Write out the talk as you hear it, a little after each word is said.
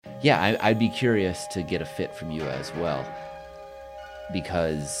Yeah, I'd be curious to get a fit from you as well,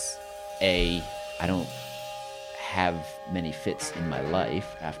 because I don't have many fits in my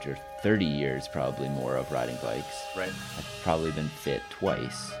life after 30 years, probably more, of riding bikes. Right. I've probably been fit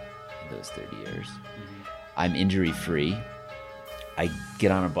twice in those 30 years. Mm-hmm. I'm injury-free. I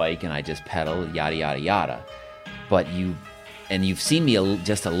get on a bike and I just pedal, yada, yada, yada. But you've seen me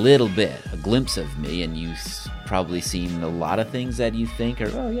just a little bit, a glimpse of me, and you've probably seen a lot of things that you think are,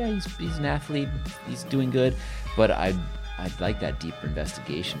 oh yeah, he's an athlete, he's doing good. But I'd like that deeper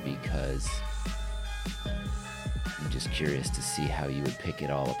investigation, because I'm just curious to see how you would pick it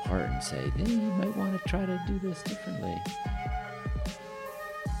all apart and say, hey, you might want to try to do this differently.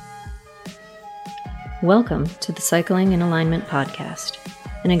 Welcome to the Cycling in Alignment podcast,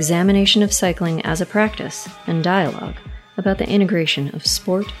 an examination of cycling as a practice and dialogue about the integration of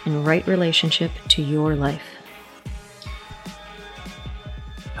sport and right relationship to your life.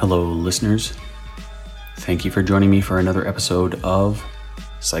 Hello, listeners. Thank you for joining me for another episode of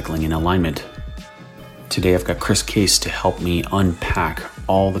Cycling in Alignment. Today I've got Chris Case to help me unpack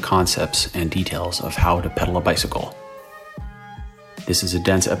all the concepts and details of how to pedal a bicycle. This is a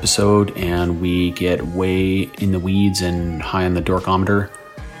dense episode, and we get way in the weeds and high on the dorkometer,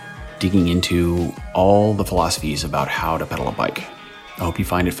 digging into all the philosophies about how to pedal a bike. I hope you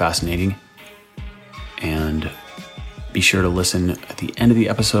find it fascinating, and be sure to listen at the end of the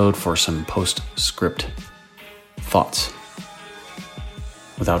episode for some postscript thoughts.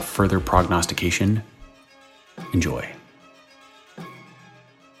 Without further prognostication, enjoy.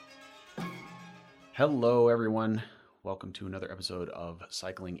 Hello, everyone. Welcome to another episode of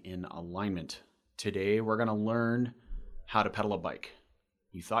Cycling in Alignment. Today, we're going to learn how to pedal a bike.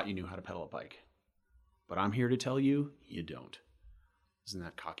 You thought you knew how to pedal a bike, but I'm here to tell you, you don't. Isn't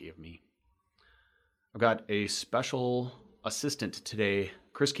that cocky of me? I've got a special assistant today.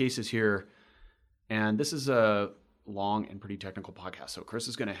 Chris Case is here, and this is a long and pretty technical podcast. So Chris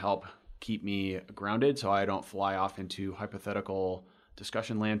is going to help keep me grounded so I don't fly off into hypothetical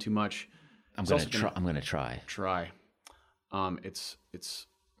discussion land too much. I'm going to try. It's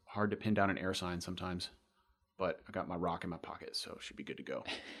hard to pin down an air sign sometimes, but I got my rock in my pocket, so it should be good to go.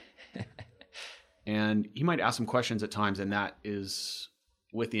 And he might ask some questions at times, and that is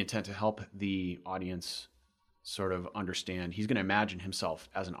with the intent to help the audience sort of understand. He's going to imagine himself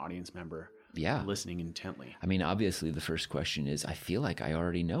as an audience member, listening intently. I mean, obviously, the first question is, I feel like I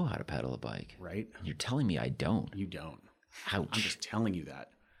already know how to pedal a bike. Right? And you're telling me I don't. You don't. Ouch. I'm just telling you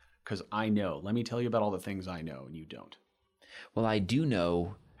that because I know. Let me tell you about all the things I know, and you don't. Well, I do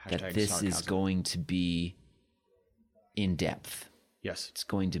know that this sarcasm. is going to be in depth. Yes. It's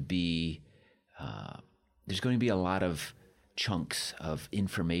going to be, there's going to be a lot of chunks of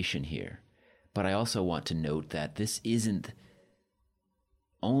information here. But I also want to note that this isn't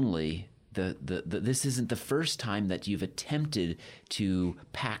only this isn't the first time that you've attempted to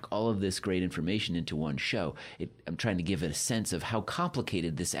pack all of this great information into one show. I'm trying to give it a sense of how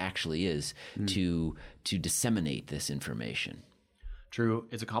complicated this actually is to disseminate this information. True.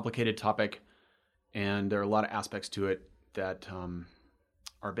 It's a complicated topic, and there are a lot of aspects to it that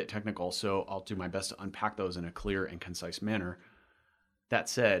are a bit technical, so I'll do my best to unpack those in a clear and concise manner. That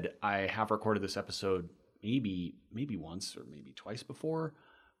said, I have recorded this episode maybe once or maybe twice before,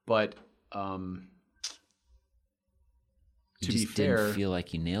 but to be fair, didn't feel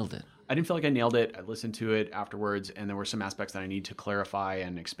like you nailed it. I didn't feel like I nailed it. I listened to it afterwards, and there were some aspects that I need to clarify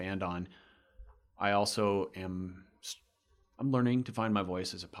and expand on. I also I'm learning to find my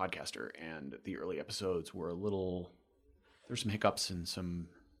voice as a podcaster, and the early episodes were there's some hiccups and some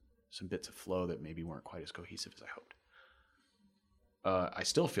bits of flow that maybe weren't quite as cohesive as I hoped. I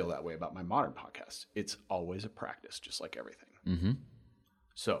still feel that way about my modern podcast. It's always a practice, just like everything. Mm-hmm.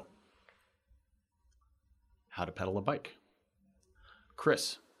 So, how to pedal a bike.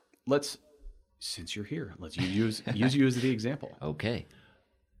 Chris, since you're here, let's use you as the example. Okay.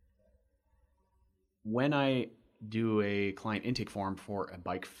 When I do a client intake form for a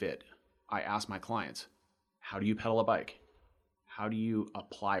bike fit, I ask my clients, how do you pedal a bike? How do you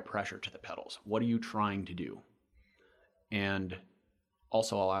apply pressure to the pedals? What are you trying to do? And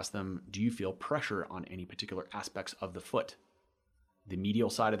also I'll ask them, do you feel pressure on any particular aspects of the foot? The medial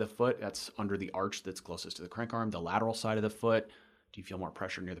side of the foot, that's under the arch that's closest to the crank arm. The lateral side of the foot, do you feel more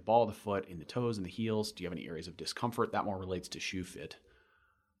pressure near the ball of the foot, in the toes, in the heels? Do you have any areas of discomfort? That more relates to shoe fit.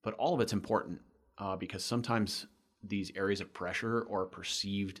 But all of it's important because these areas of pressure or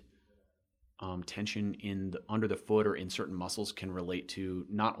perceived tension under the foot or in certain muscles can relate to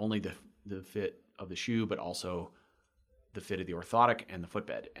not only the fit of the shoe, but also the fit of the orthotic and the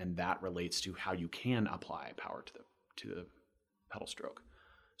footbed. And that relates to how you can apply power to the pedal stroke.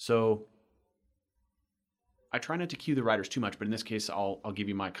 So I try not to cue the riders too much, but in this case, I'll give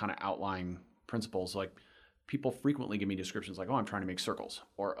you my kind of outlying principles. Like people frequently give me descriptions like, oh, I'm trying to make circles,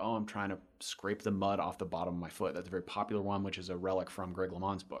 or oh, I'm trying to scrape the mud off the bottom of my foot. That's a very popular one, which is a relic from Greg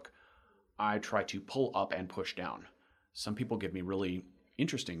LeMond's book. I try to pull up and push down. Some people give me really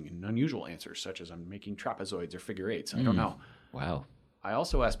interesting and unusual answers, such as I'm making trapezoids or figure eights. I don't know. Wow. I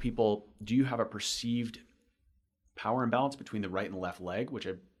also ask people, do you have a perceived power imbalance between the right and the left leg, which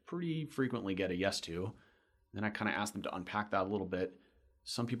I pretty frequently get a yes to. Then I kind of ask them to unpack that a little bit.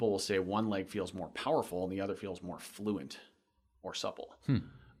 Some people will say one leg feels more powerful and the other feels more fluent or supple.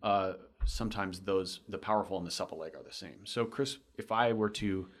 Sometimes the powerful and the supple leg are the same. So Chris, if I were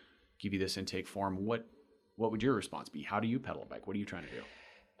to give you this intake form, what would your response be? How do you pedal a bike? What are you trying to do?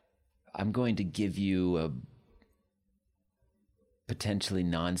 I'm going to give you a potentially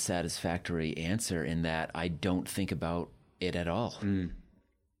non-satisfactory answer in that I don't think about it at all.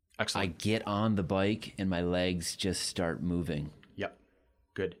 Excellent. I get on the bike and my legs just start moving. Yep.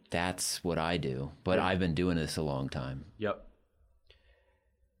 Good. That's what I do. But I've been doing this a long time. Yep.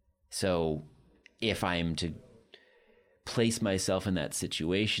 So if I'm to place myself in that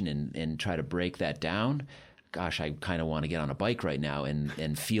situation and try to break that down, gosh, I kind of want to get on a bike right now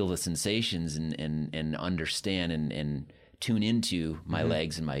and feel the sensations and understand and tune into my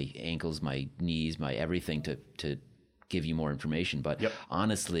legs and my ankles, my knees, my everything to give you more information. But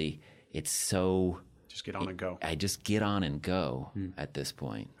honestly, it's so... Just get on and go. I just get on and go at this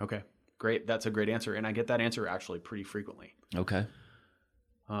point. Okay, great. That's a great answer. And I get that answer actually pretty frequently. Okay.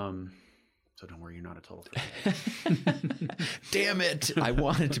 So don't worry, you're not a total freak. Damn it. I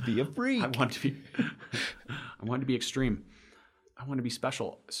wanted to be a freak. I want to be extreme. I want to be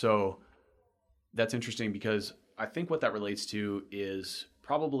special. So that's interesting because I think what that relates to is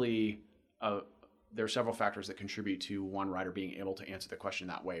probably there are several factors that contribute to one rider being able to answer the question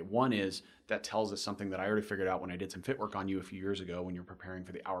that way. One is that tells us something that I already figured out when I did some fit work on you a few years ago when you were preparing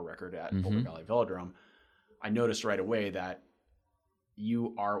for the hour record at Boulder Valley Velodrome. I noticed right away that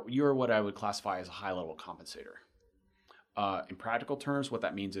you're what I would classify as a high level compensator. In practical terms, what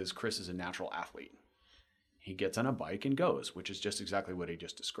that means is Chris is a natural athlete. He gets on a bike and goes, which is just exactly what he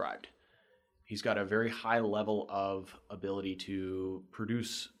just described. He's got a very high level of ability to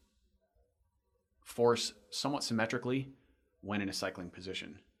produce force somewhat symmetrically when in a cycling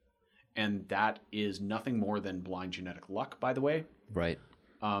position. And that is nothing more than blind genetic luck, by the way. Right.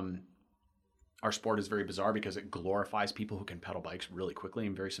 Our sport is very bizarre because it glorifies people who can pedal bikes really quickly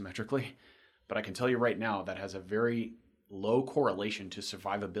and very symmetrically. But I can tell you right now that has a very low correlation to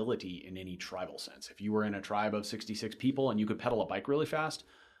survivability in any tribal sense. If you were in a tribe of 66 people and you could pedal a bike really fast,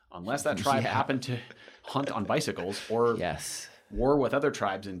 unless that tribe happened to hunt on bicycles or war with other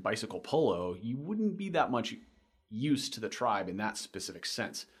tribes in bicycle polo, you wouldn't be that much use to the tribe in that specific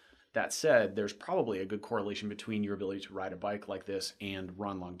sense. That said, there's probably a good correlation between your ability to ride a bike like this and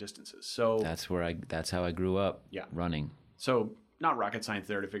run long distances. So that's how I grew up. Running. So not rocket science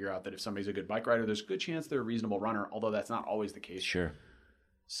there to figure out that if somebody's a good bike rider, there's a good chance they're a reasonable runner, although that's not always the case. Sure.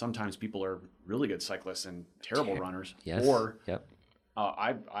 Sometimes people are really good cyclists and terrible runners. Yes. Or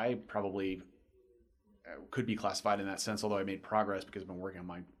I probably could be classified in that sense, although I made progress because I've been working on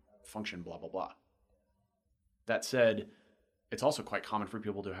my function, blah, blah, blah. That said, it's also quite common for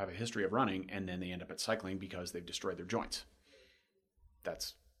people to have a history of running and then they end up at cycling because they've destroyed their joints.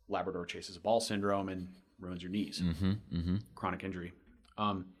 That's Labrador chases a ball syndrome and ruins your knees. Chronic injury.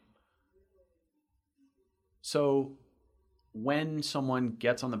 So when someone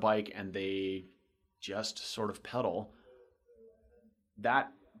gets on the bike and they just sort of pedal,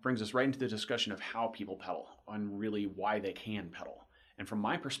 that brings us right into the discussion of how people pedal and really why they can pedal. And from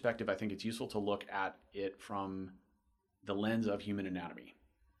my perspective, I think it's useful to look at it from the lens of human anatomy.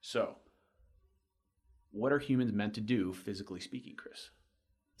 So, what are humans meant to do, physically speaking, Chris?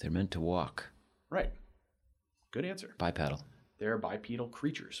 They're meant to walk. Right. Good answer. Bipedal. They're bipedal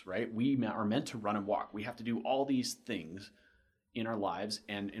creatures, right? We are meant to run and walk. We have to do all these things in our lives,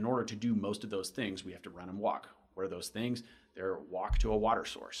 and in order to do most of those things, we have to run and walk. What are those things? They're walk to a water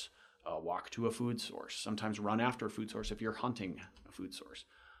source, walk to a food source, sometimes run after a food source if you're hunting a food source,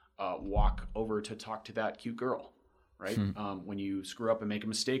 walk over to talk to that cute girl, right? When you screw up and make a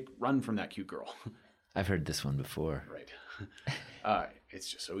mistake, run from that cute girl. I've heard this one before. Right. It's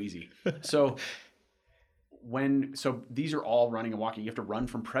just so easy. So these are all running and walking. You have to run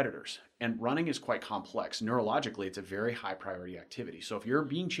from predators. And running is quite complex. Neurologically, it's a very high priority activity. So if you're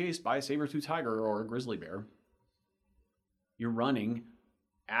being chased by a saber-toothed tiger or a grizzly bear, you're running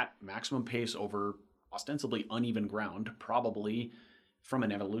at maximum pace over ostensibly uneven ground, probably from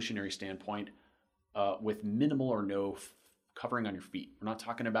an evolutionary standpoint, with minimal or no covering on your feet. We're not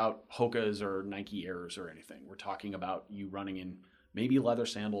talking about Hokas or Nike Airs or anything. We're talking about you running in maybe leather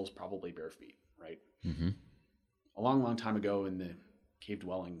sandals, probably bare feet, right? Mm-hmm. A long, long time ago in the cave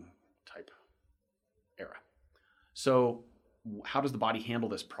dwelling type era. So how does the body handle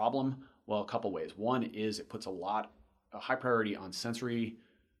this problem? Well, a couple ways. One is it puts a high priority on sensory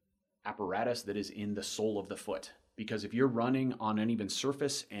apparatus that is in the sole of the foot. Because if you're running on an uneven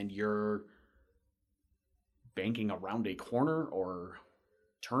surface and you're banking around a corner or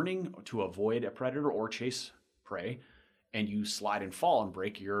turning to avoid a predator or chase prey, and you slide and fall and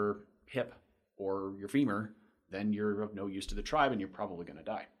break your hip or your femur, then you're of no use to the tribe and you're probably going to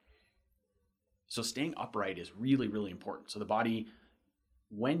die. So staying upright is really, really important. So the body,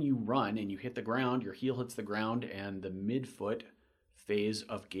 when you run and you hit the ground, your heel hits the ground and the midfoot phase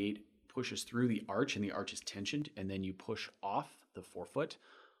of gait pushes through the arch and the arch is tensioned, and then you push off the forefoot.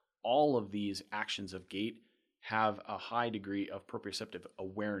 All of these actions of gait have a high degree of proprioceptive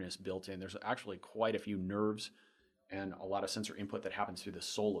awareness built in. There's actually quite a few nerves and a lot of sensor input that happens through the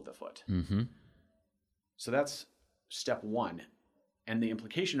sole of the foot. Mm-hmm. So that's step one. And the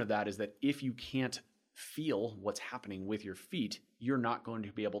implication of that is that if you can't feel what's happening with your feet, you're not going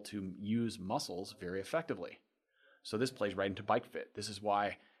to be able to use muscles very effectively. So this plays right into bike fit. This is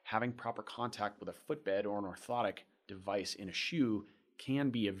why having proper contact with a footbed or an orthotic device in a shoe can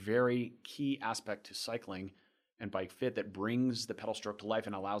be a very key aspect to cycling and bike fit that brings the pedal stroke to life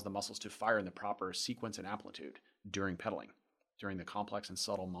and allows the muscles to fire in the proper sequence and amplitude during pedaling, during the complex and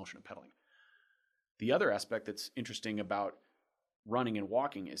subtle motion of pedaling. The other aspect that's interesting about running and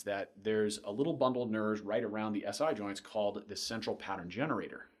walking is that there's a little bundle of nerves right around the SI joints called the central pattern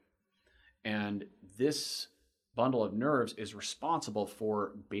generator. And this bundle of nerves is responsible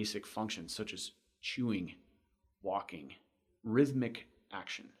for basic functions such as chewing, walking, rhythmic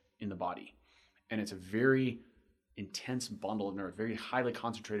action in the body. And it's a very intense bundle of nerves, very highly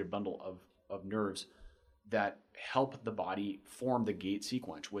concentrated bundle of nerves that help the body form the gait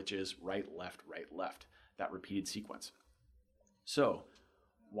sequence, which is right, left, that repeated sequence. So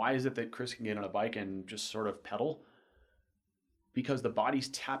why is it that Chris can get on a bike and just sort of pedal? Because the body's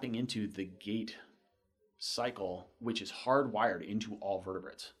tapping into the gait cycle, which is hardwired into all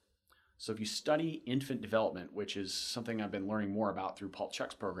vertebrates. So if you study infant development, which is something I've been learning more about through Paul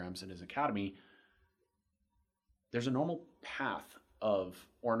Chek's programs in his academy, there's a normal path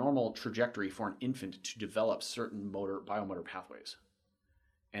or a normal trajectory for an infant to develop certain biomotor pathways.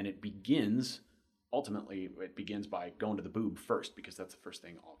 And ultimately it begins by going to the boob first, because that's the first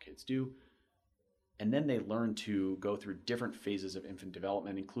thing all kids do. And then they learn to go through different phases of infant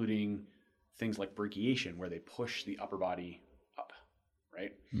development, including things like brachiation, where they push the upper body up,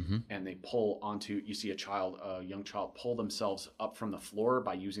 right? Mm-hmm. And they pull onto, you see a young child pull themselves up from the floor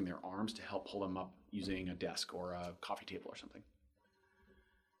by using their arms to help pull them up using a desk or a coffee table or something.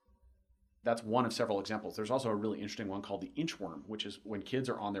 That's one of several examples. There's also a really interesting one called the inchworm, which is when kids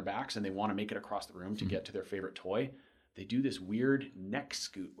are on their backs and they want to make it across the room to get to their favorite toy. They do this weird neck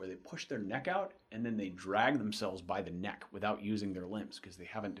scoot where they push their neck out and then they drag themselves by the neck without using their limbs because they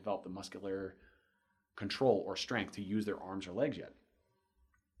haven't developed the muscular control or strength to use their arms or legs yet.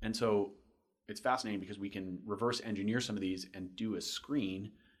 And so it's fascinating because we can reverse engineer some of these and do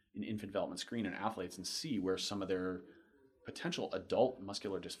an infant development screen in athletes and see where some of their potential adult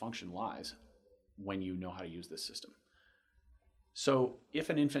muscular dysfunction lies when you know how to use this system. So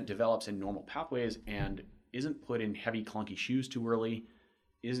if an infant develops in normal pathways and isn't put in heavy, clunky shoes too early,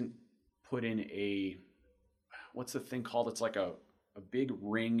 isn't put in what's the thing called? It's like a big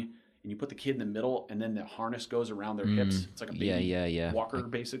ring, and you put the kid in the middle, and then the harness goes around their hips. It's like a baby walker,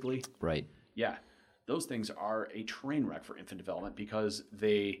 basically. Right. Yeah. Those things are a train wreck for infant development because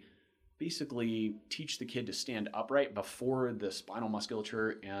they basically teach the kid to stand upright before the spinal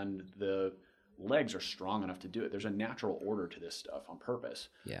musculature and the legs are strong enough to do it. There's a natural order to this stuff on purpose.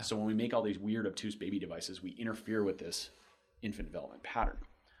 Yeah. So when we make all these weird, obtuse baby devices, we interfere with this infant development pattern.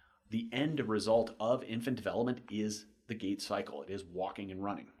 The end result of infant development is the gait cycle. It is walking and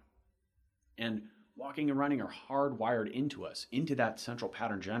running. And walking and running are hardwired into us, into that central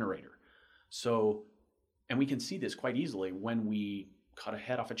pattern generator. So, and we can see this quite easily when we cut a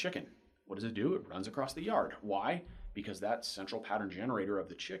head off a chicken. What does it do? It runs across the yard. Why? Because that central pattern generator of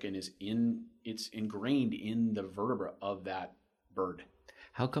the chicken it's ingrained in the vertebra of that bird.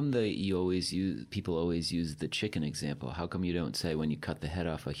 How come people always use the chicken example? How come you don't say when you cut the head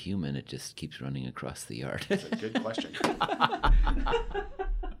off a human, it just keeps running across the yard? That's a good question.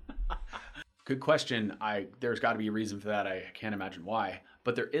 Good question. There's got to be a reason for that. I can't imagine why.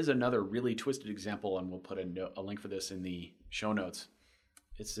 But there is another really twisted example, and we'll put a link for this in the show notes.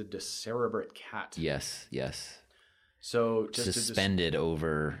 It's a decerebrate cat. Yes. So just suspended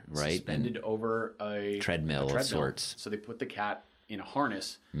over, right? Suspended over a treadmill of sorts. So they put the cat in a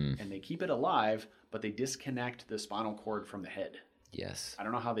harness and they keep it alive, but they disconnect the spinal cord from the head. Yes. I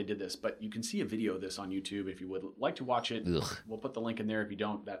don't know how they did this, but you can see a video of this on YouTube if you would like to watch it. Ugh. We'll put the link in there. If you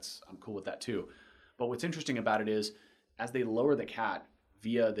don't, I'm cool with that too. But what's interesting about it is as they lower the cat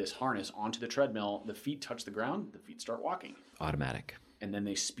via this harness onto the treadmill, the feet touch the ground, the feet start walking. Automatic. And then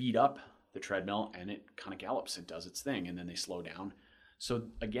they speed up the treadmill and it kind of gallops. It does its thing and then they slow down. So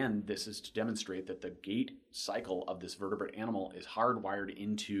again, this is to demonstrate that the gait cycle of this vertebrate animal is hardwired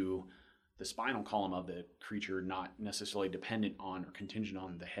into the spinal column of the creature, not necessarily dependent on or contingent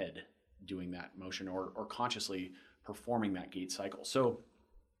on the head doing that motion or consciously performing that gait cycle. So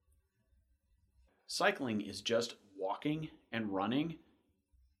cycling is just walking and running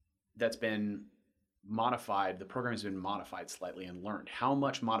that's been modified. The program has been modified slightly and learned. How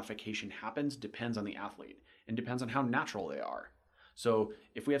much modification happens depends on the athlete and depends on how natural they are. So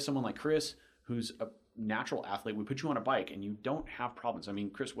if we have someone like Chris, who's a natural athlete, we put you on a bike and you don't have problems. I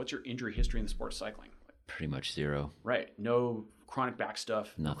mean, Chris, what's your injury history in the sport of cycling? Pretty much zero. Right. No chronic back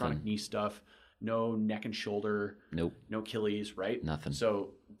stuff, Nothing. No chronic knee stuff, no neck and shoulder. Nope. No Achilles, right? Nothing.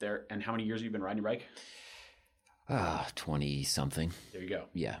 So there, and how many years have you been riding your bike? 20 something. There you go.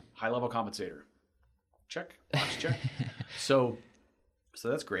 Yeah. High level compensator. Check. Box check. So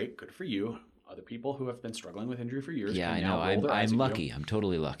that's great. Good for you. Other people who have been struggling with injury for years. Yeah, I know. I'm lucky. I'm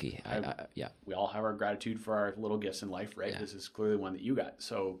totally lucky. Yeah. We all have our gratitude for our little gifts in life, right? Yeah. This is clearly one that you got.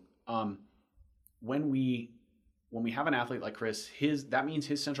 So when we have an athlete like Chris, that means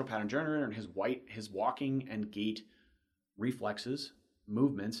his central pattern generator and his walking and gait reflexes,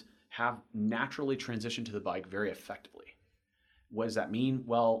 movements have naturally transitioned to the bike very effectively. What does that mean?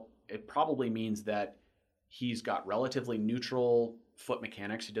 Well, it probably means that he's got relatively neutral foot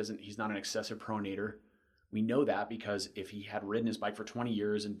mechanics. He's not an excessive pronator. We know that because if he had ridden his bike for 20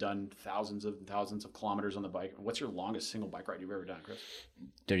 years and done thousands of kilometers on the bike. What's your longest single bike ride you've ever done, Chris?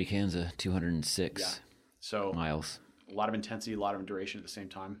 Dirty Kansas, 206 miles. A lot of intensity, a lot of duration at the same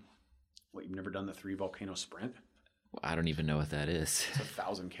time. What, you've never done the 3 volcano sprint? I don't even know what that is. It's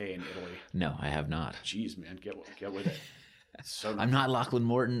 1,000K in Italy. No, I have not. Jeez, man, get with it. So I'm not Lachlan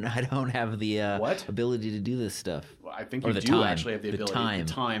Morton. I don't have the ability to do this stuff. Well, I think you do actually have the ability. The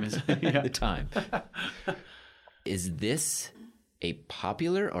time is yeah. the time. Is this a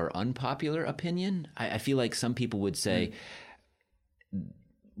popular or unpopular opinion? I feel like some people would say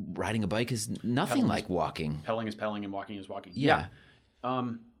riding a bike is nothing like walking. Pedaling is pedaling and walking is walking. Yeah.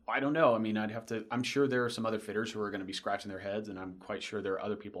 I don't know. I mean, I'm sure there are some other fitters who are going to be scratching their heads, and I'm quite sure there are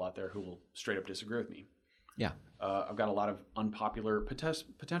other people out there who will straight up disagree with me. Yeah. I've got a lot of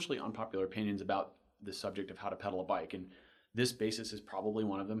potentially unpopular opinions about the subject of how to pedal a bike, and this basis is probably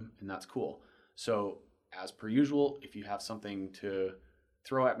one of them, and that's cool. So, as per usual, if you have something to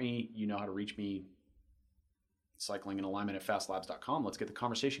throw at me, you know how to reach me. Cycling and alignment at fastlabs.com. Let's get the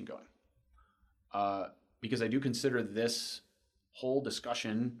conversation going. Because I do consider this whole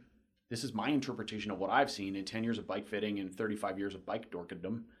discussion, this is my interpretation of what I've seen in 10 years of bike fitting and 35 years of bike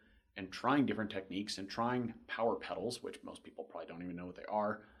dorkdom, and trying different techniques and trying power pedals, which most people probably don't even know what they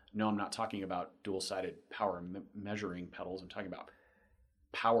are. No, I'm not talking about dual-sided power measuring pedals. I'm talking about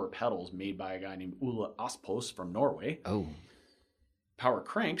power pedals made by a guy named Ole Aspås from Norway. Oh. Power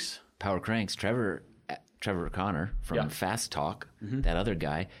cranks. Trevor Connor from Fast Talk, that other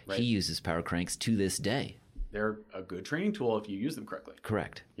guy, he uses power cranks to this day. They're a good training tool if you use them correctly.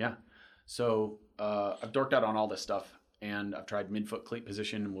 Correct. Yeah. So I've dorked out on all this stuff, and I've tried midfoot cleat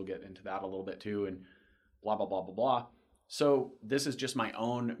position, and we'll get into that a little bit too, and blah, blah, blah, blah, blah. So this is just my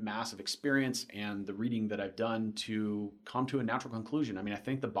own massive experience and the reading that I've done to come to a natural conclusion. I mean, I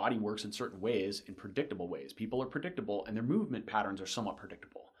think the body works in certain ways, in predictable ways. People are predictable, and their movement patterns are somewhat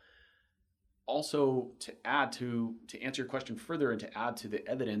predictable. Also, to answer your question further and to add to the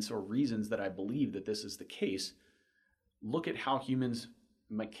evidence or reasons that I believe that this is the case, look at how humans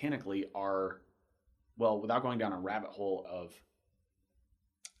mechanically are, well, without going down a rabbit hole of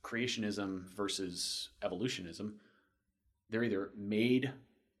creationism versus evolutionism, they're either made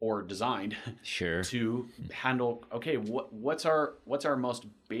or designed to handle, okay, what's our most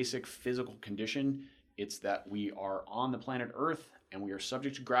basic physical condition? It's that we are on the planet Earth and we are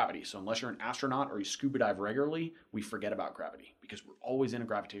subject to gravity. So unless you're an astronaut or you scuba dive regularly, we forget about gravity because we're always in a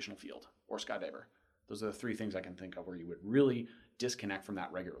gravitational field, or skydiver. Those are the 3 things I can think of where you would really disconnect from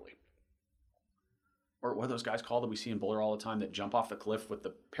that regularly. Or what are those guys called that we see in Boulder all the time that jump off the cliff with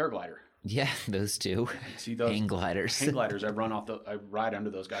the paraglider? Yeah, those two. See those hang gliders. Hang gliders. I ride under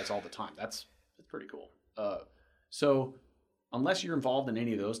those guys all the time. That's pretty cool. So unless you're involved in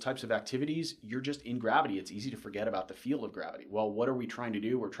any of those types of activities, you're just in gravity. It's easy to forget about the field of gravity. Well, what are we trying to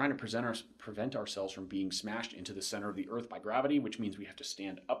do? We're trying to prevent ourselves from being smashed into the center of the earth by gravity, which means we have to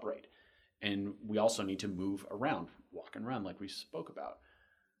stand upright. And we also need to move around, walk and run like we spoke about.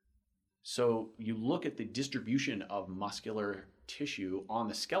 So you look at the distribution of muscular tissue on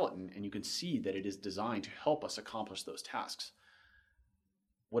the skeleton, and you can see that it is designed to help us accomplish those tasks.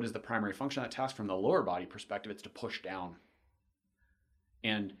 What is the primary function of that task? From the lower body perspective, it's to push down.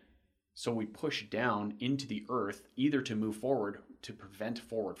 And so we push down into the earth, either to move forward to prevent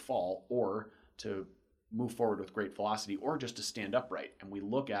forward fall, or to move forward with great velocity, or just to stand upright. And we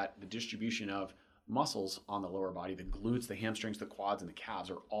look at the distribution of muscles on the lower body. The glutes, the hamstrings, the quads, and the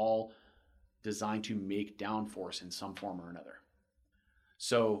calves are all designed to make downforce in some form or another.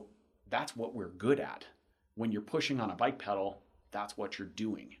 So that's what we're good at. When you're pushing on a bike pedal, that's what you're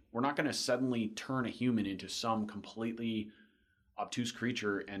doing. We're not going to suddenly turn a human into some completely obtuse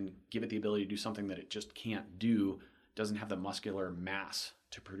creature and give it the ability to do something that it just can't do, doesn't have the muscular mass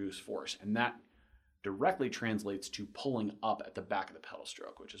to produce force. And that directly translates to pulling up at the back of the pedal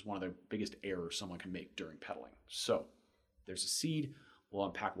stroke, which is one of the biggest errors someone can make during pedaling. So there's a seed. We'll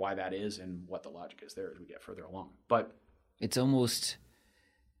unpack why that is and what the logic is there as we get further along. But it's almost,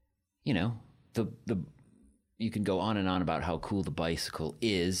 you know, you can go on and on about how cool the bicycle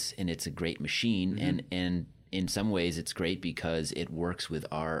is, and it's a great machine. Mm-hmm. And in some ways it's great because it works with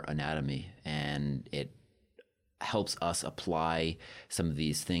our anatomy and it helps us apply some of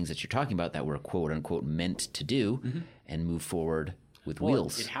these things that you're talking about that we're quote unquote meant to do, mm-hmm. and move forward with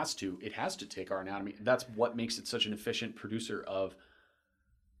wheels. It has to take our anatomy. That's what makes it such an efficient producer of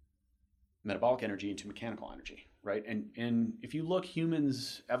metabolic energy into mechanical energy, right? And if you look,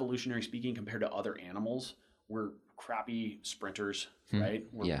 humans, evolutionary speaking, compared to other animals, we're crappy sprinters, right?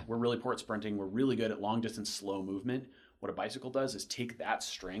 We're really poor at sprinting. We're really good at long distance, slow movement. What a bicycle does is take that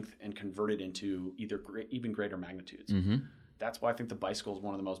strength and convert it into even greater magnitudes. Mm-hmm. That's why I think the bicycle is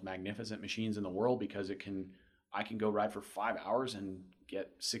one of the most magnificent machines in the world, because I can go ride for 5 hours and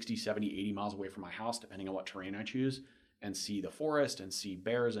get 60, 70, 80 miles away from my house, depending on what terrain I choose, and see the forest and see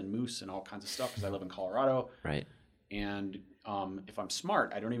bears and moose and all kinds of stuff, because I live in Colorado. Right. And if I'm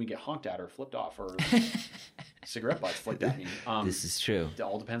smart, I don't even get honked at or flipped off or cigarette butts flicked at me. This is true. It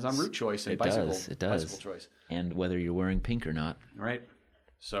all depends on route choice and It bicycle does. choice. And whether you're wearing pink or not. Right.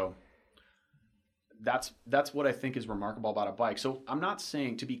 So that's what I think is remarkable about a bike. So I'm not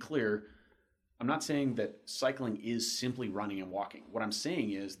saying, to be clear, I'm not saying that cycling is simply running and walking. What I'm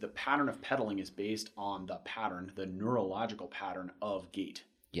saying is the pattern of pedaling is based on the neurological pattern of gait.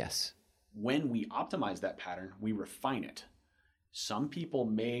 Yes. When we optimize that pattern, we refine it. Some people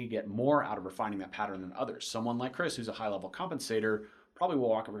may get more out of refining that pattern than others. Someone like Chris, who's a high-level compensator, probably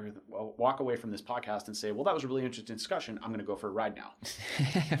will walk away from this podcast and say, well, that was a really interesting discussion. I'm going to go for a ride now.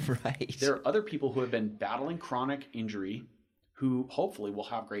 Right. There are other people who have been battling chronic injury who hopefully will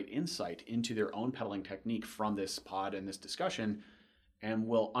have great insight into their own pedaling technique from this pod and this discussion, and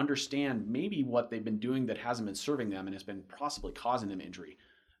will understand maybe what they've been doing that hasn't been serving them and has been possibly causing them injury.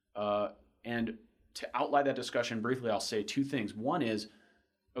 And to outline that discussion briefly, I'll say two things. One is,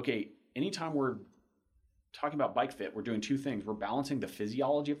 okay, anytime we're talking about bike fit, we're doing two things. We're balancing the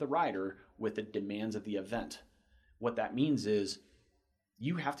physiology of the rider with the demands of the event. What that means is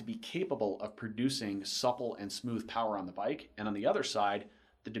you have to be capable of producing supple and smooth power on the bike. And on the other side,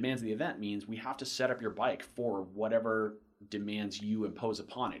 the demands of the event means we have to set up your bike for whatever demands you impose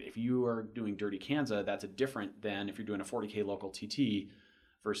upon it. If you are doing Dirty Kanza, that's different than if you're doing a 40K local TT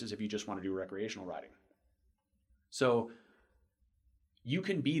versus if you just want to do recreational riding. So you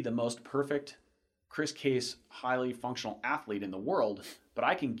can be the most perfect Chris Case, highly functional athlete in the world, but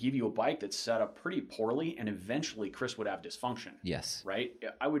I can give you a bike that's set up pretty poorly, and eventually Chris would have dysfunction. Yes. Right?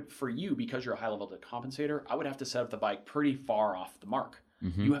 I would, for you, because you're a high-level compensator, I would have to set up the bike pretty far off the mark.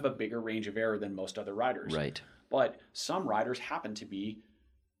 Mm-hmm. You have a bigger range of error than most other riders. Right. But some riders happen to be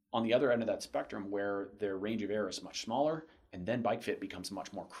on the other end of that spectrum where their range of error is much smaller, and then bike fit becomes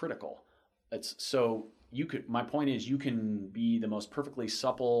much more critical. My point is, you can be the most perfectly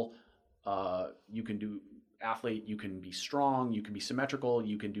supple, you can do athlete, you can be strong, you can be symmetrical,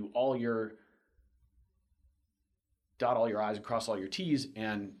 you can do dot all your I's and cross all your T's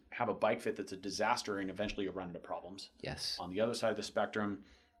and have a bike fit that's a disaster, and eventually you'll run into problems. Yes. On the other side of the spectrum,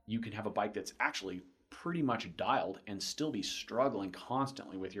 you can have a bike that's actually pretty much dialed and still be struggling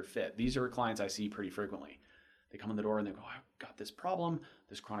constantly with your fit. These are clients I see pretty frequently. They come in the door and they go, I've got this problem,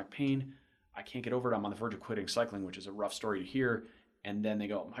 this chronic pain. I can't get over it. I'm on the verge of quitting cycling, which is a rough story to hear. And then they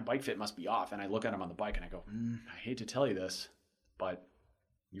go, my bike fit must be off. And I look at them on the bike and I go, I hate to tell you this, but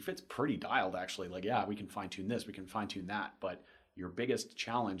your fit's pretty dialed actually. Like, yeah, we can fine tune this, we can fine tune that, but your biggest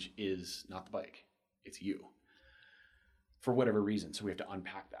challenge is not the bike, it's you, for whatever reason. So we have to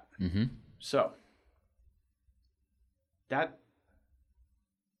unpack that. Mm-hmm. So that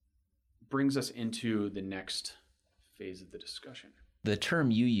brings us into the next phase of the discussion. The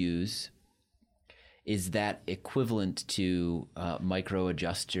term you use, is that equivalent to micro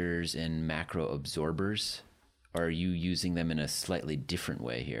adjusters and macro absorbers? Or are you using them in a slightly different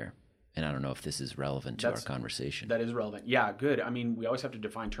way here? And I don't know if this is relevant to our conversation. That is relevant. Yeah, good. I mean, we always have to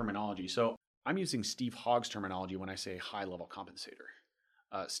define terminology. So I'm using Steve Hogg's terminology when I say high-level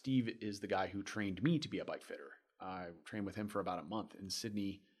compensator. Steve is the guy who trained me to be a bike fitter. I trained with him for about a month in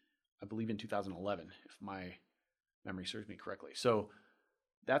Sydney, I believe in 2011, if my memory serves me correctly. So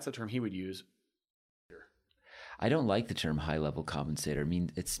that's the term he would use. I don't like the term high-level compensator. I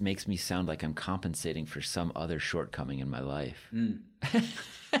mean, it makes me sound like I'm compensating for some other shortcoming in my life.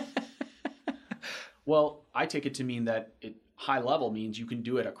 Well, I take it to mean that high level means you can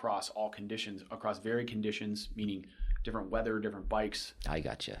do it across all conditions, across varied conditions, meaning different weather, different bikes. I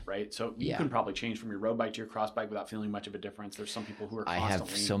gotcha. Right? So you can probably change from your road bike to your cross bike without feeling much of a difference. There's some people who are constantly... I have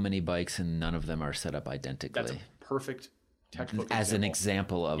so many bikes and none of them are set up identically. That's a perfect textbook as an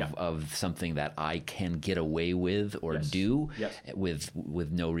example of something that I can get away with or do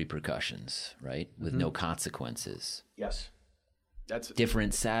with no repercussions, right? With no consequences. Yes. That's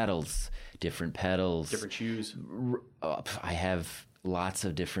different saddles, different pedals, different shoes. I have lots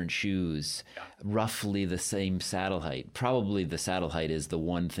of different shoes, roughly the same saddle height. Probably the saddle height is the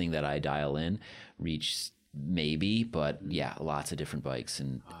one thing that I dial in, reach maybe, but yeah, lots of different bikes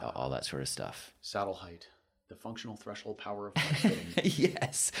and all that sort of stuff. Saddle height, the functional threshold power of bike fitting.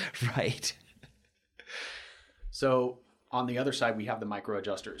 Yes, right. So on the other side, we have the micro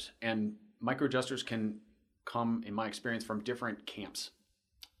adjusters, and micro adjusters can come, in my experience, from different camps.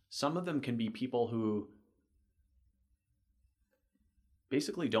 Some of them can be people who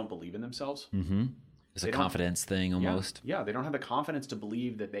basically don't believe in themselves. Mm-hmm. It's a confidence thing almost. Yeah, they don't have the confidence to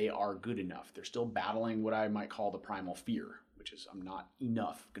believe that they are good enough. They're still battling what I might call the primal fear, which is I'm not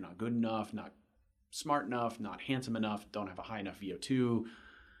enough, not good enough, not smart enough, not handsome enough, don't have a high enough VO2,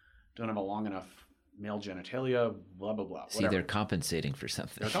 don't have a long enough male genitalia, blah, blah, blah. See, they're compensating for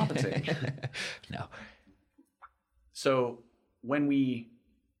something. They're compensating. No. So when we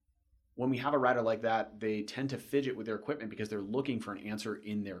have a rider like that, they tend to fidget with their equipment because they're looking for an answer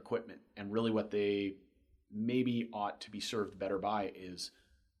in their equipment. And really what they maybe ought to be served better by is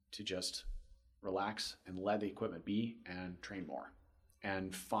to just relax and let the equipment be and train more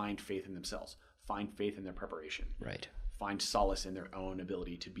and find faith in themselves, find faith in their preparation. Right. Find solace in their own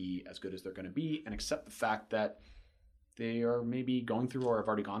ability to be as good as they're going to be and accept the fact that they are maybe going through or have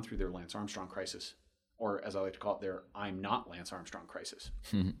already gone through their Lance Armstrong crisis. Or as I like to call it, their I'm not Lance Armstrong crisis,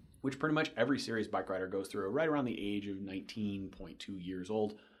 which pretty much every serious bike rider goes through right around the age of 19.2 years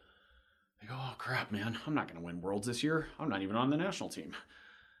old. They go, oh crap, man, I'm not going to win worlds this year. I'm not even on the national team.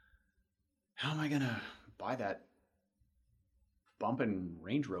 How am I going to buy that bumping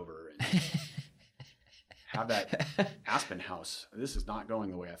Range Rover and have that Aspen house? This is not going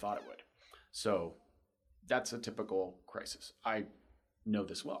the way I thought it would. So that's a typical crisis. I know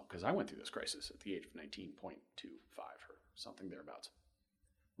this well because I went through this crisis at the age of 19.25 or something thereabouts.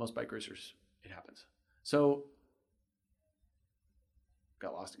 Most bike racers, it happens. So,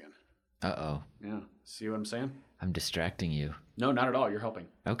 got lost again. Uh-oh. Yeah. See what I'm saying? I'm distracting you. No, not at all. You're helping.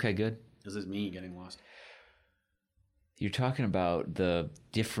 Okay, good. This is me getting lost. You're talking about the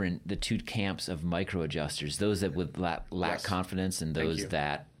two camps of micro adjusters, those that would lack confidence and those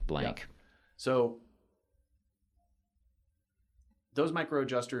that blank. Yeah. So, those micro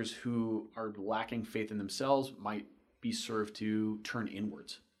adjusters who are lacking faith in themselves might be served to turn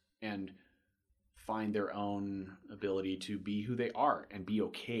inwards and find their own ability to be who they are and be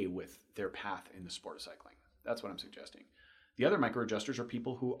okay with their path in the sport of cycling. That's what I'm suggesting. The other micro adjusters are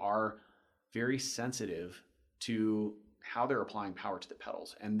people who are very sensitive to how they're applying power to the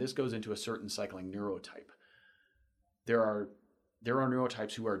pedals. And this goes into a certain cycling neurotype. There are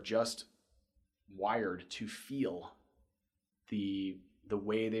neurotypes who are just wired to feel the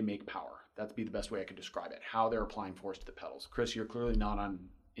way they make power. That'd be the best way I could describe it. How they're applying force to the pedals. Chris, you're clearly not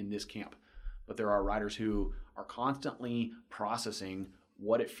in this camp, but there are riders who are constantly processing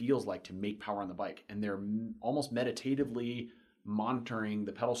what it feels like to make power on the bike, and they're almost meditatively monitoring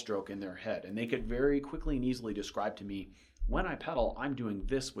the pedal stroke in their head. And they could very quickly and easily describe to me, when I pedal, I'm doing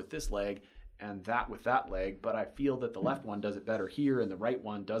this with this leg and that with that leg, but I feel that the left one does it better here and the right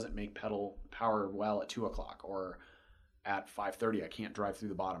one doesn't make pedal power well at 2 o'clock, or at 5:30 I can't drive through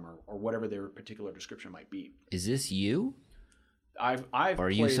the bottom, or whatever their particular description might be. Is this you? I've Or are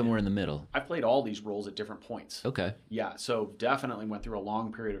you somewhere in the middle? I've played all these roles at different points. Okay. Yeah, so definitely went through a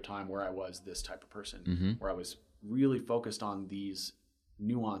long period of time where I was this type of person, where I was really focused on these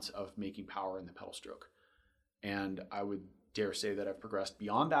nuance of making power in the pedal stroke. And I would dare say that I've progressed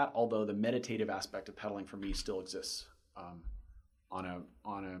beyond that, although the meditative aspect of pedaling for me still exists on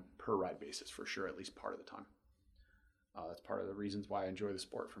a per ride basis for sure, at least part of the time. That's part of the reasons why I enjoy the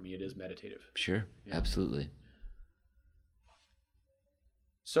sport. For me, it is meditative. Sure, absolutely.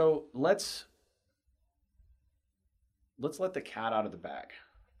 So let's let the cat out of the bag.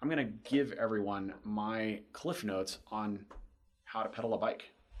 I'm going to give everyone my cliff notes on how to pedal a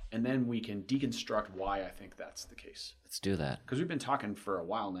bike, and then we can deconstruct why I think that's the case. Let's do that. Because we've been talking for a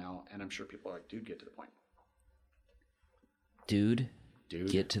while now, and I'm sure people are like, dude, get to the point. Dude,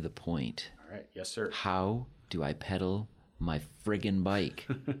 get to the point. All right. Yes, sir. How do I pedal my friggin' bike?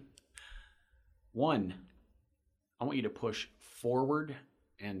 1, I want you to push forward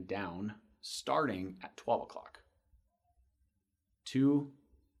and down starting at 12 o'clock. 2,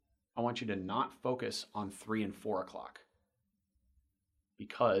 I want you to not focus on 3 and 4 o'clock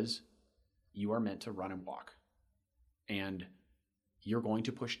because you are meant to run and walk. And you're going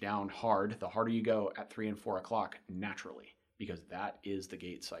to push down hard, the harder you go at 3 and 4 o'clock naturally, because that is the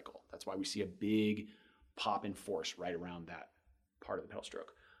gait cycle. That's why we see a big pop in force right around that part of the pedal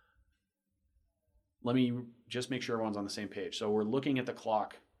stroke. Let me just make sure everyone's on the same page. So we're looking at the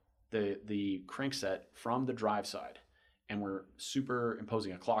clock, the crankset from the drive side, and we're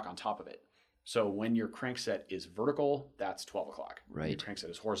superimposing a clock on top of it. So when your crankset is vertical, that's 12 o'clock. Right. When your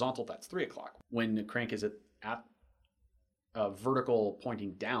crankset is horizontal, that's 3 o'clock. When the crank is at vertical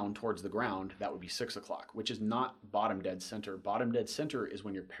pointing down towards the ground, that would be 6 o'clock, which is not bottom dead center. Bottom dead center is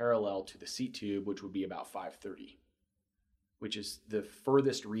when you're parallel to the seat tube, which would be about 5:30, which is the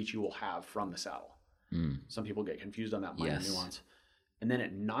furthest reach you will have from the saddle. Some people get confused on that minor nuance. And then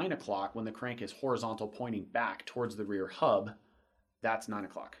at 9 o'clock, when the crank is horizontal pointing back towards the rear hub, that's 9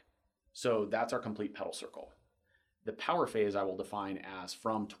 o'clock. So that's our complete pedal circle. The power phase I will define as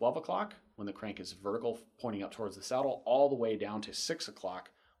from 12 o'clock, when the crank is vertical pointing up towards the saddle, all the way down to 6 o'clock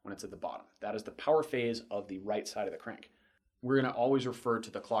when it's at the bottom. That is the power phase of the right side of the crank. We're going to always refer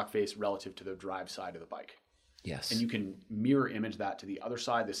to the clock face relative to the drive side of the bike. Yes. And you can mirror image that to the other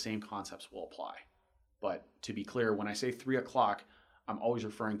side. The same concepts will apply. But to be clear, when I say 3 o'clock, I'm always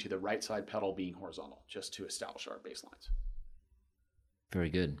referring to the right side pedal being horizontal, just to establish our baselines.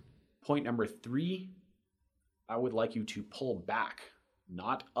 Very good. Point number 3, I would like you to pull back,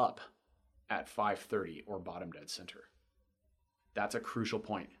 not up, at 5:30 or bottom dead center. That's a crucial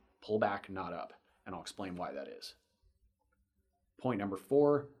point. Pull back, not up. And I'll explain why that is. Point number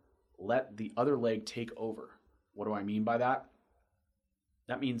 4, let the other leg take over. What do I mean by that?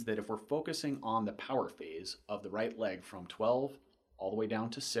 That means that if we're focusing on the power phase of the right leg from 12 all the way down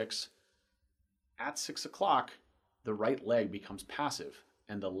to 6, at 6 o'clock, the right leg becomes passive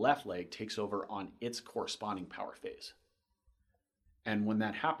and the left leg takes over on its corresponding power phase. And when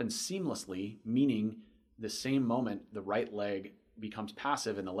that happens seamlessly, meaning the same moment the right leg becomes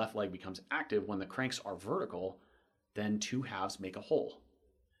passive and the left leg becomes active when the cranks are vertical, then 2 halves make a whole.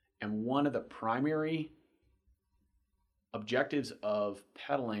 And one of the primary objectives of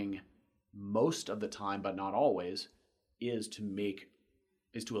pedaling most of the time, but not always, is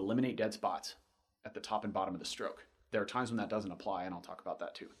to eliminate dead spots at the top and bottom of the stroke. There are times when that doesn't apply, and I'll talk about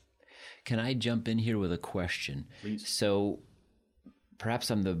that too. Can I jump in here with a question? Please. So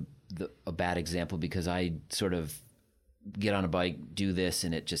perhaps I'm a bad example because I sort of get on a bike, do this,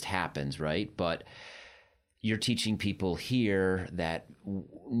 and it just happens, right? But you're teaching people here that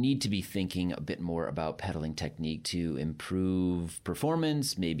need to be thinking a bit more about pedaling technique to improve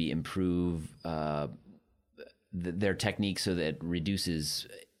performance, maybe improve their technique so that it reduces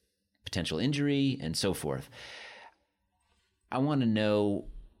potential injury and so forth. I want to know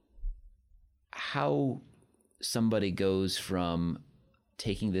how somebody goes from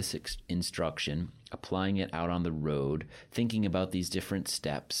taking this instruction, applying it out on the road, thinking about these different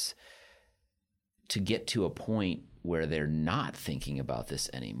steps, to get to a point where they're not thinking about this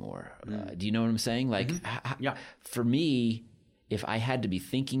anymore. Do you know what I'm saying? Like, Yeah. For me, if I had to be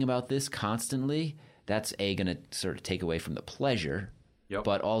thinking about this constantly, that's going to sort of take away from the pleasure,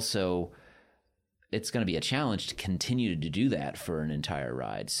 but also it's going to be a challenge to continue to do that for an entire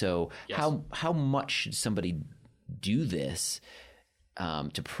ride. So how much should somebody do this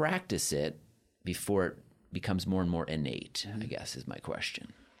to practice it before it becomes more and more innate, I guess is my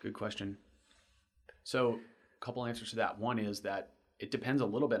question. Good question. So a couple answers to that. One is that it depends a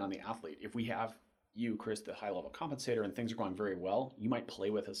little bit on the athlete. If we have you, Chris, the high-level compensator, and things are going very well, you might play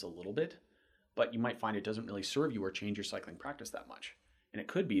with us a little bit. but you might find it doesn't really serve you or change your cycling practice that much. And it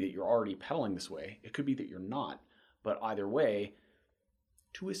could be that you're already pedaling this way. It could be that you're not. But either way,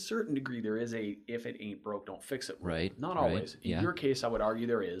 to a certain degree, there is a if it ain't broke, don't fix it rule. Right. Not right, always. In yeah. your case, I would argue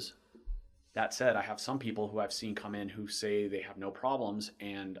there is. That said, I have some people who I've seen come in who say they have no problems,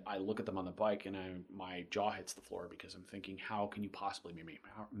 and I look at them on the bike and my jaw hits the floor because I'm thinking, how can you possibly be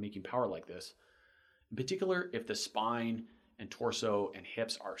making power like this? In particular, if the spine and torso and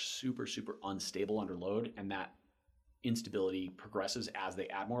hips are super, super unstable under load, and that instability progresses as they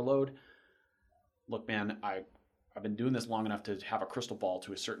add more load. Look, man, I've been doing this long enough to have a crystal ball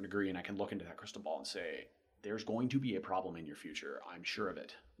to a certain degree, and I can look into that crystal ball and say, there's going to be a problem in your future. I'm sure of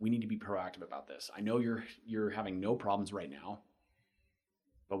it. We need to be proactive about this. I know you're having no problems right now,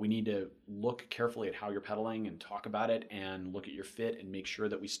 but we need to look carefully at how you're pedaling and talk about it and look at your fit and make sure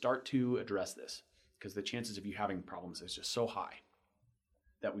that we start to address this, because the chances of you having problems is just so high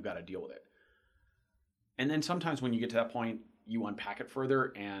that we've got to deal with it. And then sometimes when you get to that point, you unpack it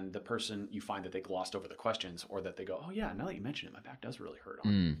further, and the person, you find that they glossed over the questions, or that they go, oh yeah, now that you mention it, my back does really hurt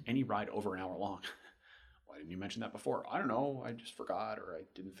on any ride over an hour long. Why didn't you mention that before? I don't know. I just forgot, or I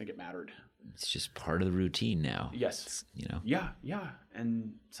didn't think it mattered. It's just part of the routine now. Yes. You know? Yeah.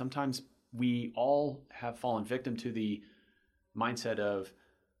 And sometimes we all have fallen victim to the mindset of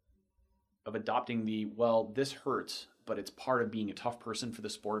adopting well, this hurts, but it's part of being a tough person for the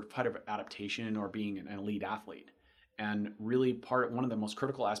sport, part of adaptation, or being an elite athlete. And really one of the most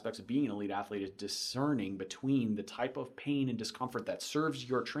critical aspects of being an elite athlete is discerning between the type of pain and discomfort that serves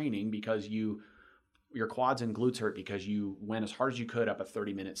your training because your quads and glutes hurt because you went as hard as you could up a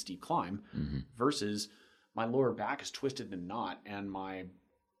 30-minute steep climb, versus my lower back is twisted in a knot and my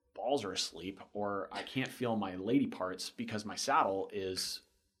balls are asleep, or I can't feel my lady parts because my saddle is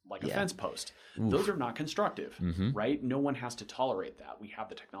like a fence post. Oof. Those are not constructive, right? No one has to tolerate that. We have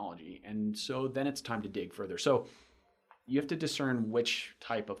the technology. And so then it's time to dig further. So you have to discern which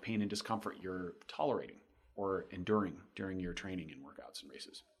type of pain and discomfort you're tolerating or enduring during your training and workouts and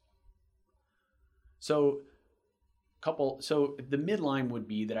races. So the midline would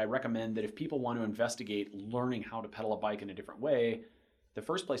be that I recommend that if people want to investigate learning how to pedal a bike in a different way, the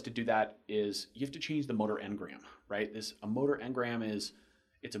first place to do that is you have to change the motor engram, right? A motor engram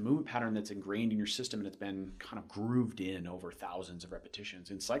it's a movement pattern that's ingrained in your system, and it's been kind of grooved in over thousands of repetitions.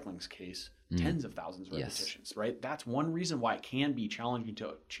 In cycling's case, tens of thousands of repetitions, right? That's one reason why it can be challenging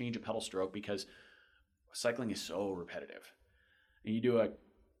to change a pedal stroke, because cycling is so repetitive. And you do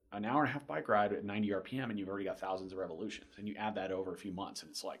an hour and a half bike ride at 90 RPM and you've already got thousands of revolutions, and you add that over a few months,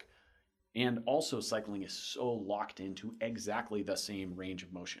 and it's like, and also cycling is so locked into exactly the same range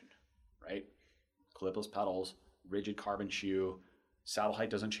of motion, right? Clipless pedals, rigid carbon shoe, saddle height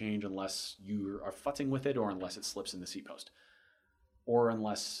doesn't change unless you are futzing with it, or unless it slips in the seat post, or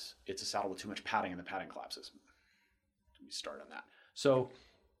unless it's a saddle with too much padding and the padding collapses. We start on that. So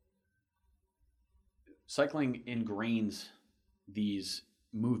cycling ingrains these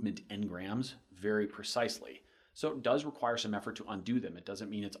movement engrams very precisely. So it does require some effort to undo them. It doesn't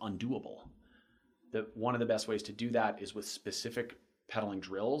mean it's undoable. One of the best ways to do that is with specific pedaling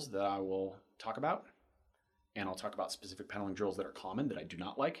drills that I will talk about. And I'll talk about specific pedaling drills that are common that I do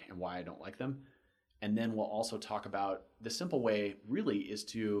not like and why I don't like them. And then we'll also talk about the simple way really is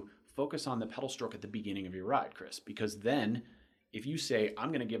to focus on the pedal stroke at the beginning of your ride, Chris, because then if you say, I'm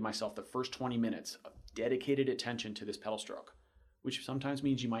going to give myself the first 20 minutes of dedicated attention to this pedal stroke, which sometimes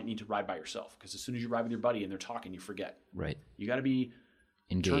means you might need to ride by yourself, because as soon as you ride with your buddy and they're talking, you forget. Right. You got to be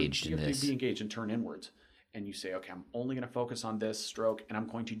engaged in this. You have to be engaged and turn inwards. And you say, okay, I'm only going to focus on this stroke, and I'm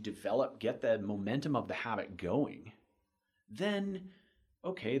going to get the momentum of the habit going. Then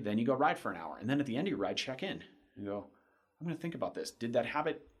you go ride for an hour. And then at the end of your ride, check in and go, I'm going to think about this. Did that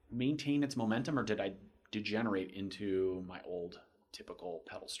habit maintain its momentum, or did I degenerate into my old typical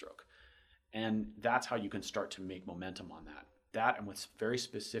pedal stroke? And that's how you can start to make momentum on that. That, and with very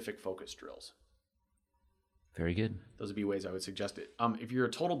specific focus drills. Very good. Those would be ways I would suggest it. If you're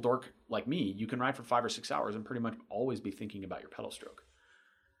a total dork like me, you can ride for 5 or 6 hours and pretty much always be thinking about your pedal stroke.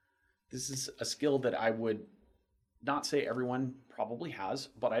 This is a skill that I would not say everyone probably has,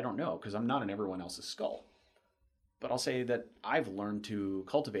 but I don't know, because I'm not in everyone else's skull. But I'll say that I've learned to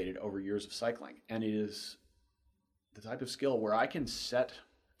cultivate it over years of cycling. And it is the type of skill where I can set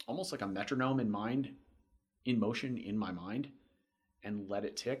almost like a metronome in motion in my mind, and let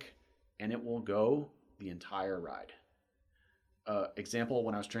it tick, and it will go the entire ride. Example,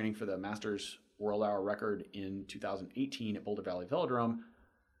 when I was training for the Masters World Hour Record in 2018 at Boulder Valley Velodrome,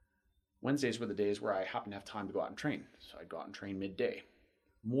 Wednesdays were the days where I happened to have time to go out and train. So I'd go out and train midday.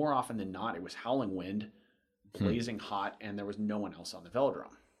 More often than not, it was howling wind, blazing hot, and there was no one else on the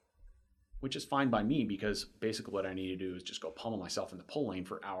velodrome. which is fine by me because basically what I need to do is just go pummel myself in the pull lane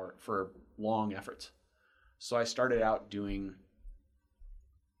for long efforts. So I started out doing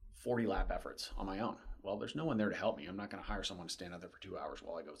 40 lap efforts on my own. Well, there's no one there to help me. I'm not going to hire someone to stand out there for 2 hours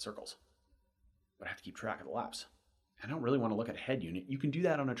while I go circles. But I have to keep track of the laps. I don't really want to look at a head unit. You can do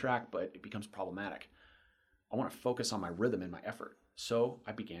that on a track, but it becomes problematic. I want to focus on my rhythm and my effort. So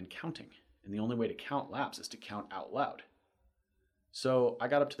I began counting. And the only way to count laps is to count out loud. So I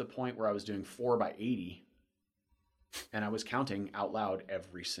got up to the point where I was doing 4 by 80, and I was counting out loud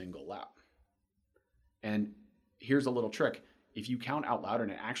every single lap. And here's a little trick. If you count out loud and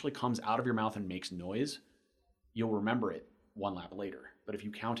it actually comes out of your mouth and makes noise, you'll remember it 1 lap later. But if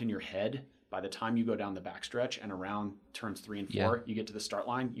you count in your head, by the time you go down the backstretch and around turns 3 and 4, you get to the start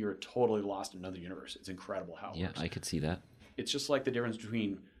line, you're totally lost in another universe. It's incredible how it works. Yeah, I could see that. It's just like the difference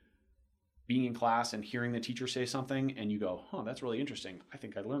between being in class and hearing the teacher say something and you go, that's really interesting. I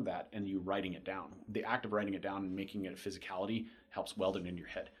think I learned that. And you writing it down. The act of writing it down and making it a physicality helps weld it into your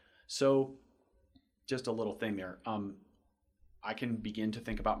head. So just a little thing there. I can begin to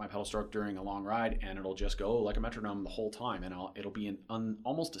think about my pedal stroke during a long ride and it'll just go like a metronome the whole time. And it'll be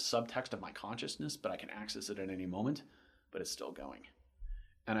almost a subtext of my consciousness, but I can access it at any moment, but it's still going.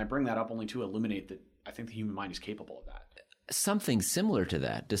 And I bring that up only to illuminate that I think the human mind is capable of that. Something similar to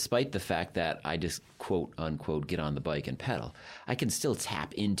that, despite the fact that I just quote unquote get on the bike and pedal, I can still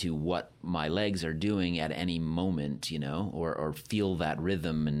tap into what my legs are doing at any moment, or feel that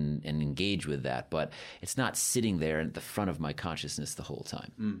rhythm and engage with that. But it's not sitting there at the front of my consciousness the whole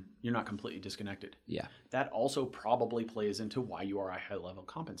time. You're not completely disconnected. Yeah. That also probably plays into why you are a high-level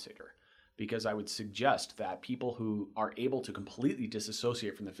compensator. Because I would suggest that people who are able to completely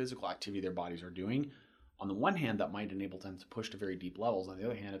disassociate from the physical activity their bodies are doing, on the one hand, that might enable them to push to very deep levels. On the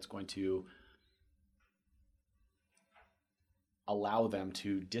other hand, it's going to allow them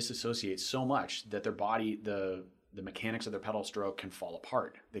to disassociate so much that their body, the mechanics of their pedal stroke can fall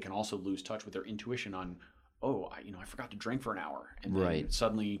apart. They can also lose touch with their intuition on, I forgot to drink for an hour. And then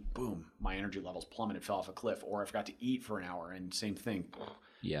suddenly, boom, my energy levels plummeted, fell off a cliff. Or I forgot to eat for an hour and same thing.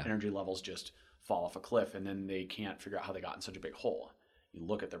 Yeah. Energy levels just fall off a cliff and then they can't figure out how they got in such a big hole. You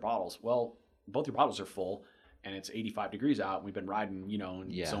look at their bottles. Well, both your bottles are full and it's 85 degrees out and we've been riding,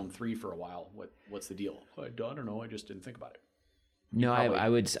 in zone 3 for a while. What's the deal? I don't know. I just didn't think about it. No,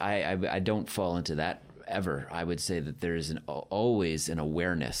 I don't fall into that ever. I would say that there is always an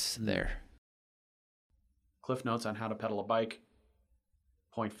awareness there. Cliff notes on how to pedal a bike.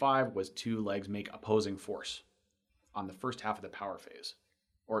 Point 5 was 2 legs make opposing force on the first half of the power phase.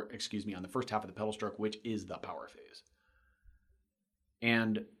 Or, on the first half of the pedal stroke, which is the power phase.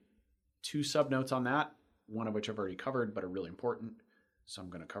 And 2 sub-notes on that, one of which I've already covered, but are really important. So I'm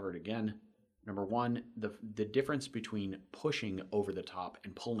going to cover it again. Number 1, the difference between pushing over the top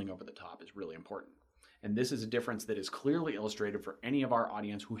and pulling over the top is really important. And this is a difference that is clearly illustrated for any of our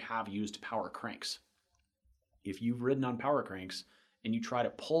audience who have used power cranks. If you've ridden on power cranks and you try to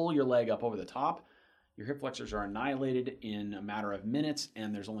pull your leg up over the top, your hip flexors are annihilated in a matter of minutes,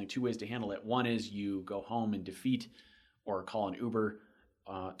 and there's only 2 ways to handle it. 1 is you go home and defeat or call an Uber.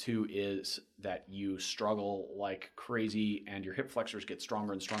 2 is that you struggle like crazy and your hip flexors get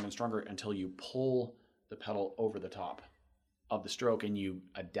stronger and stronger and stronger until you pull the pedal over the top of the stroke and you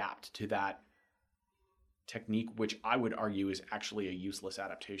adapt to that technique, which I would argue is actually a useless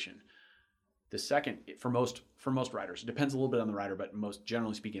adaptation. The second, for most riders, it depends a little bit on the rider, but most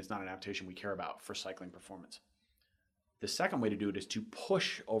generally speaking, it's not an adaptation we care about for cycling performance. The second way to do it is to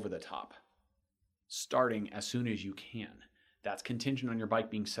push over the top, starting as soon as you can. That's contingent on your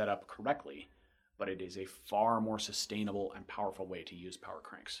bike being set up correctly, but it is a far more sustainable and powerful way to use power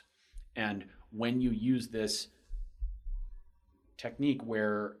cranks. And when you use this technique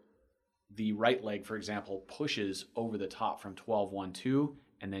where the right leg, for example, pushes over the top from 12-1-2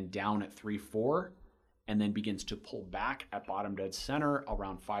 and then down at 3-4, and then begins to pull back at bottom dead center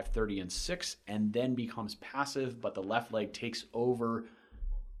around 5:30 and 6, and then becomes passive, but the left leg takes over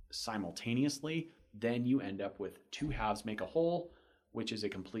simultaneously, then you end up with 2 halves make a whole, which is a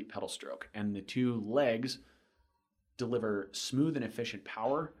complete pedal stroke. And the 2 legs deliver smooth and efficient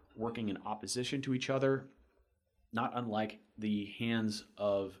power, working in opposition to each other, not unlike the hands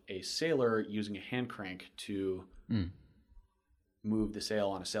of a sailor using a hand crank to move the sail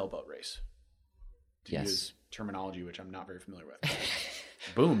on a sailboat race. To use terminology which I'm not very familiar with.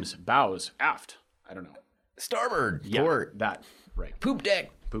 Booms, bows, aft. I don't know. Starboard, port. That, right. Poop deck.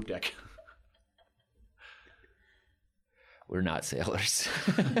 Poop deck. We're not sailors.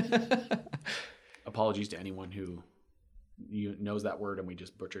 Apologies to anyone who knows that word and we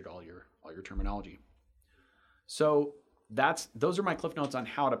just butchered all your terminology. So those are my cliff notes on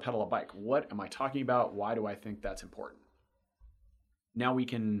how to pedal a bike. What am I talking about? Why do I think that's important? Now we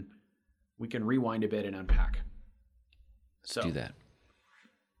can rewind a bit and unpack. So Do that.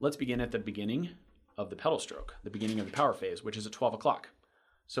 let's begin at the beginning of the pedal stroke, the beginning of the power phase, which is at 12 o'clock.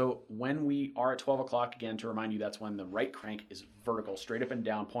 So when we are at 12 o'clock, again, to remind you, that's when the right crank is vertical, straight up and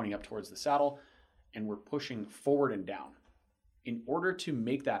down, pointing up towards the saddle, and we're pushing forward and down. In order to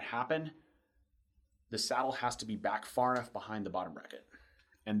make that happen, the saddle has to be back far enough behind the bottom bracket.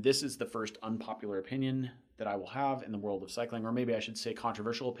 And this is the first unpopular opinion that I will have in the world of cycling, or maybe I should say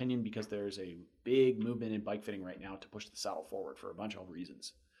controversial opinion, because there's a big movement in bike fitting right now to push the saddle forward for a bunch of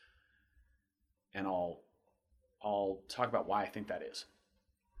reasons. And I'll talk about why I think that is.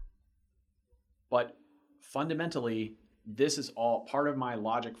 But fundamentally, this is all part of my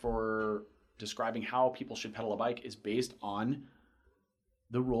logic for describing how people should pedal a bike is based on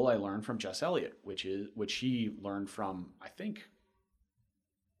the rule I learned from Jess Elliott, which she learned from, I think,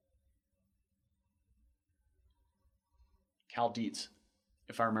 Cal Dietz,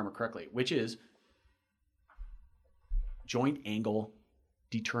 if I remember correctly, which is joint angle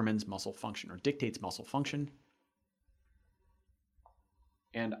determines muscle function or dictates muscle function.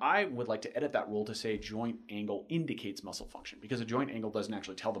 And I would like to edit that rule to say joint angle indicates muscle function, because a joint angle doesn't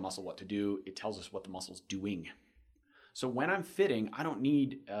actually tell the muscle what to do. It tells us what the muscle's doing. So when I'm fitting, I don't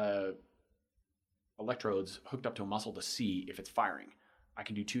need electrodes hooked up to a muscle to see if it's firing. I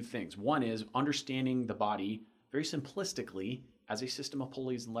can do two things. One is understanding the body very simplistically as a system of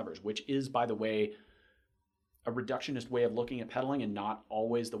pulleys and levers, which is, by the way, a reductionist way of looking at pedaling and not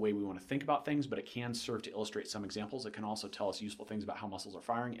always the way we want to think about things, but it can serve to illustrate some examples. It can also tell us useful things about how muscles are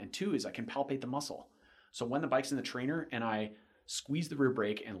firing. And two is I can palpate the muscle. So when the bike's in the trainer and I squeeze the rear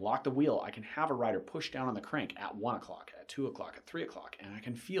brake and lock the wheel, I can have a rider push down on the crank at 1 o'clock, at 2 o'clock, at 3 o'clock, and I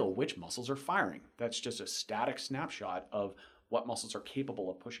can feel which muscles are firing. That's just a static snapshot of what muscles are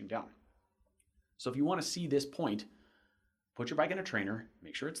capable of pushing down. So if you want to see this point, put your bike in a trainer,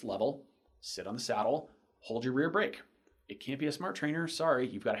 make sure it's level, sit on the saddle, hold your rear brake. It can't be a smart trainer. Sorry,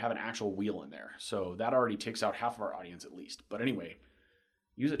 you've got to have an actual wheel in there. So that already takes out half of our audience at least. But anyway,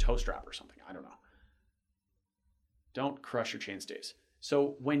 use a toe strap or something. I don't know. Don't crush your chainstays.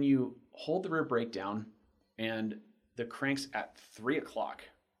 So when you hold the rear brake down and the crank's at 3 o'clock,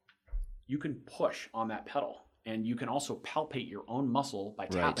 you can push on that pedal. And you can also palpate your own muscle by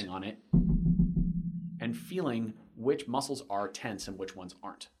tapping on it and feeling which muscles are tense and which ones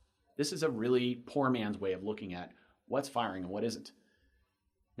aren't. This is a really poor man's way of looking at what's firing and what isn't.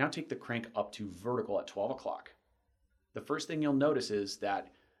 Now take the crank up to vertical at 12 o'clock. The first thing you'll notice is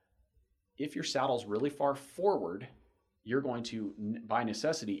that if your saddle's really far forward, you're going to, by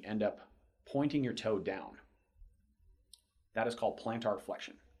necessity, end up pointing your toe down. That is called plantar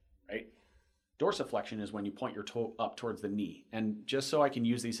flexion, right? Dorsiflexion is when you point your toe up towards the knee. And just so I can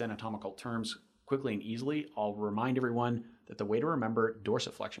use these anatomical terms quickly and easily, I'll remind everyone that the way to remember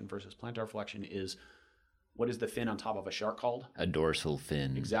dorsiflexion versus plantar flexion is, what is the fin on top of a shark called? A dorsal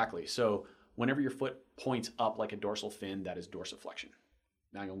fin. Exactly. So whenever your foot points up like a dorsal fin, that is dorsiflexion.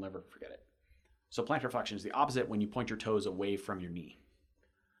 Now you'll never forget it. So plantar flexion is the opposite, when you point your toes away from your knee.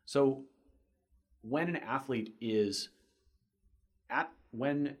 So when an athlete's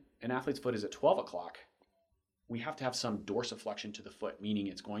foot is at 12 o'clock, we have to have some dorsiflexion to the foot, meaning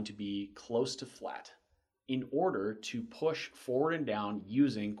it's going to be close to flat in order to push forward and down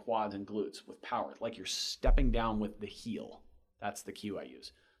using quads and glutes with power, like you're stepping down with the heel. That's the cue I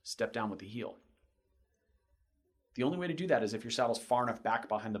use. Step down with the heel. The only way to do that is if your saddle's far enough back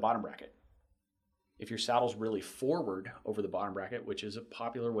behind the bottom bracket. If your saddle's really forward over the bottom bracket, which is a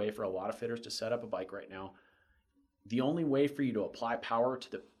popular way for a lot of fitters to set up a bike right now, the only way for you to apply power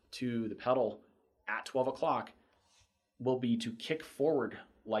to the pedal at 12 o'clock will be to kick forward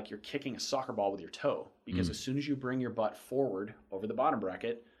like you're kicking a soccer ball with your toe. Because as soon as you bring your butt forward over the bottom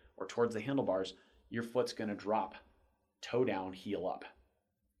bracket or towards the handlebars, your foot's going to drop toe down, heel up.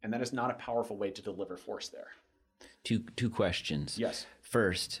 And that is not a powerful way to deliver force there. Two questions. Yes.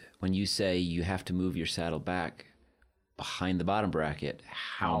 First, when you say you have to move your saddle back behind the bottom bracket,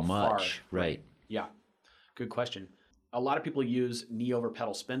 how much? Far? Right. Yeah. Good question. A lot of people use knee over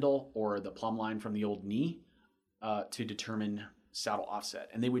pedal spindle or the plumb line from the old knee to determine saddle offset.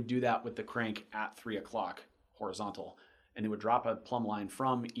 And they would do that with the crank at 3 o'clock horizontal. And they would drop a plumb line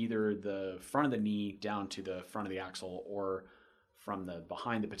from either the front of the knee down to the front of the axle, or from the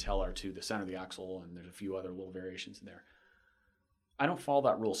behind the patellar to the center of the axle. And there's a few other little variations in there. I don't follow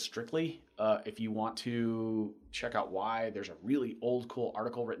that rule strictly. If you want to check out why, there's a really old, cool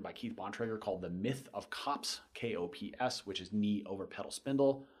article written by Keith Bontrager called The Myth of Kops, K-O-P-S, which is knee over pedal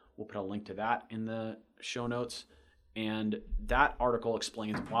spindle. We'll put a link to that in the show notes. And that article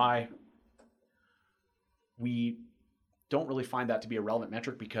explains why we don't really find that to be a relevant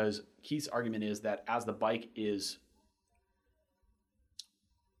metric, because Keith's argument is that as the bike is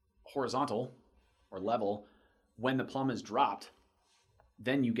horizontal or level, when the plumb is dropped,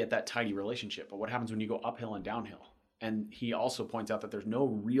 then you get that tidy relationship. But what happens when you go uphill and downhill? And he also points out that there's no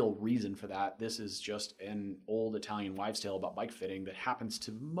real reason for that. This is just an old Italian wives' tale about bike fitting that happens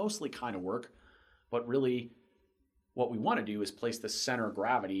to mostly kind of work. But really, what we want to do is place the center of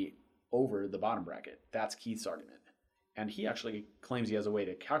gravity over the bottom bracket. That's Keith's argument. And he actually claims he has a way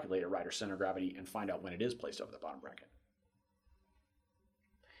to calculate a rider's center of gravity and find out when it is placed over the bottom bracket.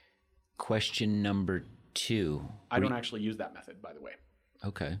 Question number 2. I don't actually use that method, by the way.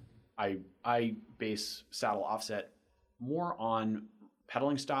 Okay. I base saddle offset more on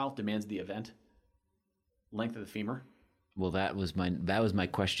pedaling style, demands of the event, length of the femur. Well, that was my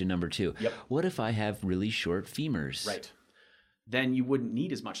question number 2. Yep. What if I have really short femurs? Right. Then you wouldn't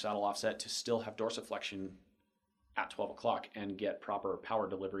need as much saddle offset to still have dorsiflexion at 12 o'clock and get proper power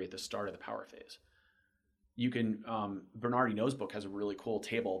delivery at the start of the power phase. You can, Bernardino's book has a really cool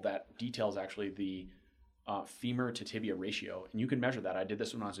table that details actually the femur to tibia ratio, and you can measure that. I did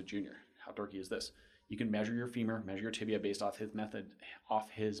this when I was a junior. How dorky is this? You can measure your femur, measure your tibia based off his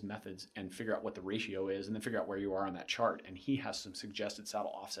methods, and figure out what the ratio is, and then figure out where you are on that chart. And he has some suggested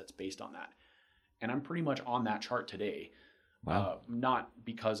saddle offsets based on that. And I'm pretty much on that chart today. Wow. Not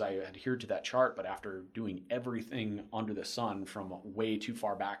because I adhered to that chart, but after doing everything under the sun from way too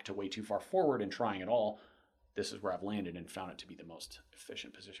far back to way too far forward and trying it all, this is where I've landed and found it to be the most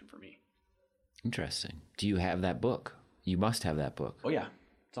efficient position for me. Interesting. Do you have that book? You must have that book. Oh yeah,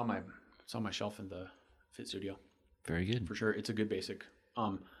 it's on my shelf in the Fit Studio. Very good. For sure. It's a good basic.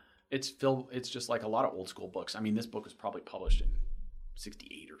 It's just like a lot of old school books. I mean, this book was probably published in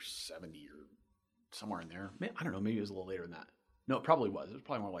 68 or 70 or somewhere in there. I don't know. Maybe it was a little later than that. No, it probably was. It was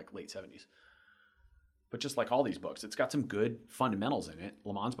probably more like late 70s. But just like all these books, it's got some good fundamentals in it.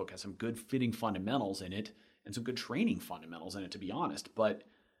 Lamont's book has some good fitting fundamentals in it and some good training fundamentals in it, to be honest. But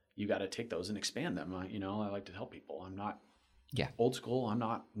you got to take those and expand them. I like to help people. I'm not old school. I'm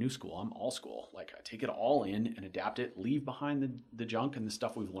not new school. I'm all school. Like, I take it all in and adapt it, leave behind the junk and the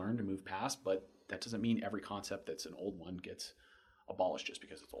stuff we've learned and move past. But that doesn't mean every concept that's an old one gets abolished just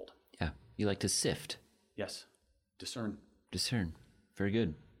because it's old. Yeah. You like to sift. Yes. Discern. Very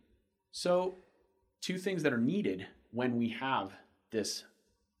good. So 2 things that are needed when we have this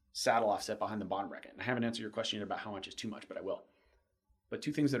saddle offset behind the bottom bracket. And I haven't answered your question yet about how much is too much, but I will. But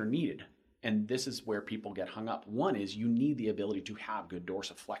 2 things that are needed, and this is where people get hung up. One is you need the ability to have good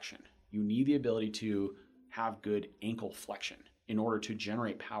dorsiflexion. You need the ability to have good ankle flexion in order to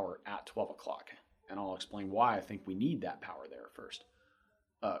generate power at 12 o'clock. And I'll explain why I think we need that power there first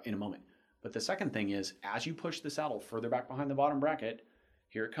in a moment. But the second thing is, as you push the saddle further back behind the bottom bracket,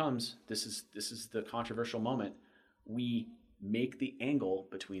 here it comes. This is the controversial moment. We make the angle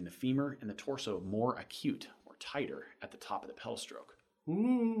between the femur and the torso more acute or tighter at the top of the pedal stroke.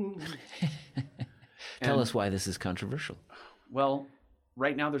 Ooh. Tell us why this is controversial. Well,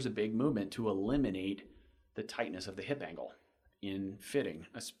 right now there's a big movement to eliminate the tightness of the hip angle in fitting,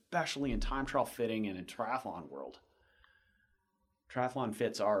 especially in time trial fitting and in triathlon world. Triathlon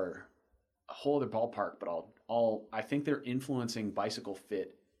fits are a whole other ballpark, but I think they're influencing bicycle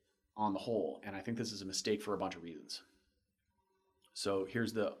fit on the whole, and I think this is a mistake for a bunch of reasons. So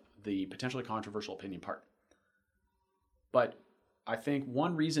here's the potentially controversial opinion part. But I think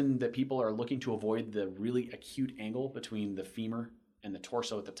one reason that people are looking to avoid the really acute angle between the femur and the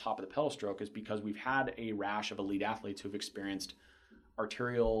torso at the top of the pedal stroke is because we've had a rash of elite athletes who've experienced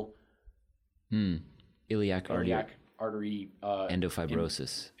arterial iliac artery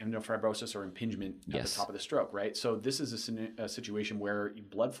endofibrosis or impingement at the top of the stroke, right? So this is a situation where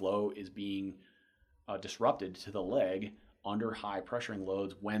blood flow is being disrupted to the leg under high pressuring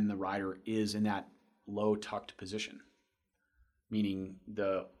loads when the rider is in that low tucked position, meaning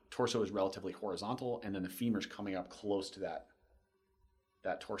the torso is relatively horizontal and then the femur's coming up close to that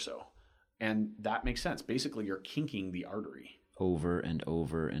torso. And that makes sense. Basically, you're kinking the artery. Over and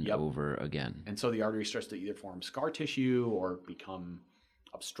over and over again. And so the artery starts to either form scar tissue or become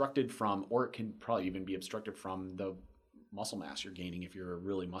obstructed from, or it can probably even be obstructed from the muscle mass you're gaining if you're a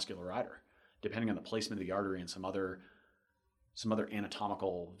really muscular rider, depending on the placement of the artery and some other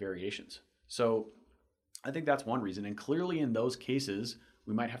anatomical variations. So I think that's one reason. And clearly in those cases,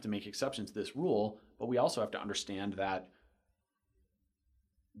 we might have to make exceptions to this rule, but we also have to understand that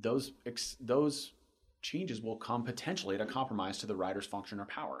those changes will come potentially at a compromise to the rider's function or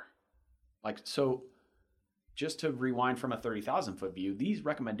power. Like, so just to rewind from a 30,000 foot view, these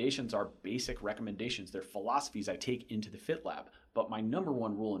recommendations are basic recommendations. They're philosophies I take into the fit lab. But my number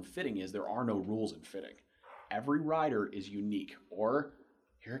one rule in fitting is there are no rules in fitting. Every rider is unique. Or,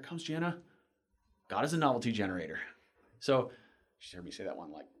 here it comes, Jenna, God is a novelty generator. So, she's heard me say that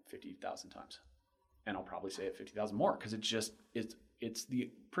one like 50,000 times. And I'll probably say it 50,000 more because it's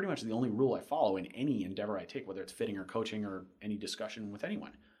the pretty much the only rule I follow in any endeavor I take, whether it's fitting or coaching or any discussion with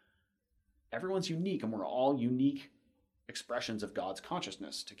anyone. Everyone's unique, and we're all unique expressions of God's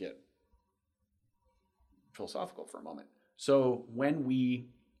consciousness, to get philosophical for a moment. So when we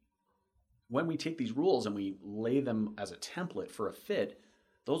take these rules and we lay them as a template for a fit,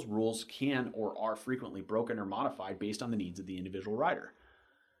 those rules can or are frequently broken or modified based on the needs of the individual rider.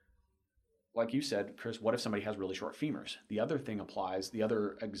 Like you said, Chris, what if somebody has really short femurs? The other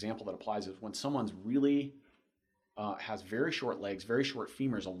example that applies is when someone's really has very short legs, very short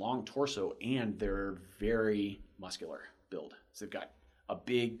femurs, a long torso, and they're very muscular build. So they've got a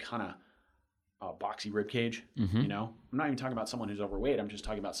big kind of boxy rib cage. You know, I'm not even talking about someone who's overweight. I'm just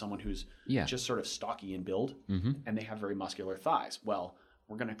talking about someone who's just sort of stocky in build, and they have very muscular thighs. Well,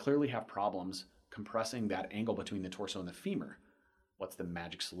 we're going to clearly have problems compressing that angle between the torso and the femur. What's the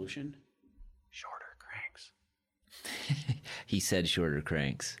magic solution? Shorter cranks. He said shorter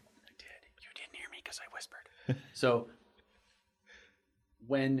cranks. I did. You didn't hear me because I whispered.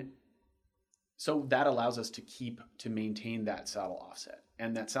 So that allows us to maintain that saddle offset.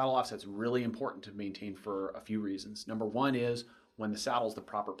 And that saddle offset's really important to maintain for a few reasons. Number one is when the saddle's the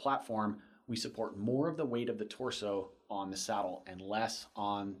proper platform, we support more of the weight of the torso on the saddle and less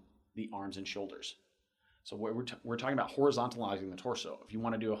on the arms and shoulders. So we're talking about horizontalizing the torso. If you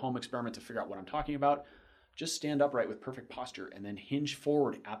want to do a home experiment to figure out what I'm talking about, just stand upright with perfect posture and then hinge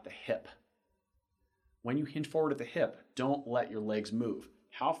forward at the hip. When you hinge forward at the hip, don't let your legs move.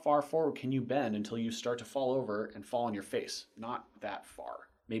 How far forward can you bend until you start to fall over and fall on your face? Not that far.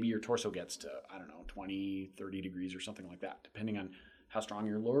 Maybe your torso gets to, 20, 30 degrees or something like that, depending on how strong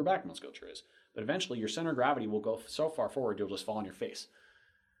your lower back musculature is. But eventually your center of gravity will go so far forward you'll just fall on your face.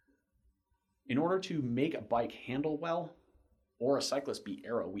 In order to make a bike handle well, or a cyclist be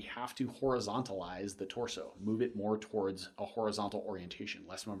aero, we have to horizontalize the torso, move it more towards a horizontal orientation,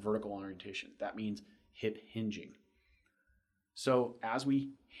 less from a vertical orientation. That means hip hinging. So as we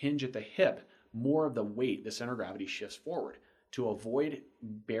hinge at the hip, more of the weight, the center of gravity, shifts forward to avoid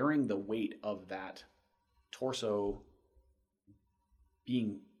bearing the weight of that torso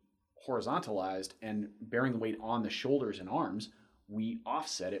being horizontalized and bearing the weight on the shoulders and arms. We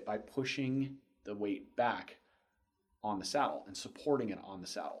offset it by pushing the weight back on the saddle and supporting it on the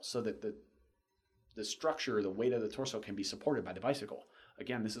saddle so that the structure, the weight of the torso can be supported by the bicycle.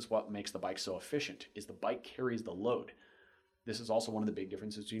 Again, this is what makes the bike so efficient, is the bike carries the load. This is also one of the big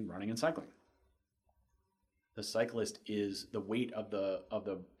differences between running and cycling. The cyclist is, the weight of the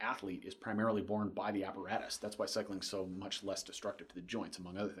athlete is primarily borne by the apparatus. That's why cycling is so much less destructive to the joints,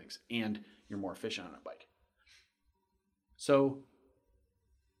 among other things, and you're more efficient on a bike. So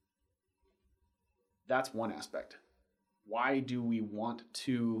that's one aspect. Why do we want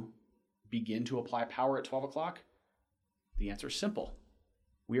to begin to apply power at 12 o'clock? The answer is simple.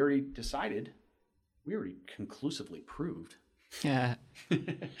 We already conclusively proved that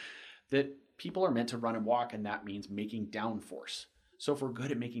people are meant to run and walk, and that means making downforce. So if we're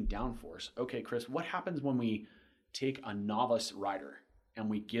good at making downforce, okay, Chris, what happens when we take a novice rider and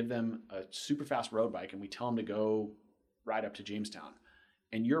we give them a super fast road bike and we tell them to go ride up to Jamestown,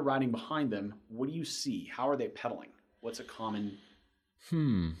 and you're riding behind them? What do you see? How are they pedaling? What's a common...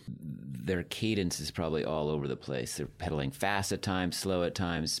 Their cadence is probably all over the place. They're pedaling fast at times, slow at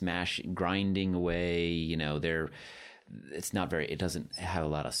times, grinding away. You know, it doesn't have a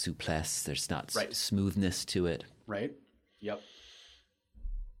lot of souplesse. There's not smoothness to it. Right. Yep.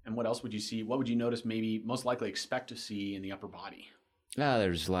 And what else would you see? What would you notice, maybe most likely expect to see in the upper body?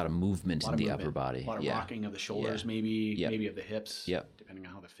 There's a lot of movement in the upper body. A lot of rocking of the shoulders, maybe of the hips, depending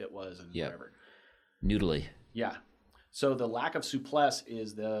on how the fit was and whatever. Noodly. Yeah. So the lack of souplesse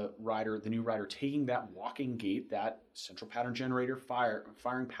is the new rider taking that walking gait, that central pattern generator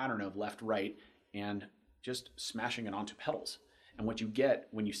firing pattern of left, right, and just smashing it onto pedals. And what you get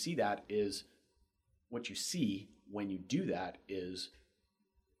when you see that is, what you see when you do that is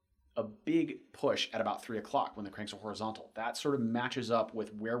a big push at about 3 o'clock when the cranks are horizontal. That sort of matches up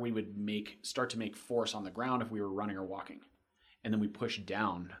with where we would start to make force on the ground if we were running or walking. And then we push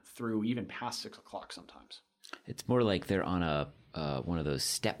down through even past 6 o'clock sometimes. It's more like they're on one of those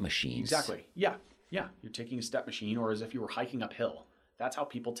step machines. Exactly. Yeah. Yeah. You're taking a step machine, or as if you were hiking uphill. That's how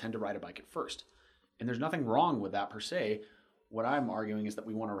people tend to ride a bike at first. And there's nothing wrong with that per se. What I'm arguing is that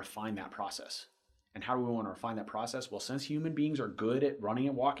we want to refine that process. And how do we want to refine that process? Well, since human beings are good at running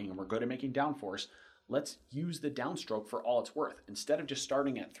and walking and we're good at making downforce, let's use the downstroke for all it's worth. Instead of just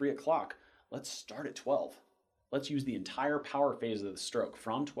starting at 3 o'clock, let's start at 12. Let's use the entire power phase of the stroke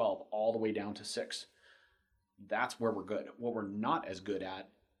from 12 all the way down to 6. That's where we're good. What we're not as good at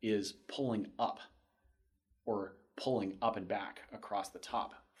is pulling up or pulling up and back across the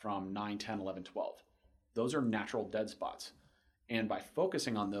top from 9, 10, 11, 12. Those are natural dead spots. And by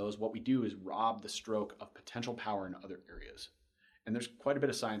focusing on those, what we do is rob the stroke of potential power in other areas. And there's quite a bit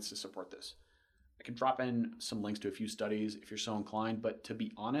of science to support this. I can drop in some links to a few studies if you're so inclined, but to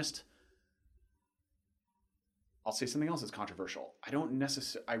be honest, I'll say something else that's controversial.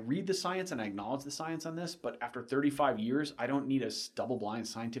 I read the science and I acknowledge the science on this, but after 35 years, I don't need a double-blind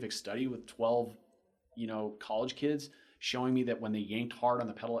scientific study with 12, college kids showing me that when they yanked hard on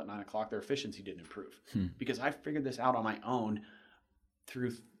the pedal at 9 o'clock, their efficiency didn't improve. Because I figured this out on my own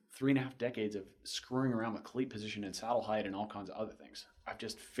through 3.5 decades of screwing around with cleat position and saddle height and all kinds of other things. I've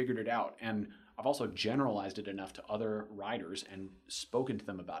just figured it out. And I've also generalized it enough to other riders and spoken to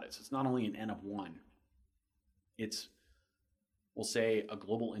them about it. So it's not only an N of one. It's, we'll say, a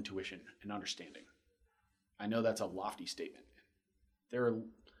global intuition and understanding. I know that's a lofty statement.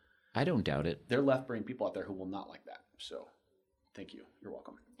 I don't doubt it. There are left-brain people out there who will not like that. So thank you. You're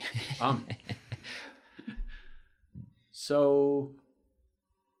welcome. So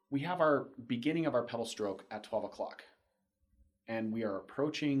we have our beginning of our pedal stroke at 12 o'clock. And we are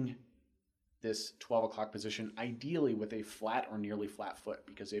approaching this 12 o'clock position ideally with a flat or nearly flat foot.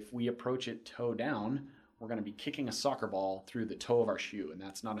 Because if we approach it toe down, we're going to be kicking a soccer ball through the toe of our shoe. And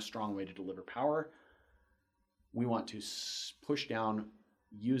that's not a strong way to deliver power. We want to push down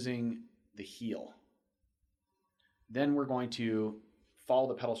using the heel. Then we're going to follow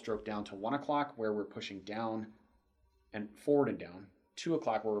the pedal stroke down to 1 o'clock where we're pushing down and forward and down. 2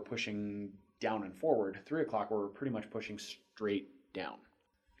 o'clock where we're pushing down and forward. 3 o'clock where we're pretty much pushing straight down.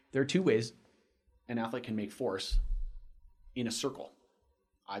 There are two ways an athlete can make force in a circle,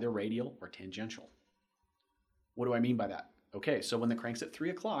 either radial or tangential. What do I mean by that? Okay, so when the crank's at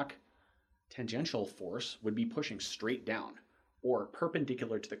 3 o'clock, tangential force would be pushing straight down or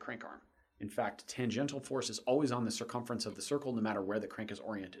perpendicular to the crank arm. In fact, tangential force is always on the circumference of the circle no matter where the crank is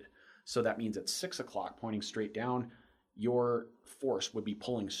oriented. So that means at 6 o'clock, pointing straight down, your force would be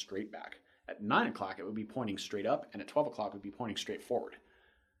pulling straight back. At 9 o'clock, it would be pointing straight up, and at 12 o'clock, it would be pointing straight forward.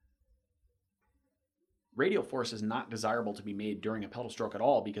 Radial force is not desirable to be made during a pedal stroke at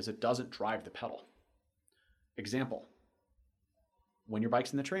all because it doesn't drive the pedal. Example, when your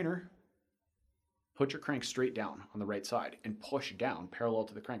bike's in the trainer, put your crank straight down on the right side and push down parallel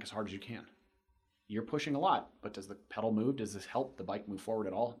to the crank as hard as you can. You're pushing a lot, but does the pedal move? Does this help the bike move forward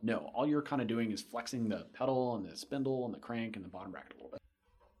at all? No. All you're kind of doing is flexing the pedal and the spindle and the crank and the bottom bracket a little bit.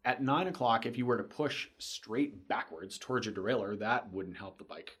 At 9 o'clock, if you were to push straight backwards towards your derailleur, that wouldn't help the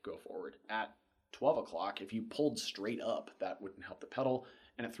bike go forward. At 12 o'clock, if you pulled straight up, that wouldn't help the pedal.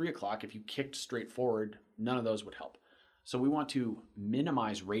 And at 3 o'clock, if you kicked straight forward, none of those would help. So we want to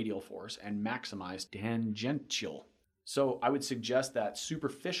minimize radial force and maximize tangential. So I would suggest that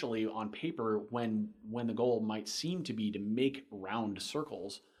superficially on paper, when the goal might seem to be to make round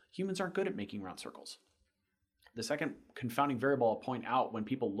circles, humans aren't good at making round circles. The second confounding variable I'll point out when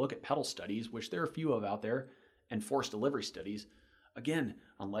people look at pedal studies, which there are a few of out there, and force delivery studies, again,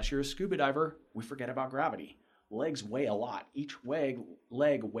 unless you're a scuba diver, we forget about gravity. Legs weigh a lot. Each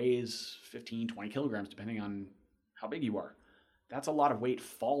leg weighs 15, 20 kilograms, depending on how big you are. That's a lot of weight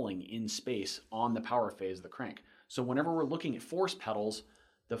falling in space on the power phase of the crank. So whenever we're looking at force pedals,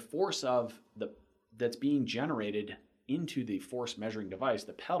 the force that's being generated into the force measuring device,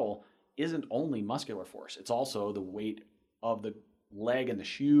 the pedal, isn't only muscular force. It's also the weight of the leg and the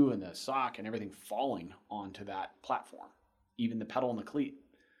shoe and the sock and everything falling onto that platform, even the pedal and the cleat.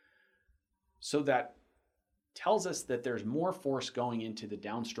 So that tells us that there's more force going into the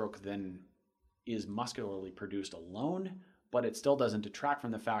downstroke than is muscularly produced alone, but it still doesn't detract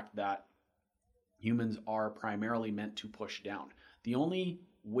from the fact that humans are primarily meant to push down. The only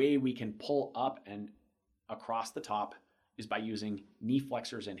way we can pull up and across the top is by using knee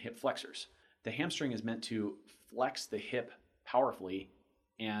flexors and hip flexors. The hamstring is meant to flex the hip powerfully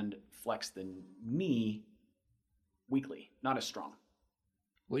and flex the knee weakly, not as strong.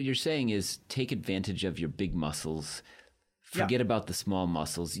 What you're saying is take advantage of your big muscles. Forget about the small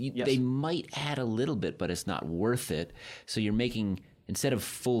muscles. Yes. They might add a little bit, but it's not worth it. So you're making, instead of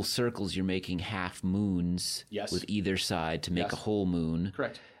full circles, you're making half moons with either side to make a whole moon.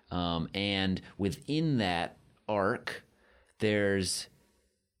 Correct. And within that arc, there's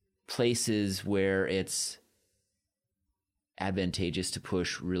places where it's advantageous to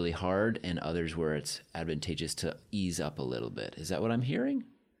push really hard and others where it's advantageous to ease up a little bit. Is that what I'm hearing?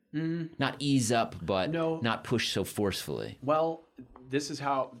 Not ease up, but not push so forcefully. Well, this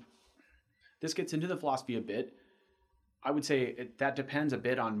gets into the philosophy a bit. I would say that depends a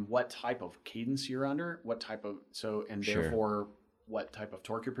bit on what type of cadence you're under, therefore what type of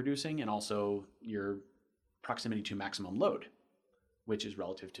torque you're producing, and also your proximity to maximum load, which is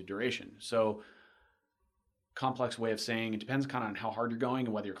relative to duration. So complex way of saying it depends kind of on how hard you're going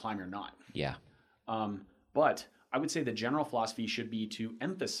and whether you're climbing or not. Yeah. But I would say the general philosophy should be to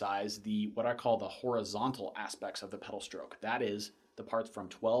emphasize what I call the horizontal aspects of the pedal stroke. That is the parts from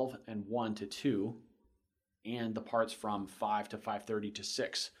 12 and 1 to 2, and the parts from 5 to 5:30 to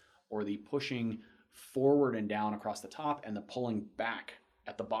 6, or the pushing forward and down across the top and the pulling back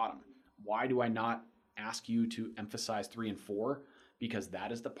at the bottom. Why do I not ask you to emphasize 3 and 4? Because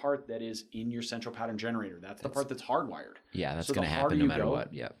that is the part that is in your central pattern generator. That's the part that's hardwired. Yeah, that's going to happen no matter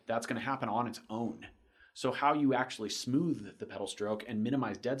what. Yeah. That's going to happen on its own. So how you actually smooth the pedal stroke and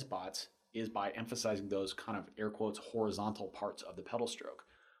minimize dead spots is by emphasizing those kind of air quotes horizontal parts of the pedal stroke.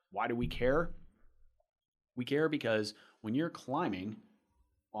 Why do we care? We care because when you're climbing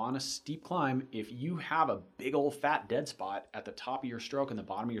on a steep climb, if you have a big old fat dead spot at the top of your stroke and the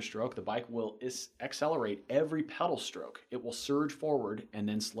bottom of your stroke, the bike will accelerate every pedal stroke. It will surge forward and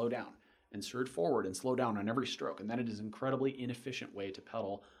then slow down, and surge forward and slow down on every stroke. And then it is an incredibly inefficient way to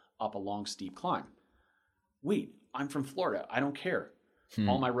pedal up a long, steep climb. Wait, I'm from Florida. I don't care.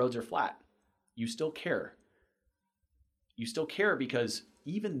 All my roads are flat. You still care. You still care because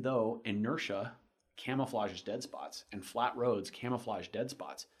even though inertia camouflages dead spots and flat roads camouflage dead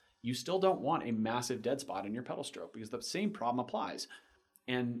spots, you still don't want a massive dead spot in your pedal stroke because the same problem applies.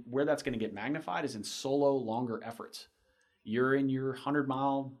 And where that's going to get magnified is in solo longer efforts. You're in your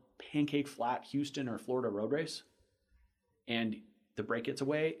 100-mile pancake flat Houston or Florida road race, and the brake gets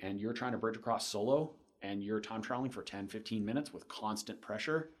away and you're trying to bridge across solo, and you're time trialing for 10, 15 minutes with constant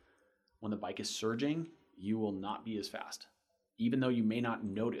pressure. When the bike is surging, you will not be as fast, even though you may not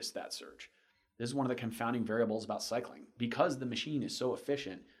notice that surge. This is one of the confounding variables about cycling. Because the machine is so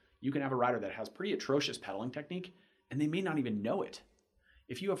efficient, you can have a rider that has pretty atrocious pedaling technique, and they may not even know it.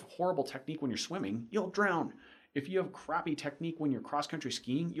 If you have horrible technique when you're swimming, you'll drown. If you have crappy technique when you're cross-country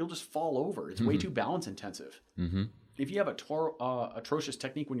skiing, you'll just fall over. It's way too balance intensive. If you have atrocious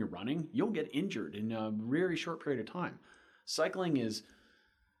technique when you're running, you'll get injured in a very short period of time. Cycling is,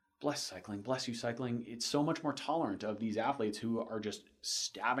 bless you cycling, it's so much more tolerant of these athletes who are just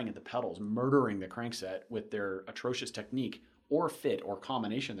stabbing at the pedals, murdering the crankset with their atrocious technique or fit or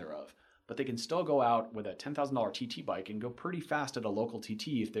combination thereof. But they can still go out with a $10,000 TT bike and go pretty fast at a local TT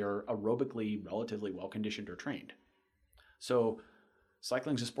if they're aerobically relatively well-conditioned or trained. So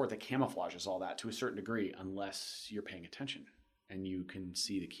cycling is a sport that camouflages all that to a certain degree unless you're paying attention and you can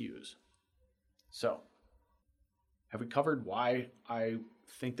see the cues. So, have we covered why I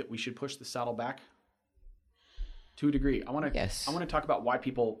think that we should push the saddle back? To a degree. I want to talk about why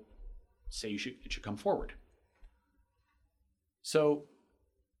people say it should come forward. So,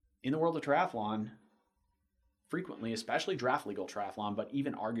 in the world of triathlon, frequently, especially draft legal triathlon, but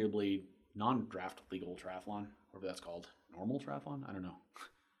even arguably non-draft legal triathlon, whatever that's called, normal triathlon? I don't know.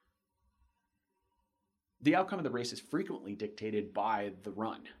 The outcome of the race is frequently dictated by the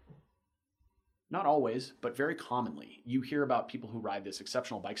run. Not always, but very commonly. You hear about people who ride this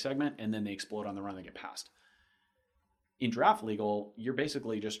exceptional bike segment and then they explode on the run and get passed. In draft legal, you're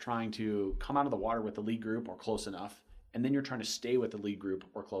basically just trying to come out of the water with the lead group or close enough, and then you're trying to stay with the lead group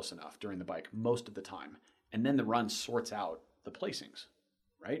or close enough during the bike most of the time. And then the run sorts out the placings,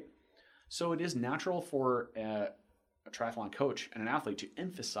 right? So it is natural for a triathlon coach and an athlete to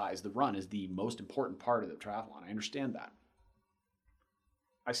emphasize the run as the most important part of the triathlon. I understand that.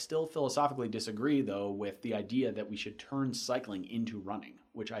 I still philosophically disagree, though, with the idea that we should turn cycling into running,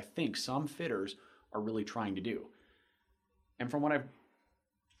 which I think some fitters are really trying to do. And from what I've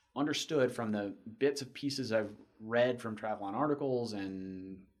understood from the bits of pieces I've read from triathlon articles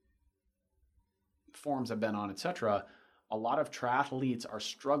and forums I've been on, etc., a lot of triathletes are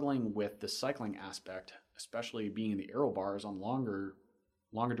struggling with the cycling aspect, especially being in the aero bars on longer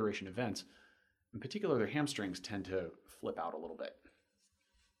duration events. In particular, their hamstrings tend to flip out a little bit.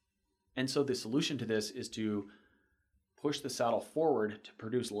 And so the solution to this is to push the saddle forward to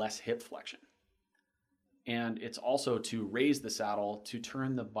produce less hip flexion. And it's also to raise the saddle to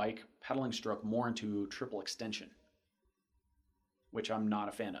turn the bike pedaling stroke more into triple extension, which I'm not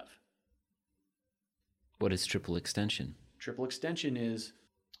a fan of. What is triple extension? Triple extension is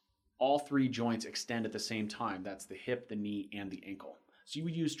all three joints extend at the same time. That's the hip, the knee, and the ankle. So you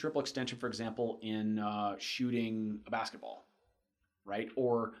would use triple extension, for example, in shooting a basketball. right?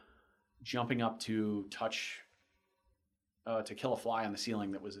 Or jumping up to touch, to kill a fly on the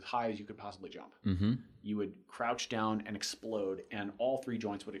ceiling that was as high as you could possibly jump. Mm-hmm. You would crouch down and explode, and all three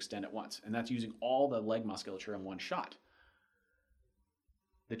joints would extend at once. And that's using all the leg musculature in one shot.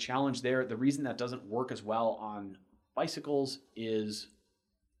 The challenge there, the reason that doesn't work as well on bicycles is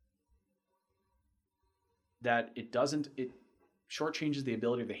that it shortchanges the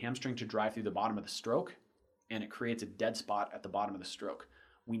ability of the hamstring to drive through the bottom of the stroke, and it creates a dead spot at the bottom of the stroke.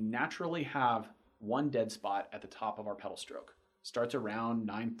 We naturally have one dead spot at the top of our pedal stroke. Starts around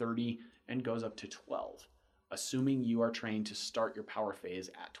 9:30 and goes up to 12, assuming you are trained to start your power phase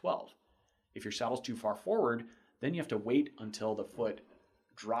at 12. If your saddle's too far forward, then you have to wait until the foot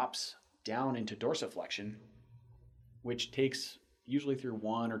drops down into dorsiflexion, which takes usually through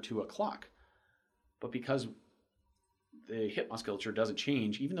 1 or 2 o'clock. But because the hip musculature doesn't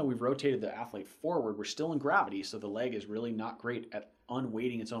change, even though we've rotated the athlete forward, we're still in gravity, so the leg is really not great at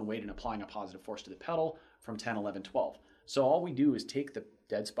unweighting its own weight and applying a positive force to the pedal from 10, 11, 12. So all we do is take the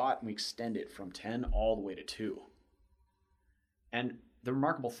dead spot and we extend it from 10 all the way to 2. And the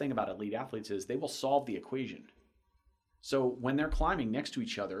remarkable thing about elite athletes is they will solve the equation. So when they're climbing next to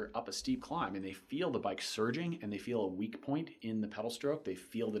each other up a steep climb and they feel the bike surging and they feel a weak point in the pedal stroke, they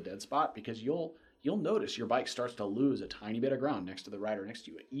feel the dead spot, because you'll notice your bike starts to lose a tiny bit of ground next to the rider next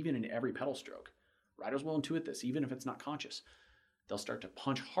to you, even in every pedal stroke. Riders will intuit this, even if it's not conscious. They'll start to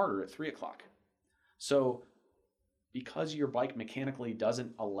punch harder at 3 o'clock. So because your bike mechanically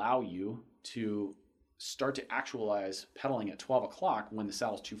doesn't allow you to start to actualize pedaling at 12 o'clock when the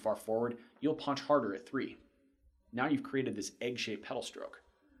saddle's too far forward, you'll punch harder at 3. Now you've created this egg-shaped pedal stroke.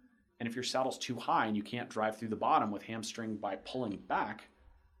 And if your saddle's too high and you can't drive through the bottom with hamstring by pulling back,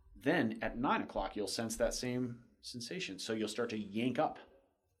 then at 9 o'clock you'll sense that same sensation. So you'll start to yank up.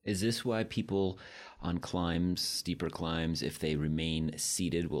 Is this why people on climbs, steeper climbs, if they remain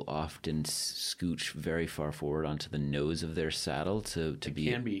seated, will often scooch very far forward onto the nose of their saddle to be?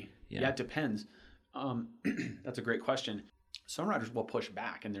 It can be. Yeah, it depends. That's a great question. Some riders will push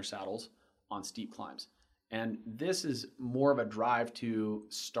back in their saddles on steep climbs. And this is more of a drive to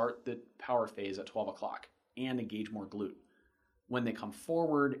start the power phase at 12 o'clock and engage more glute. When they come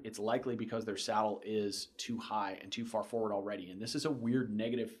forward, it's likely because their saddle is too high and too far forward already. And this is a weird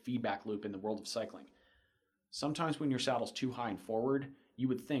negative feedback loop in the world of cycling. Sometimes when your saddle's too high and forward, you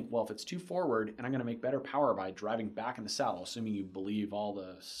would think, well, if it's too forward and I'm going to make better power by driving back in the saddle, assuming you believe all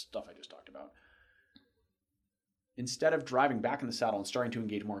the stuff I just talked about. Instead of driving back in the saddle and starting to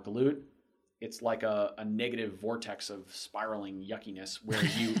engage more glute, it's like a negative vortex of spiraling yuckiness where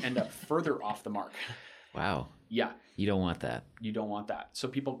you end up further off the mark. Wow. Yeah. You don't want that. You don't want that. So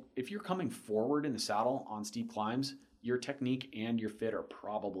people, if you're coming forward in the saddle on steep climbs, your technique and your fit are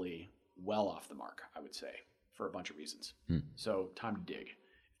probably well off the mark, I would say, for a bunch of reasons. So time to dig,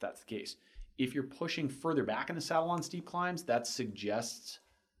 if that's the case. If you're pushing further back in the saddle on steep climbs, that suggests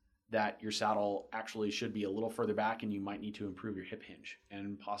that your saddle actually should be a little further back and you might need to improve your hip hinge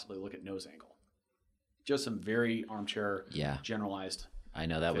and possibly look at nose angle. Just some very armchair, generalized. I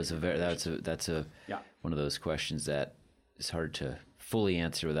know that's one of those questions that is hard to fully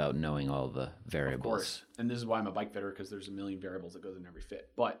answer without knowing all the variables. Of course. And this is why I'm a bike fitter, because there's a million variables that goes in every fit.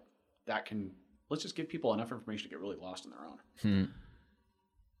 But let's just give people enough information to get really lost on their own.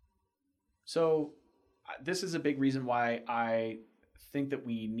 So this is a big reason why I think that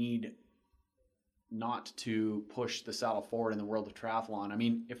we need not to push the saddle forward in the world of triathlon. I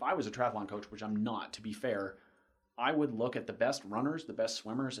mean, if I was a triathlon coach, which I'm not, to be fair, I would look at the best runners, the best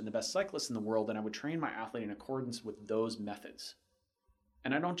swimmers, and the best cyclists in the world, and I would train my athlete in accordance with those methods.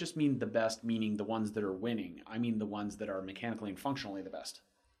 And I don't just mean the best, meaning the ones that are winning. I mean the ones that are mechanically and functionally the best.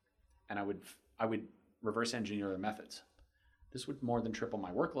 And I would reverse engineer their methods. This would more than triple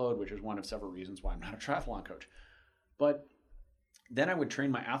my workload, which is one of several reasons why I'm not a triathlon coach. But then I would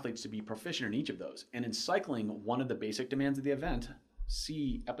train my athletes to be proficient in each of those. And in cycling, one of the basic demands of the event,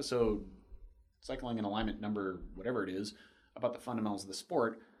 see episode Cycling and Alignment number whatever it is, about the fundamentals of the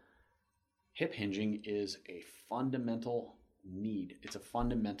sport, hip hinging is a fundamental need. It's a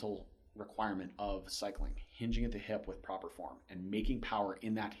fundamental requirement of cycling, hinging at the hip with proper form and making power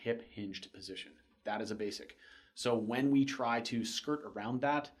in that hip hinged position. That is a basic. So when we try to skirt around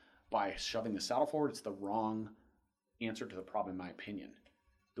that by shoving the saddle forward, it's the wrong answer to the problem, in my opinion.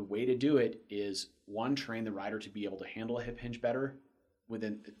 The way to do it is, one, train the rider to be able to handle a hip hinge better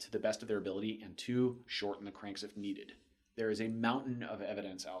to the best of their ability, and two, shorten the cranks if needed. There is a mountain of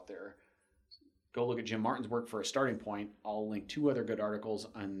evidence out there. Go look at Jim Martin's work for a starting point. I'll link 2 other good articles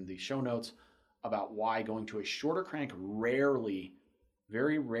on the show notes about why going to a shorter crank rarely,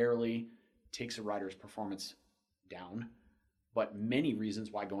 very rarely, takes a rider's performance down. but many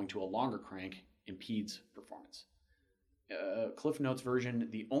reasons why going to a longer crank impedes performance. Cliff Notes version,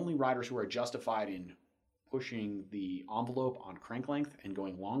 the only riders who are justified in pushing the envelope on crank length and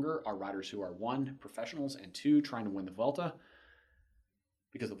going longer are riders who are 1, professionals, and 2, trying to win the Vuelta.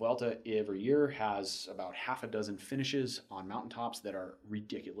 Because the Vuelta every year has about half a dozen finishes on mountaintops that are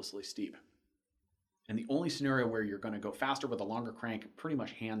ridiculously steep. And the only scenario where you're going to go faster with a longer crank, pretty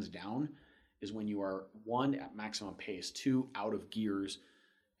much hands down, is when you are 1, at maximum pace, 2, out of gears,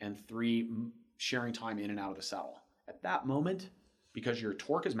 and 3, sharing time in and out of the saddle. At that moment, because your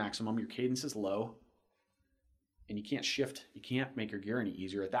torque is maximum, your cadence is low, and you can't shift, you can't make your gear any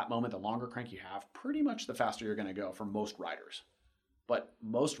easier. At that moment, the longer crank you have, pretty much the faster you're going to go for most riders. But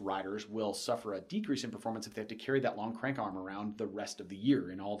most riders will suffer a decrease in performance if they have to carry that long crank arm around the rest of the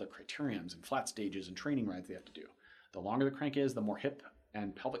year in all the criteriums and flat stages and training rides they have to do. The longer the crank is, the more hip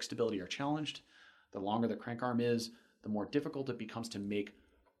and pelvic stability are challenged. The longer the crank arm is, the more difficult it becomes to make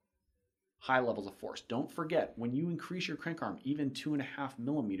high levels of force. Don't forget, when you increase your crank arm even 2.5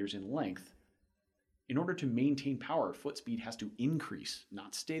 millimeters in length, in order to maintain power, foot speed has to increase,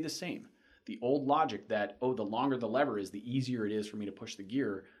 not stay the same. The old logic that, oh, the longer the lever is, the easier it is for me to push the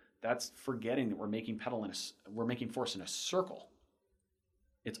gear, that's forgetting that we're making force in a circle.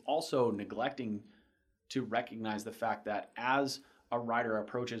 It's also neglecting to recognize the fact that as a rider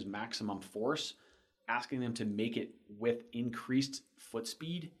approaches maximum force, asking them to make it with increased foot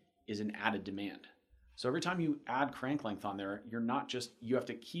speed is an added demand. So every time you add crank length on there, you have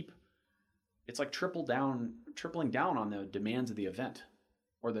to keep, it's like tripling down on the demands of the event,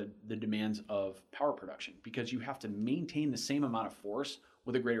 or the demands of power production, because you have to maintain the same amount of force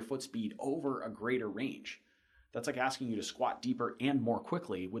with a greater foot speed over a greater range. That's like asking you to squat deeper and more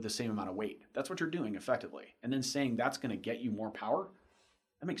quickly with the same amount of weight. That's what you're doing effectively. And then saying that's going to get you more power,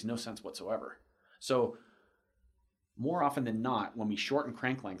 that makes no sense whatsoever. So more often than not, when we shorten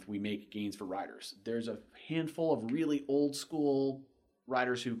crank length, we make gains for riders. There's a handful of really old school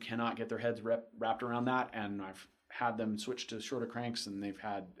riders who cannot get their heads wrapped around that, and I've had them switch to shorter cranks and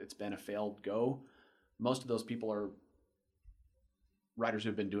it's been a failed go. Most of those people are riders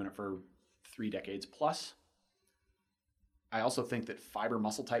who've been doing it for 3 decades plus. I also think that fiber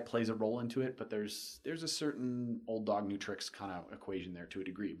muscle type plays a role into it, but there's a certain old dog new tricks kind of equation there to a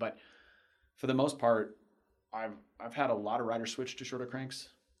degree. But for the most part, I've had a lot of riders switch to shorter cranks,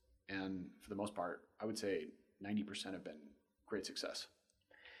 and for the most part, I would say 90% have been great success.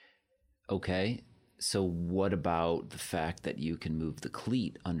 Okay. So what about the fact that you can move the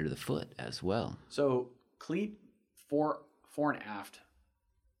cleat under the foot as well? So cleat fore and aft,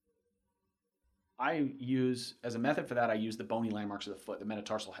 I use, as a method for that, I use the bony landmarks of the foot, the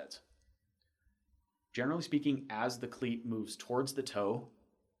metatarsal heads. Generally speaking, as the cleat moves towards the toe,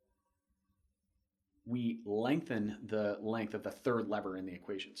 we lengthen the length of the third lever in the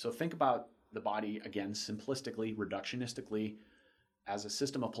equation. So think about the body, again, simplistically, reductionistically, as a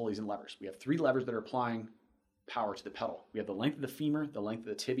system of pulleys and levers. We have 3 levers that are applying power to the pedal. We have the length of the femur, the length of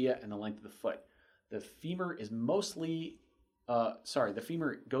the tibia, and the length of the foot. The femur is the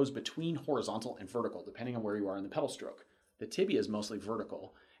femur goes between horizontal and vertical, depending on where you are in the pedal stroke. The tibia is mostly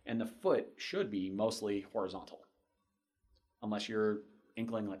vertical, and the foot should be mostly horizontal, unless you're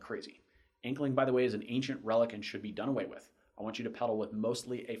ankling like crazy. Ankling, by the way, is an ancient relic and should be done away with. I want you to pedal with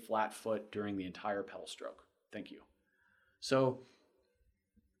mostly a flat foot during the entire pedal stroke. Thank you. So,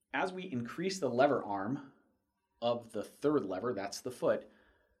 as we increase the lever arm of the third lever, that's the foot,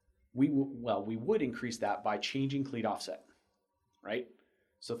 we would increase that by changing cleat offset, right?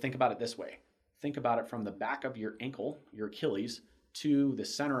 So think about it this way. Think about it from the back of your ankle, your Achilles, to the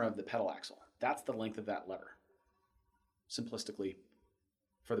center of the pedal axle. That's the length of that lever, simplistically,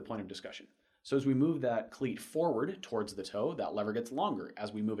 for the point of discussion. So as we move that cleat forward towards the toe, that lever gets longer.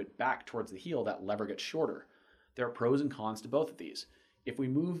 As we move it back towards the heel, that lever gets shorter. There are pros and cons to both of these. If we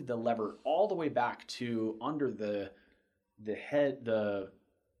move the lever all the way back to under the head, the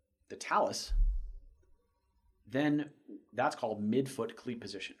talus, then that's called midfoot cleat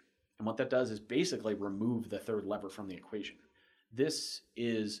position. And what that does is basically remove the third lever from the equation. This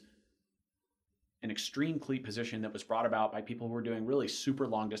is an extreme cleat position that was brought about by people who were doing really super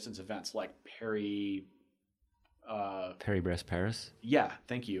long distance events like Paris-Brest Paris? Yeah,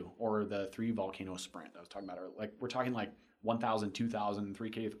 thank you. Or the 3 volcano sprint I was talking about. Like we're talking like 1,000, 2,000,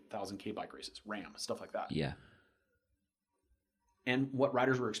 3K, 1,000K bike races, RAM, stuff like that. Yeah. And what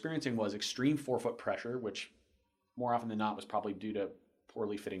riders were experiencing was extreme forefoot pressure, which more often than not was probably due to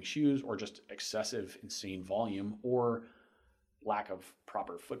poorly fitting shoes or just excessive, insane volume or lack of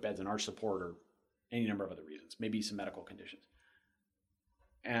proper footbeds and arch support or any number of other reasons, maybe some medical conditions.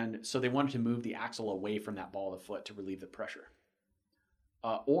 And so they wanted to move the axle away from that ball of the foot to relieve the pressure.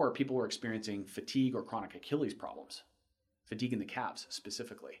 or people who are experiencing fatigue or chronic Achilles problems, fatigue in the calves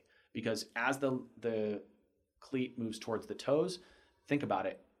specifically. Because as the cleat moves towards the toes, think about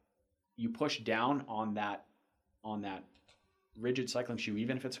it. You push down on that rigid cycling shoe,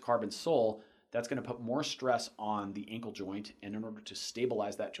 even if it's a carbon sole, that's going to put more stress on the ankle joint. And in order to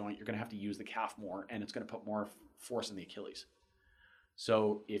stabilize that joint, you're going to have to use the calf more, and it's going to put more force in the Achilles.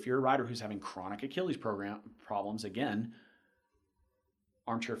 So if you're a rider who's having chronic Achilles problems, again,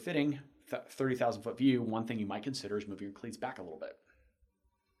 armchair fitting, 30,000 foot view, one thing you might consider is moving your cleats back a little bit.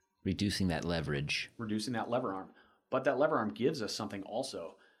 Reducing that leverage. Reducing that lever arm. But that lever arm gives us something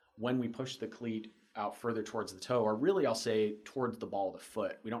also. When we push the cleat out further towards the toe, or really I'll say towards the ball of the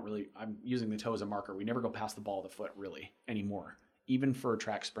foot. I'm using the toe as a marker. We never go past the ball of the foot really anymore, even for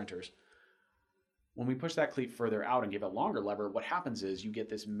track sprinters. When we push that cleat further out and give a longer lever, what happens is you get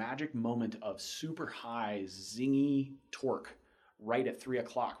this magic moment of super high, zingy torque right at 3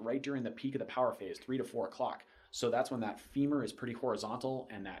 o'clock, right during the peak of the power phase, 3 to 4 o'clock. So that's when that femur is pretty horizontal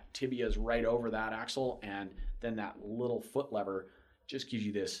and that tibia is right over that axle, and then that little foot lever just gives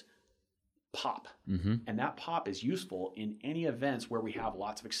you this pop. Mm-hmm. And that pop is useful in any events where we have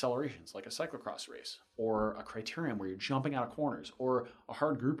lots of accelerations, like a cyclocross race or a criterium where you're jumping out of corners, or a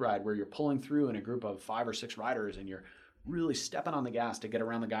hard group ride where you're pulling through in a group of 5 or 6 riders and you're really stepping on the gas to get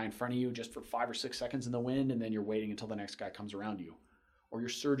around the guy in front of you just for 5 or 6 seconds in the wind, and then you're waiting until the next guy comes around you, or you're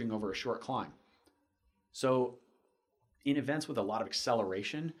surging over a short climb. So in events with a lot of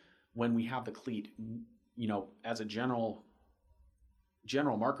acceleration, when we have the cleat, as a general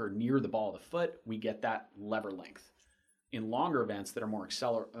marker near the ball of the foot, we get that lever length. In longer events that are more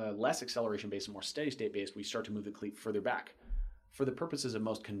less acceleration based and more steady state based, we start to move the cleat further back. For the purposes of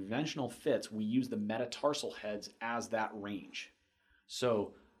most conventional fits, we use the metatarsal heads as that range.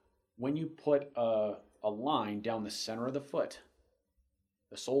 So when you put a line down the center of the foot,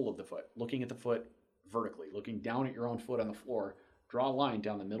 the sole of the foot, looking at the foot vertically, looking down at your own foot on the floor, draw a line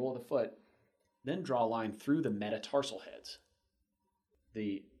down the middle of the foot, then draw a line through the metatarsal heads.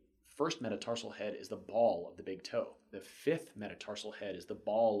 The first metatarsal head is the ball of the big toe. The fifth metatarsal head is the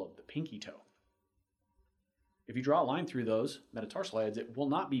ball of the pinky toe. If you draw a line through those metatarsal heads, it will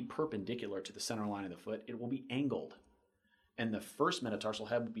not be perpendicular to the center line of the foot. It will be angled. And the first metatarsal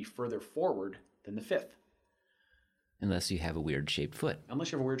head will be further forward than the fifth. Unless you have a weird shaped foot.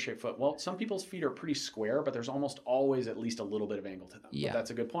 Unless you have a weird shaped foot. Well, some people's feet are pretty square, but there's almost always at least a little bit of angle to them. Yeah. But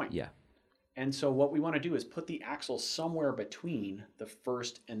that's a good point. Yeah. And so what we want to do is put the axle somewhere between the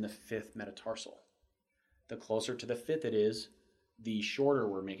first and the fifth metatarsal. The closer to the fifth it is, the shorter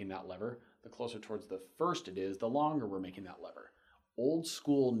we're making that lever. The closer towards the first it is, the longer we're making that lever. Old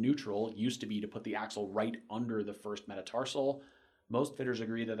school neutral used to be to put the axle right under the first metatarsal. Most fitters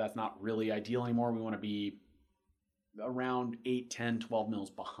agree that that's not really ideal anymore. We want to be around 8, 10, 12 mils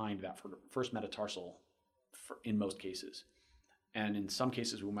behind that first metatarsal in most cases. And in some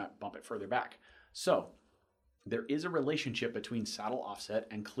cases, we might bump it further back. So there is a relationship between saddle offset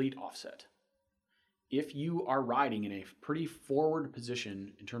and cleat offset. If you are riding in a pretty forward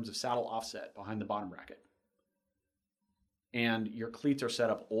position in terms of saddle offset behind the bottom bracket, and your cleats are set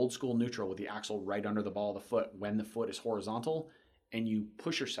up old school neutral with the axle right under the ball of the foot when the foot is horizontal, and you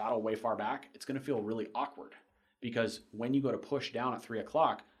push your saddle way far back, it's going to feel really awkward. Because when you go to push down at 3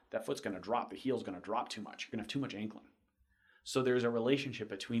 o'clock, that foot's going to drop. The heel's going to drop too much. You're going to have too much ankling. So there's a relationship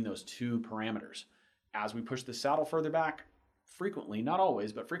between those two parameters. As we push the saddle further back, frequently, not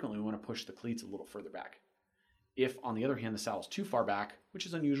always, but frequently we want to push the cleats a little further back. If, on the other hand, the saddle's too far back, which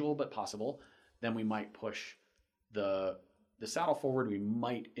is unusual but possible, then we might push the saddle forward. We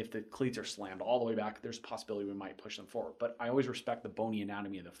might, if the cleats are slammed all the way back, there's a possibility we might push them forward. But I always respect the bony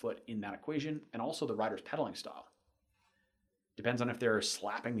anatomy of the foot in that equation, and also the rider's pedaling style. Depends on if they're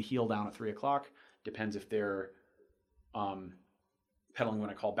slapping the heel down at 3 o'clock. Depends if they're pedaling what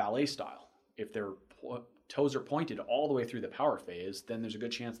I call ballet style. If their toes are pointed all the way through the power phase, then there's a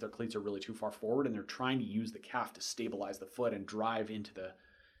good chance their cleats are really too far forward and they're trying to use the calf to stabilize the foot and drive into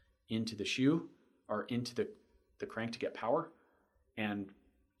the shoe or into the crank to get power. And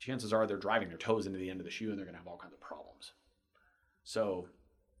chances are they're driving their toes into the end of the shoe and they're going to have all kinds of problems. So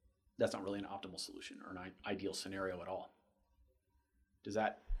that's not really an optimal solution or an ideal scenario at all. Does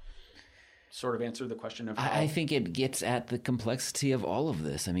that sort of answer the question of how... I think it gets at the complexity of all of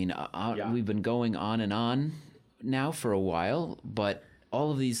this. I mean, we've been going on and on now for a while, but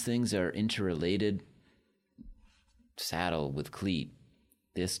all of these things are interrelated. Saddle with cleat,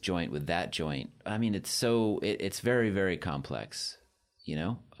 this joint with that joint. I mean, it's very, very complex,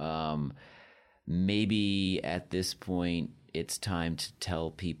 Maybe at this point it's time to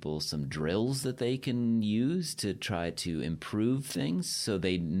tell people some drills that they can use to try to improve things, so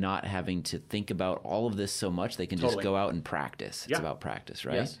they not having to think about all of this so much. They can just go out and practice. It's about practice,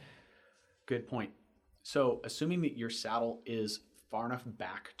 right? Yes. Good point. So assuming that your saddle is far enough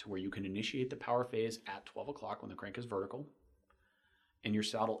back to where you can initiate the power phase at 12 o'clock when the crank is vertical, and your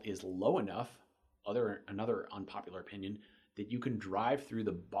saddle is low enough, another unpopular opinion, that you can drive through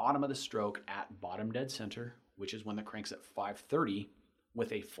the bottom of the stroke at bottom dead center, which is when the crank's at 530,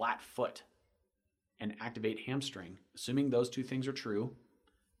 with a flat foot and activate hamstring. Assuming those two things are true,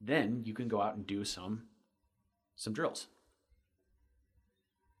 then you can go out and do some drills.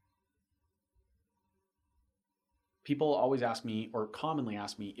 People always ask me, or commonly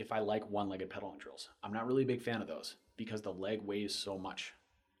ask me, if I like one-legged pedaling drills. I'm not really a big fan of those because the leg weighs so much.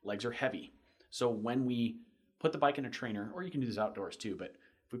 Legs are heavy. So when we put the bike in a trainer, or you can do this outdoors too, but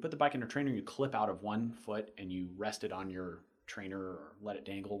if we put the bike in a trainer, you clip out of one foot and you rest it on your trainer or let it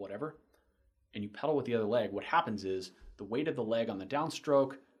dangle, whatever, and you pedal with the other leg, what happens is the weight of the leg on the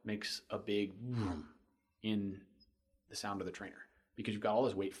downstroke makes a big vroom in the sound of the trainer because you've got all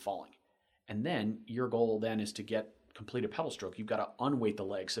this weight falling. And then your goal then is to complete a pedal stroke. You've got to unweight the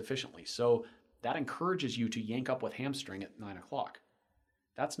leg sufficiently. So that encourages you to yank up with hamstring at 9 o'clock.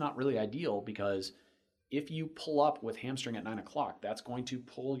 That's not really ideal because if you pull up with hamstring at 9 o'clock, that's going to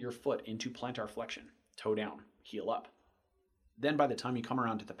pull your foot into plantar flexion, toe down, heel up. Then by the time you come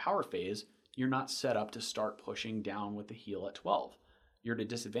around to the power phase, you're not set up to start pushing down with the heel at 12. You're at a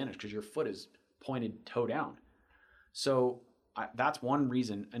disadvantage because your foot is pointed toe down. So that's one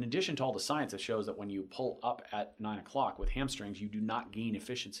reason, in addition to all the science that shows that when you pull up at 9 o'clock with hamstrings, you do not gain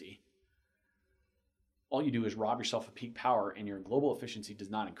efficiency. All you do is rob yourself of peak power and your global efficiency does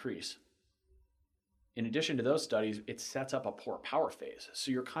not increase. In addition to those studies, it sets up a poor power phase.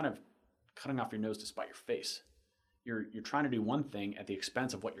 So you're kind of cutting off your nose to spite your face. You're trying to do one thing at the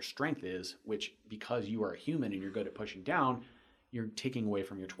expense of what your strength is, which because you are a human and you're good at pushing down, you're taking away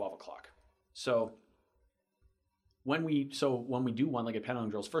from your 12 o'clock. So when we do one-legged pedaling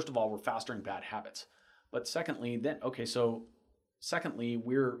drills, first of all, we're fostering bad habits. But secondly,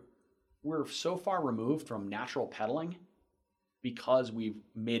 we're so far removed from natural pedaling because we've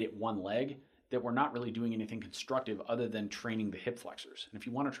made it one leg that we're not really doing anything constructive other than training the hip flexors. And if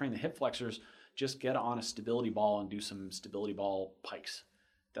you want to train the hip flexors, just get on a stability ball and do some stability ball pikes.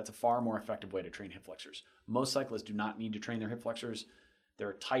 That's a far more effective way to train hip flexors. Most cyclists do not need to train their hip flexors.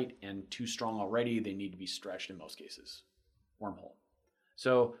 They're tight and too strong already. They need to be stretched in most cases. Wormhole.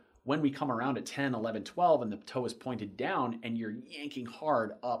 So when we come around at 10, 11, 12 and the toe is pointed down and you're yanking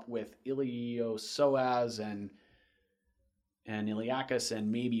hard up with iliopsoas and iliacus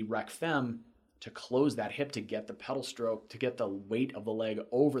and maybe rec fem to close that hip to get the pedal stroke, to get the weight of the leg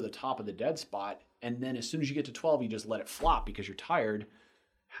over the top of the dead spot. And then as soon as you get to 12, you just let it flop because you're tired.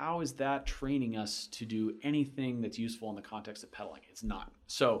 How is that training us to do anything that's useful in the context of pedaling? It's not.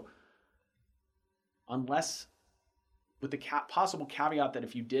 So unless with the possible caveat that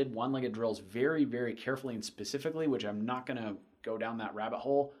if you did one-legged drills very, very carefully and specifically, which I'm not going to go down that rabbit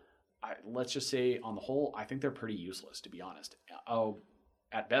hole, let's just say on the whole, I think they're pretty useless, to be honest.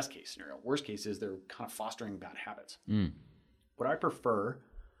 At best case scenario. Worst case is they're kind of fostering bad habits. What I prefer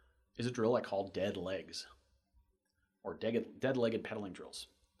is a drill I call dead legs or dead-legged pedaling drills.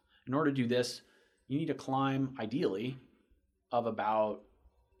 In order to do this, you need to climb, ideally, of about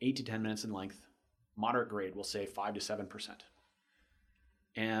 8 to 10 minutes in length. Moderate grade, we'll say 5 to 7%.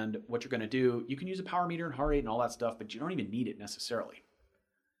 And what you're going to do, you can use a power meter and heart rate and all that stuff, but you don't even need it necessarily.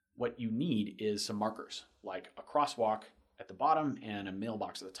 What you need is some markers, like a crosswalk at the bottom and a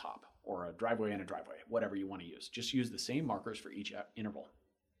mailbox at the top, or a driveway and a driveway, whatever you want to use. Just use the same markers for each interval.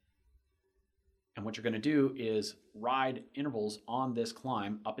 And what you're going to do is ride intervals on this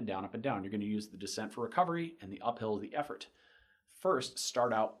climb up and down, up and down. You're going to use the descent for recovery and the uphill is the effort. First,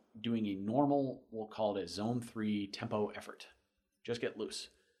 start out doing a normal, we'll call it a zone 3 tempo effort. Just get loose.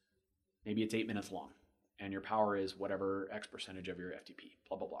 Maybe it's 8 minutes long and your power is whatever X percentage of your FTP,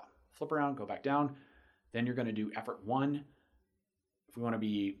 blah, blah, blah. Flip around, go back down. Then you're going to do effort 1. If we want to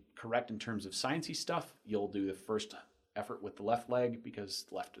be correct in terms of sciencey stuff, you'll do the first effort with the left leg because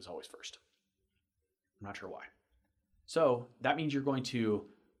left is always first. I'm not sure why. So that means you're going to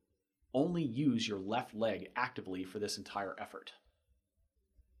only use your left leg actively for this entire effort.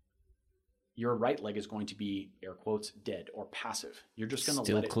 Your right leg is going to be, air quotes, dead or passive. You're just going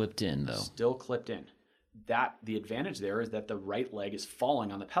to let it... Still clipped in, though. Still clipped in. The advantage there is that the right leg is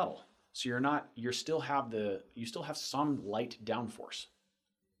falling on the pedal. So you still have some light downforce.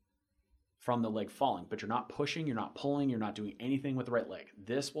 from the leg falling, but you're not pushing, you're not pulling, you're not doing anything with the right leg.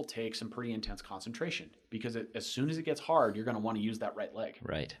 This will take some pretty intense concentration because as soon as it gets hard, you're going to want to use that right leg.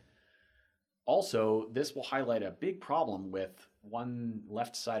 Right. Also, this will highlight a big problem with one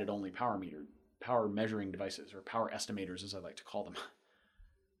left-sided only power measuring devices, or power estimators as I like to call them.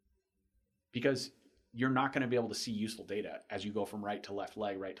 Because you're not going to be able to see useful data as you go from right to left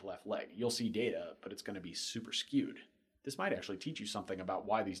leg, right to left leg. You'll see data, but it's going to be super skewed. This might actually teach you something about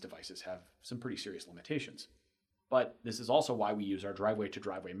why these devices have some pretty serious limitations. But this is also why we use our driveway to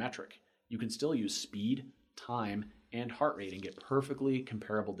driveway metric. You can still use speed, time, and heart rate and get perfectly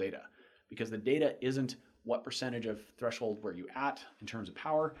comparable data, because the data isn't what percentage of threshold were you at in terms of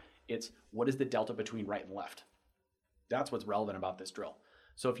power. It's what is the delta between right and left. That's what's relevant about this drill.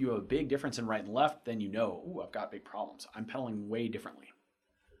 So if you have a big difference in right and left, then you know, ooh, I've got big problems. I'm pedaling way differently.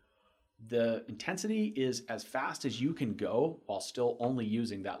 The intensity is as fast as you can go while still only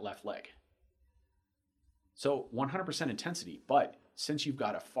using that left leg. So 100% intensity, but since you've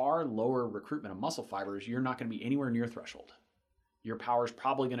got a far lower recruitment of muscle fibers, you're not going to be anywhere near threshold. Your power is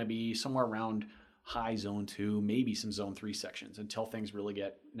probably going to be somewhere around high zone 2, maybe some zone 3 sections until things really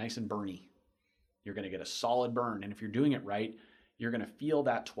get nice and burny. You're going to get a solid burn. And if you're doing it right, you're going to feel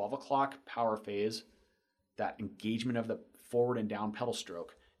that 12 o'clock power phase, that engagement of the forward and down pedal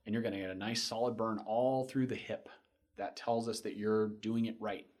stroke, and you're going to get a nice solid burn all through the hip. That tells us that you're doing it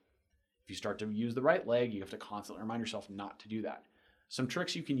right. If you start to use the right leg, you have to constantly remind yourself not to do that. Some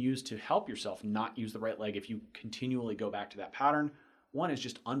tricks you can use to help yourself not use the right leg if you continually go back to that pattern. One is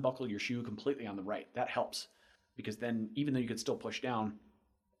just unbuckle your shoe completely on the right. That helps, because then even though you could still push down,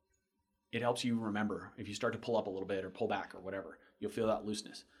 it helps you remember. If you start to pull up a little bit or pull back or whatever, you'll feel that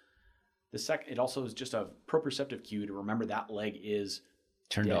looseness. It also is just a proprioceptive cue to remember that leg is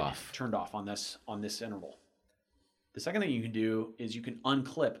turned off on this interval. The second thing you can do is you can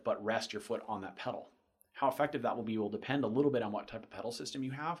unclip but rest your foot on that pedal. How effective that will be will depend a little bit on what type of pedal system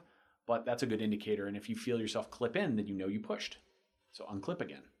you have, but that's a good indicator. And if you feel yourself clip in, then you know you pushed. So unclip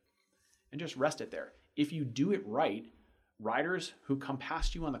again and just rest it there. If you do it right, riders who come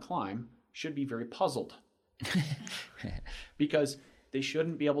past you on the climb should be very puzzled because they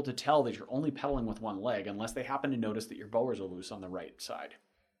shouldn't be able to tell that you're only pedaling with one leg unless they happen to notice that your bowers are loose on the right side.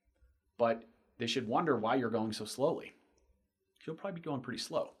 But they should wonder why you're going so slowly. You'll probably be going pretty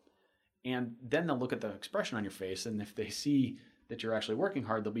slow. And then they'll look at the expression on your face, and if they see that you're actually working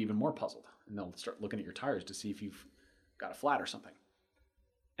hard, they'll be even more puzzled. And they'll start looking at your tires to see if you've got a flat or something.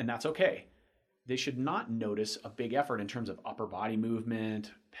 And that's okay. They should not notice a big effort in terms of upper body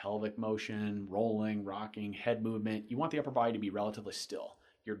movement, pelvic motion, rolling, rocking, head movement. You want the upper body to be relatively still.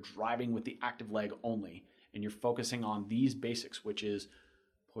 You're driving with the active leg only, and you're focusing on these basics, which is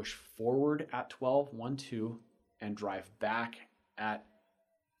push forward at 12, 1, 2, and drive back at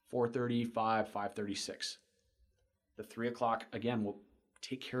 4:35, 5:36. The 3 o'clock, again, will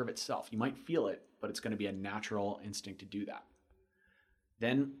take care of itself. You might feel it, but it's going to be a natural instinct to do that.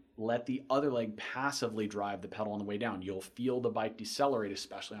 Then let the other leg passively drive the pedal on the way down. You'll feel the bike decelerate,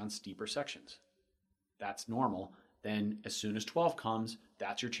 especially on steeper sections. That's normal. Then as soon as 12 comes,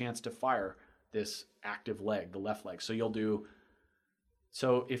 that's your chance to fire this active leg, the left leg. So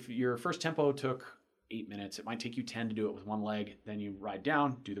if your first tempo took 8 minutes, it might take you 10 to do it with one leg. Then you ride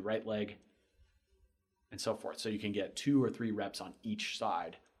down, do the right leg, and so forth. So you can get 2 or 3 reps on each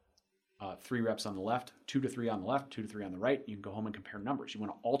side. 3 reps on the left, 2 to 3 on the left, 2 to 3 on the right. You can go home and compare numbers. You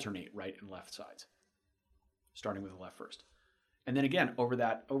want to alternate right and left sides, starting with the left first. And then again,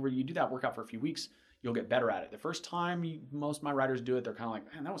 you do that workout for a few weeks, you'll get better at it. The first time most of my riders do it, they're kind of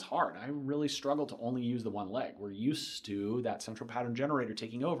like, man, that was hard. I really struggled to only use the one leg. We're used to that central pattern generator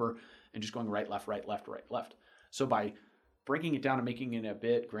taking over and just going right, left, right, left, right, left. So by breaking it down and making it a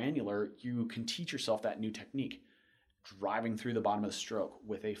bit granular, you can teach yourself that new technique. Driving through the bottom of the stroke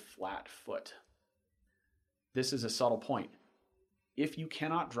with a flat foot. This is a subtle point. If you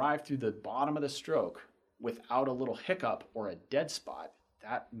cannot drive through the bottom of the stroke without a little hiccup or a dead spot,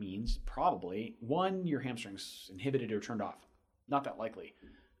 that means probably, 1, your hamstring's inhibited or turned off. Not that likely.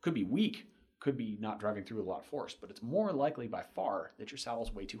 Could be weak, could be not driving through with a lot of force, but it's more likely by far that your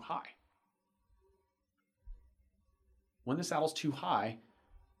saddle's way too high. When the saddle's too high,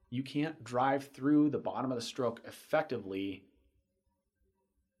 you can't drive through the bottom of the stroke effectively.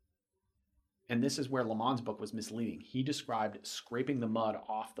 And this is where Lamont's book was misleading. He described scraping the mud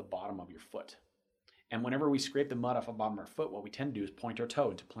off the bottom of your foot. And whenever we scrape the mud off the bottom of our foot, what we tend to do is point our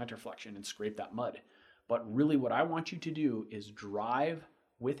toe into plantar flexion and scrape that mud. But really what I want you to do is drive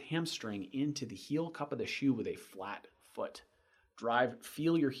with hamstring into the heel cup of the shoe with a flat foot.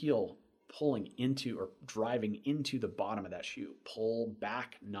 Feel your heel pulling into or driving into the bottom of that shoe. Pull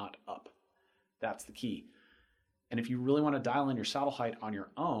back, not up. That's the key. And if you really want to dial in your saddle height on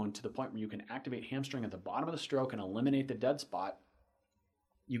your own to the point where you can activate hamstring at the bottom of the stroke and eliminate the dead spot,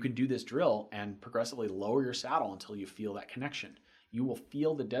 you can do this drill and progressively lower your saddle until you feel that connection. You will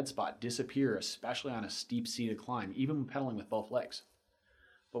feel the dead spot disappear, especially on a steep seated climb, even when pedaling with both legs.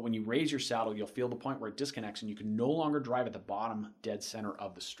 But when you raise your saddle, you'll feel the point where it disconnects and you can no longer drive at the bottom dead center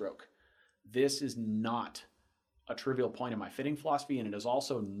of the stroke. This is not a trivial point in my fitting philosophy, and it is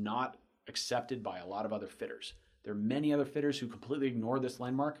also not accepted by a lot of other fitters. There are many other fitters who completely ignore this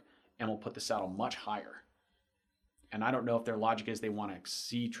landmark and will put the saddle much higher. And I don't know if their logic is they want to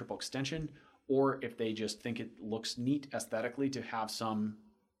see triple extension, or if they just think it looks neat aesthetically to have some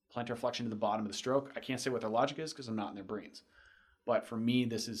plantar flexion to the bottom of the stroke. I can't say what their logic is because I'm not in their brains. But for me,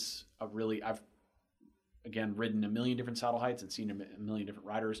 this is I've, again, ridden a million different saddle heights and seen a million different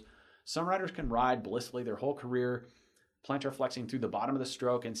riders. Some riders can ride blissfully their whole career, plantar flexing through the bottom of the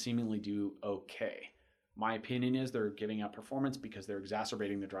stroke and seemingly do okay. My opinion is they're giving up performance because they're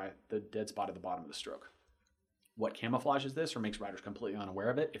exacerbating the dead spot at the bottom of the stroke. What camouflages this or makes riders completely unaware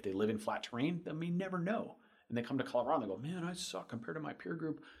of it, if they live in flat terrain, they may never know. And they come to Colorado and they go, man, I suck compared to my peer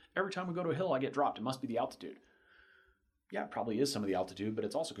group. Every time we go to a hill, I get dropped. It must be the altitude. Yeah, it probably is some of the altitude, but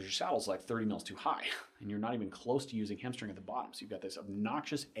it's also because your saddle's like 30 mils too high and you're not even close to using hamstring at the bottom. So you've got this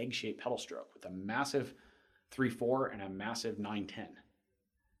obnoxious egg-shaped pedal stroke with a massive 3-4 and a massive 9-10.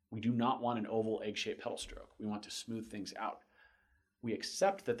 We do not want an oval egg-shaped pedal stroke. We want to smooth things out. We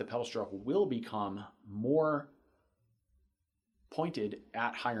accept that the pedal stroke will become more pointed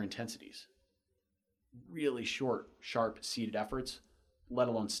at higher intensities. Really short, sharp, seated efforts, let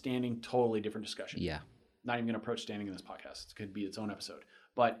alone standing, totally different discussion. Yeah. Not even going to approach standing in this podcast. It could be its own episode.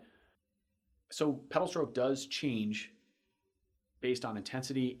 But so pedal stroke does change based on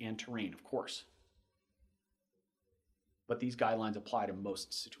intensity and terrain, of course. But these guidelines apply to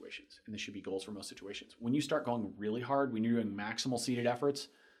most situations, and this should be goals for most situations. When you start going really hard, when you're doing maximal seated efforts,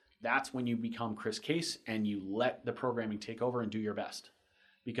 that's when you become Chris Case and you let the programming take over and do your best.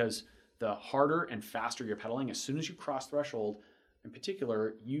 Because the harder and faster you're pedaling, as soon as you cross threshold, in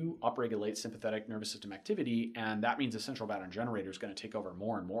particular, you upregulate sympathetic nervous system activity, and that means the central pattern generator is going to take over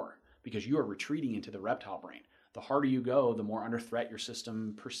more and more because you are retreating into the reptile brain. The harder you go, the more under threat your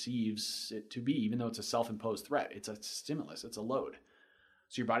system perceives it to be, even though it's a self-imposed threat. It's a stimulus, it's a load.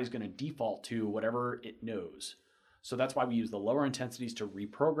 So your body's going to default to whatever it knows. So that's why we use the lower intensities to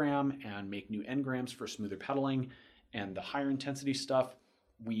reprogram and make new engrams for smoother pedaling. And the higher intensity stuff,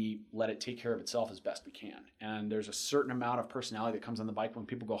 we let it take care of itself as best we can. And there's a certain amount of personality that comes on the bike when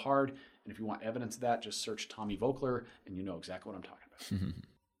people go hard. And if you want evidence of that, just search Tommy Vogler and you know exactly what I'm talking about.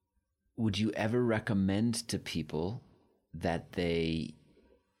 Would you ever recommend to people that they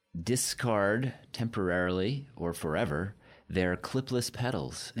discard temporarily or forever their clipless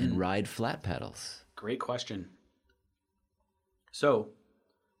pedals and ride flat pedals? Great question. So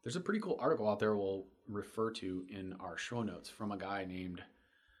there's a pretty cool article out there we'll refer to in our show notes from a guy named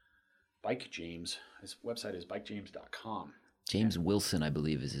Bike James. His website is bikejames.com. James Wilson, I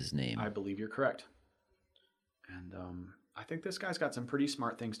believe, is his name. I believe you're correct. And I think this guy's got some pretty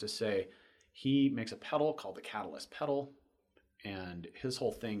smart things to say. He makes a pedal called the Catalyst pedal. And his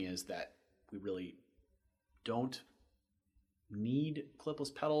whole thing is that we really don't need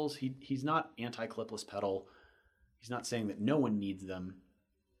clipless pedals. He's not anti-clipless pedal. He's not saying that no one needs them.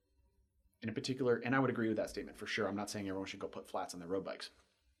 And in particular, and I would agree with that statement for sure. I'm not saying everyone should go put flats on their road bikes.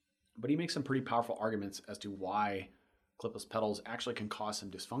 But he makes some pretty powerful arguments as to why clipless pedals actually can cause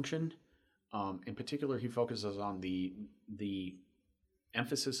some dysfunction. In particular, he focuses on the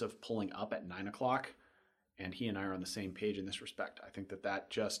emphasis of pulling up at 9 o'clock. And he and I are on the same page in this respect. I think that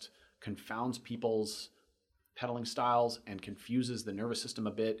just confounds people's pedaling styles and confuses the nervous system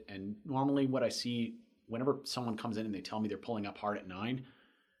a bit. And normally what I see whenever someone comes in and they tell me they're pulling up hard at 9,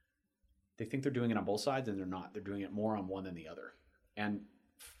 they think they're doing it on both sides, and they're not. They're doing it more on one than the other. And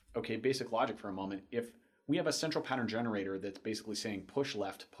okay, basic logic for a moment. If we have a central pattern generator that's basically saying push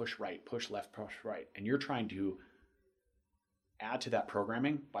left, push right, push left, push right, and you're trying to add to that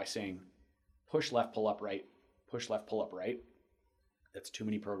programming by saying push left, pull up right, push left, pull up right, that's too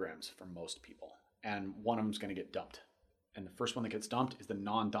many programs for most people. And one of them is going to get dumped. And the first one that gets dumped is the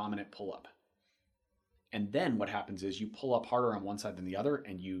non-dominant pull up. And then what happens is you pull up harder on one side than the other,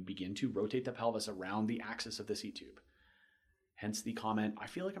 and you begin to rotate the pelvis around the axis of the seat tube. Hence the comment, I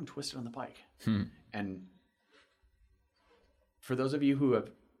feel like I'm twisted on the bike. And for those of you who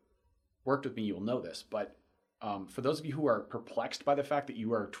have worked with me, you will know this. But for those of you who are perplexed by the fact that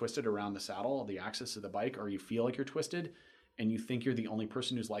you are twisted around the saddle, the axis of the bike, or you feel like you're twisted, and you think you're the only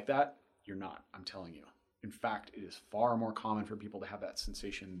person who's like that, you're not, I'm telling you. In fact, it is far more common for people to have that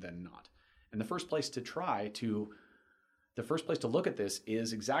sensation than not. And the first place to look at this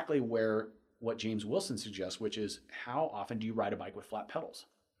is exactly what James Wilson suggests, which is how often do you ride a bike with flat pedals?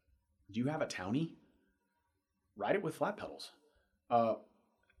 Do you have a townie? Ride it with flat pedals.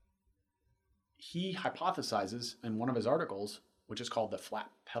 He hypothesizes in one of his articles, which is called the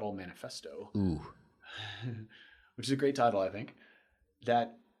Flat Pedal Manifesto, which is a great title, I think,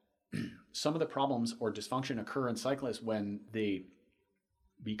 that some of the problems or dysfunction occur in cyclists when they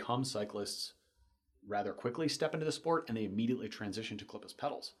become cyclists rather quickly, step into the sport, and they immediately transition to clipless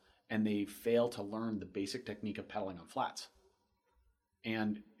pedals. And they fail to learn the basic technique of pedaling on flats.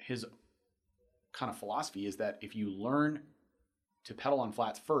 And his kind of philosophy is that if you learn to pedal on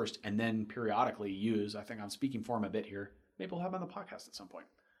flats first and then periodically use, I think I'm speaking for him a bit here, maybe we'll have him on the podcast at some point.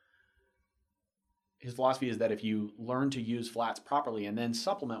 His philosophy is that if you learn to use flats properly and then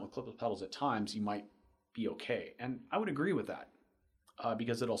supplement with clipless pedals at times, you might be okay. And I would agree with that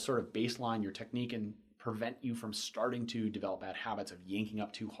because it'll sort of baseline your technique and prevent you from starting to develop bad habits of yanking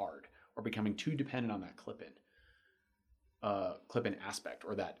up too hard or becoming too dependent on that clip-in aspect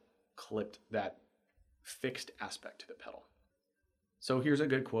or that fixed aspect to the pedal. So here's a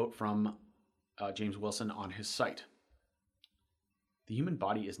good quote from James Wilson on his site. The human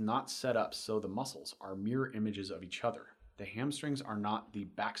body is not set up so the muscles are mirror images of each other. The hamstrings are not the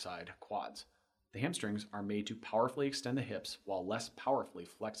backside quads. The hamstrings are made to powerfully extend the hips while less powerfully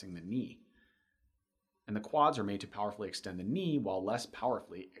flexing the knee. And the quads are made to powerfully extend the knee while less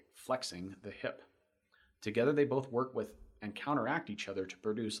powerfully flexing the hip. Together they both work with and counteract each other to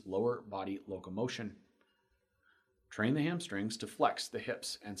produce lower body locomotion. Train the hamstrings to flex the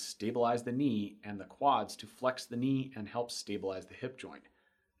hips and stabilize the knee, and the quads to flex the knee and help stabilize the hip joint.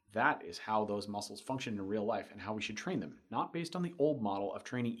 That is how those muscles function in real life and how we should train them, not based on the old model of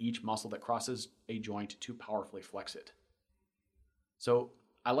training each muscle that crosses a joint to powerfully flex it. So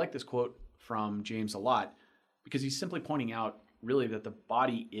I like this quote from James a lot because he's simply pointing out really that the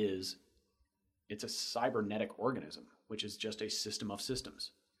body it's a cybernetic organism, which is just a system of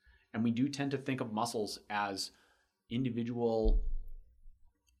systems. And we do tend to think of muscles as individual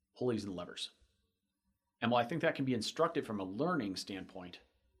pulleys and levers. And while I think that can be instructive from a learning standpoint,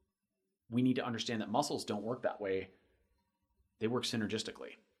 we need to understand that muscles don't work that way. They work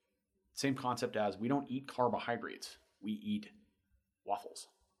synergistically. Same concept as we don't eat carbohydrates. We eat waffles.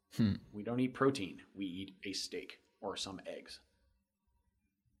 We don't eat protein. We eat a steak or some eggs.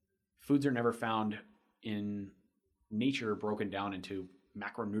 Foods are never found in nature broken down into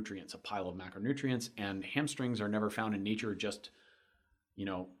macronutrients, a pile of macronutrients, and hamstrings are never found in nature just,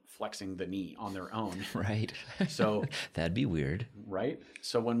 flexing the knee on their own. Right. So that'd be weird. Right.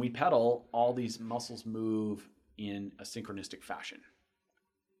 So when we pedal, all these muscles move in a synchronistic fashion.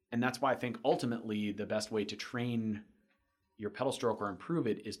 And that's why I think ultimately the best way to train your pedal stroke or improve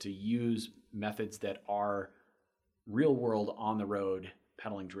it is to use methods that are real world on the road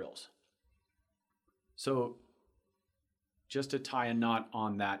pedaling drills. So just to tie a knot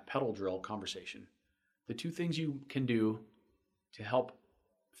on that pedal drill conversation, the two things you can do to help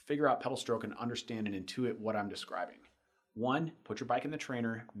figure out pedal stroke and understand and intuit what I'm describing. One, put your bike in the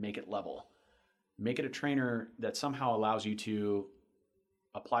trainer, make it level. Make it a trainer that somehow allows you to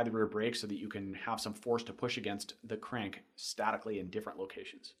apply the rear brake so that you can have some force to push against the crank statically in different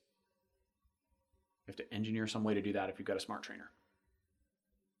locations. You have to engineer some way to do that if you've got a smart trainer.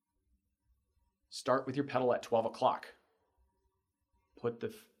 Start with your pedal at 12 o'clock. Put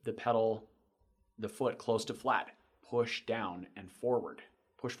the pedal, the foot close to flat. Push down and forward.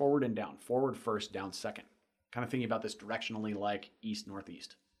 Push forward and down. Forward first, down second. Kind of thinking about this directionally like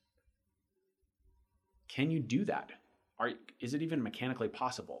east-northeast. Can you do that? Is it even mechanically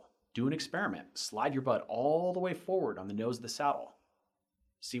possible? Do an experiment. Slide your butt all the way forward on the nose of the saddle.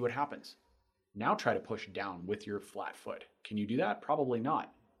 See what happens. Now try to push down with your flat foot. Can you do that? Probably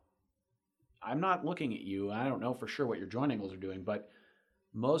not. I'm not looking at you. I don't know for sure what your joint angles are doing, but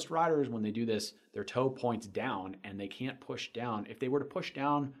most riders, when they do this, their toe points down and they can't push down. If they were to push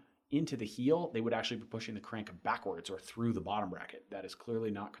down into the heel, they would actually be pushing the crank backwards or through the bottom bracket. That is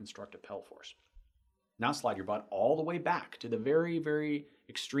clearly not constructive pedal force. Now slide your butt all the way back to the very, very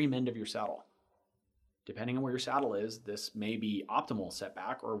extreme end of your saddle. Depending on where your saddle is, this may be optimal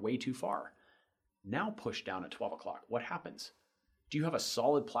setback or way too far. Now push down at 12 o'clock. What happens? Do you have a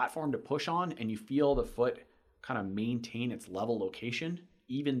solid platform to push on and you feel the foot kind of maintain its level location,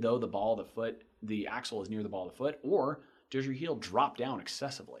 even though the axle is near the ball of the foot? Or does your heel drop down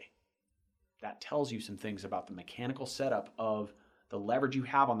excessively? That tells you some things about the mechanical setup of the leverage you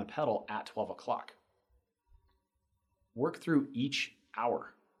have on the pedal at 12 o'clock. Work through each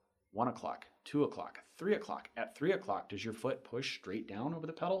hour. 1 o'clock, 2 o'clock, 3 o'clock. At 3 o'clock, does your foot push straight down over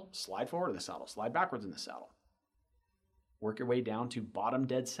the pedal, slide forward in the saddle, slide backwards in the saddle? Work your way down to bottom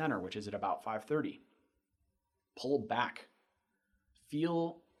dead center, which is at about 5:30. Pull back.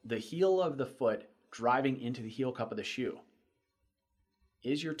 Feel the heel of the foot driving into the heel cup of the shoe.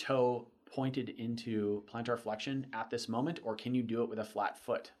 Is your toe pointed into plantar flexion at this moment, or can you do it with a flat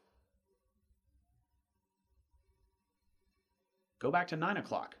foot? Go back to 9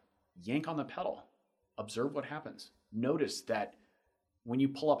 o'clock. Yank on the pedal. Observe what happens. Notice that when you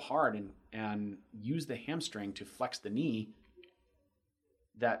pull up hard and use the hamstring to flex the knee,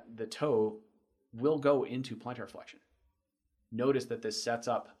 that the toe will go into plantar flexion. Notice that this sets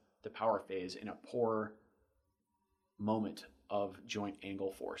up the power phase in a poor moment of joint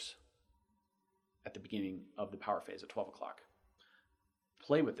angle force at the beginning of the power phase at 12 o'clock.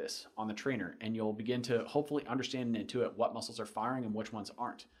 Play with this on the trainer, and you'll begin to hopefully understand and intuit what muscles are firing and which ones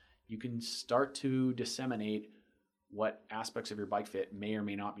aren't. You can start to disseminate what aspects of your bike fit may or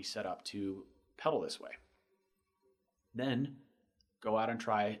may not be set up to pedal this way. Then go out and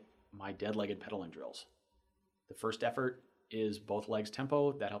try my dead-legged pedaling drills. The first effort is both legs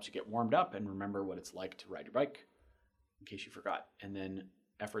tempo. That helps you get warmed up and remember what it's like to ride your bike, in case you forgot. And then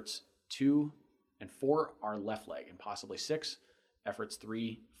efforts 2 and 4 are left leg, and possibly 6. Efforts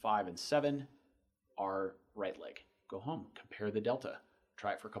 3, 5, and 7 are right leg. Go home, compare the delta,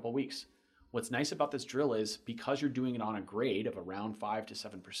 try it for a couple weeks. What's nice about this drill is because you're doing it on a grade of around 5 to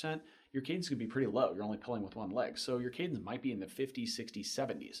 7%, your cadence can be pretty low. You're only pulling with one leg. So your cadence might be in the 50s, 60s,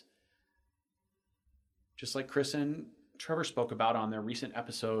 70s. Just like Chris and Trevor spoke about on their recent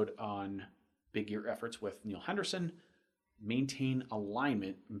episode on big gear efforts with Neil Henderson, maintain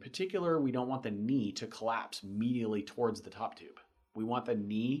alignment. In particular, we don't want the knee to collapse medially towards the top tube. We want the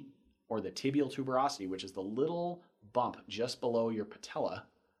knee or the tibial tuberosity, which is the little bump just below your patella,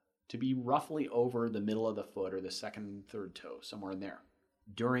 to be roughly over the middle of the foot or the second, third toe, somewhere in there,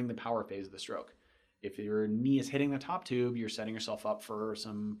 during the power phase of the stroke. If your knee is hitting the top tube, you're setting yourself up for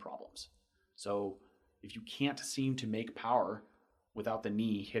some problems. So if you can't seem to make power without the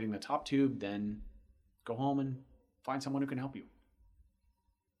knee hitting the top tube, then go home and find someone who can help you.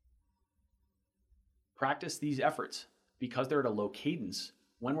 Practice these efforts. Because they're at a low cadence,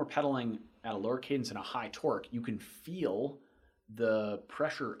 when we're pedaling at a lower cadence and a high torque, you can feel the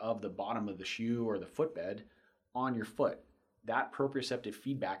pressure of the bottom of the shoe or the footbed on your foot. That proprioceptive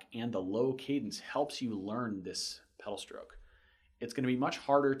feedback and the low cadence helps you learn this pedal stroke. It's going to be much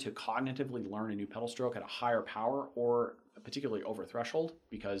harder to cognitively learn a new pedal stroke at a higher power or particularly over threshold,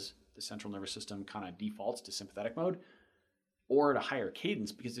 because the central nervous system kind of defaults to sympathetic mode, or at a higher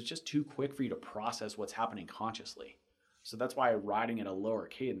cadence because it's just too quick for you to process what's happening consciously. So that's why riding at a lower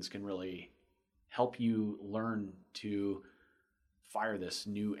cadence can really help you learn to fire this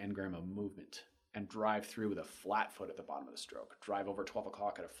new engram of movement and drive through with a flat foot at the bottom of the stroke. Drive over 12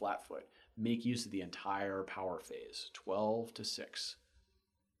 o'clock at a flat foot. Make use of the entire power phase, 12 to 6.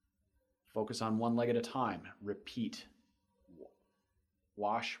 Focus on one leg at a time. Repeat.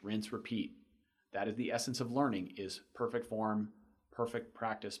 Wash, rinse, repeat. That is the essence of learning, is perfect form, perfect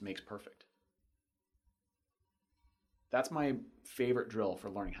practice makes perfect. That's my favorite drill for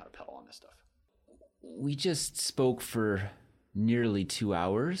learning how to pedal on this stuff. We just spoke for nearly 2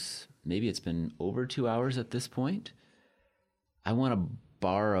 hours. Maybe it's been over 2 hours at this point. I want to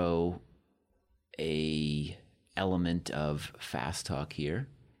borrow a element of Fast Talk here,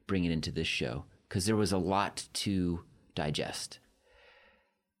 bring it into this show, because there was a lot to digest.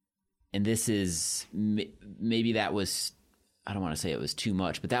 And this is, maybe that was, I don't want to say it was too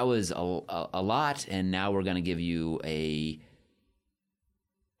much, but that was a lot, and now we're going to give you a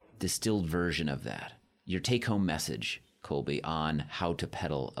distilled version of that. Your take-home message, Colby, on how to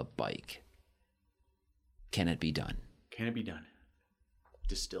pedal a bike. Can it be done? Can it be done?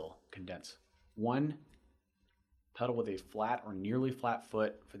 Distill, condense. 1, pedal with a flat or nearly flat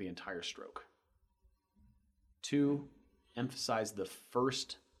foot for the entire stroke. 2, emphasize the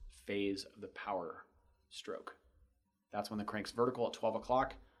first phase of the power stroke. That's when the crank's vertical at 12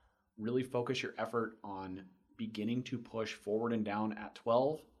 o'clock. Really focus your effort on beginning to push forward and down at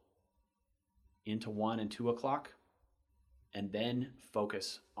 12 into 1 and 2 o'clock, and then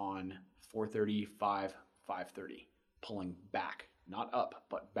focus on 4:30, 5, 5:30, pulling back, not up,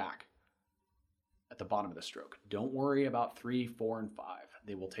 but back at the bottom of the stroke. Don't worry about 3, 4, and 5.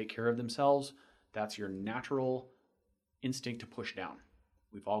 They will take care of themselves. That's your natural instinct to push down.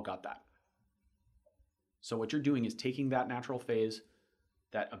 We've all got that. So what you're doing is taking that natural phase,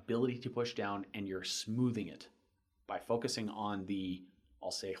 that ability to push down, and you're smoothing it by focusing on the,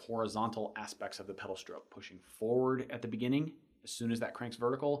 I'll say, horizontal aspects of the pedal stroke, pushing forward at the beginning as soon as that crank's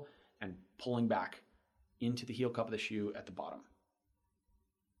vertical, and pulling back into the heel cup of the shoe at the bottom.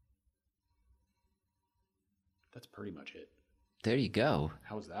 That's pretty much it. There you go.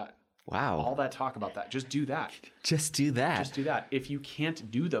 How was that? Wow. All that talk about that. Just do that. Just do that. Just do that. If you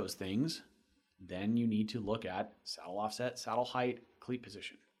can't do those things, then you need to look at saddle offset, saddle height, cleat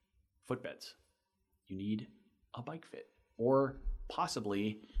position, footbeds. You need a bike fit. Or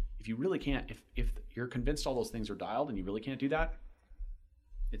possibly, if you really can't, if you're convinced all those things are dialed and you really can't do that,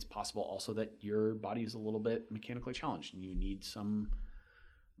 it's possible also that your body is a little bit mechanically challenged and you need some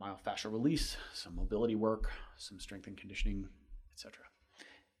myofascial release, some mobility work, some strength and conditioning, etc.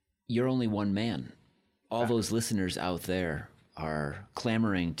 You're only one man. All those listeners out there are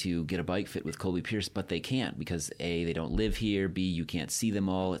clamoring to get a bike fit with Colby Pierce, but they can't because A, they don't live here, B, you can't see them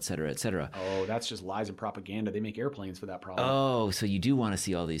all, et cetera, et cetera. Oh, that's just lies and propaganda. They make airplanes for that problem. Oh, so you do want to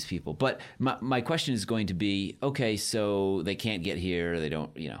see all these people. But my question is going to be, okay, so they can't get here, they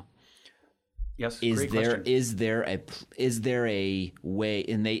don't, Yes, Is there a way,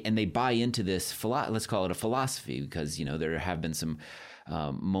 and they buy into this, let's call it a philosophy, because there have been some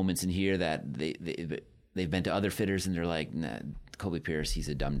moments in here that they've been to other fitters and they're like, nah, Colby Pierce, he's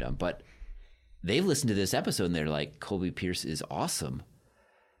a dum-dum. But they've listened to this episode and they're like, Colby Pierce is awesome.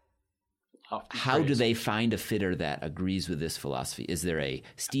 How do they find a fitter that agrees with this philosophy? Is there a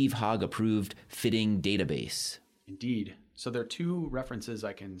Steve Hogg approved fitting database? Indeed. So there are two references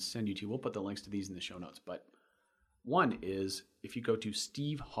I can send you to. We'll put the links to these in the show notes. But one is if you go to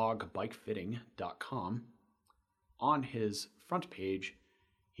stevehoggbikefitting.com, on his front page,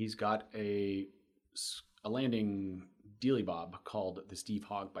 he's got a landing dealy bob called the Steve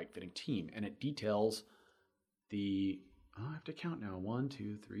Hogg Bike Fitting Team. And it details I have to count now, 1,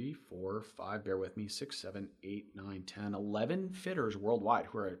 2, 3, 4, 5, bear with me, 6, 7, 8, 9, 10, 11 fitters worldwide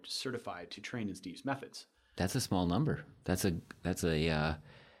who are certified to train in Steve's methods. That's a small number. That's a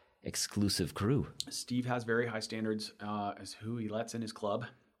exclusive crew. Steve has very high standards as who he lets in his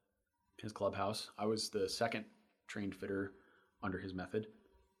clubhouse. I was the second trained fitter under his method.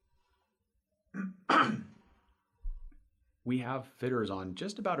 We have fitters on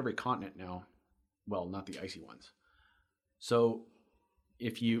just about every continent now. Well, not the icy ones. So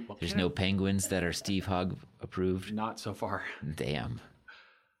if you... There's no penguins that are Steve Hogg approved? Not so far. Damn.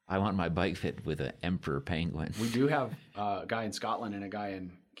 I want my bike fit with an emperor penguin. We do have a guy in Scotland and a guy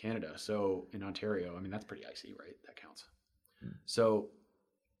in Canada. So in Ontario, that's pretty icy, right? That counts. So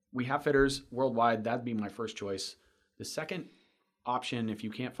we have fitters worldwide. That'd be my first choice. The second option, if you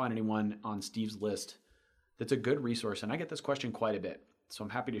can't find anyone on Steve's list, that's a good resource. And I get this question quite a bit. So I'm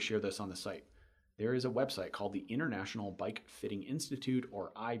happy to share this on the site. There is a website called the International Bike Fitting Institute,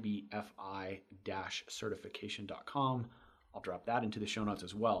 or IBFI-certification.com. I'll drop that into the show notes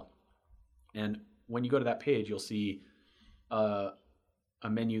as well. And when you go to that page, you'll see a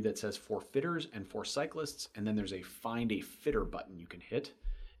menu that says for fitters and for cyclists. And then there's a find a fitter button you can hit.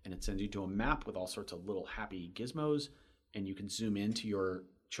 And it sends you to a map with all sorts of little happy gizmos. And you can zoom into your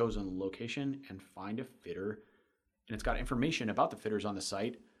chosen location and find a fitter. And it's got information about the fitters on the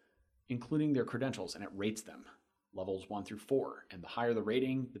site, including their credentials, and it rates them levels 1 through 4. And the higher the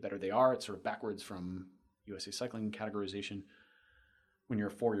rating, the better they are. It's sort of backwards from USA Cycling categorization. When you're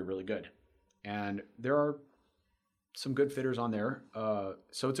a 4, you're really good. And there are some good fitters on there.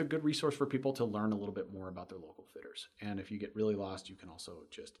 So it's a good resource for people to learn a little bit more about their local fitters. And if you get really lost, you can also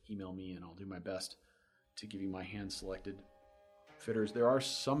just email me and I'll do my best to give you my hand-selected fitters. There are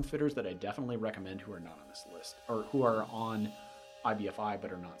some fitters that I definitely recommend who are not on this list, or who are on IBFI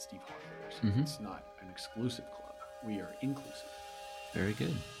but are not Steve Hogg fitters. Mm-hmm. It's not an exclusive club. We are inclusive. Very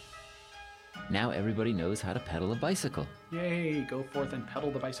good. Now everybody knows how to pedal a bicycle. Yay, go forth and pedal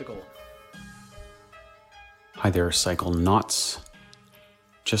the bicycle. Hi there, Cycle Knots.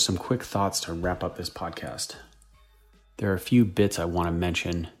 Just some quick thoughts to wrap up this podcast. There are a few bits I want to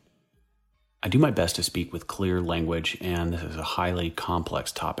mention. I do my best to speak with clear language, and this is a highly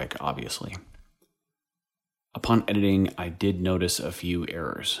complex topic, obviously. Upon editing, I did notice a few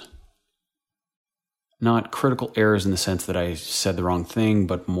errors. Not critical errors in the sense that I said the wrong thing,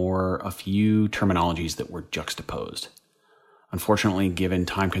 but more a few terminologies that were juxtaposed. Unfortunately, given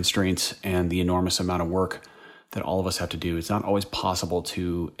time constraints and the enormous amount of work that all of us have to do, it's not always possible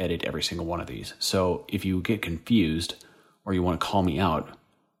to edit every single one of these. So if you get confused or you want to call me out,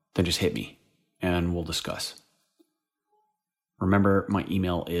 then just hit me and we'll discuss. Remember, my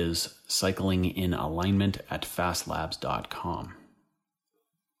email is cyclingin alignment@fastlabs.com.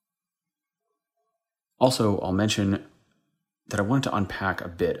 Also, I'll mention that I wanted to unpack a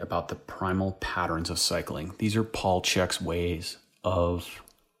bit about the primal patterns of cycling. These are Paul Chek's ways of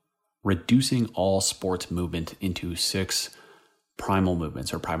reducing all sports movement into 6 primal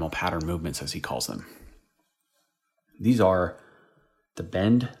movements, or primal pattern movements as he calls them. These are the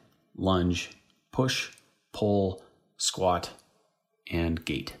bend, lunge, push, pull, squat, and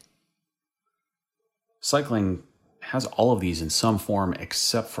gait. Cycling has all of these in some form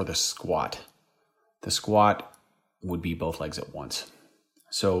except for the squat. The squat would be both legs at once.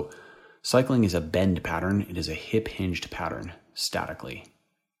 So cycling is a bend pattern. It is a hip-hinged pattern statically.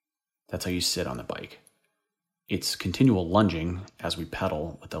 That's how you sit on the bike. It's continual lunging as we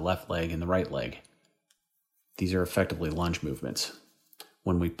pedal with the left leg and the right leg. These are effectively lunge movements.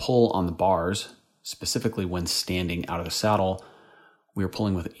 When we pull on the bars, specifically when standing out of the saddle, we are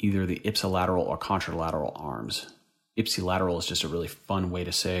pulling with either the ipsilateral or contralateral arms. Ipsilateral is just a really fun way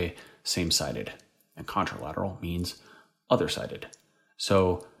to say same-sided, and contralateral means other-sided.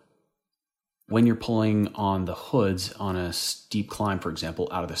 So when you're pulling on the hoods on a steep climb, for example,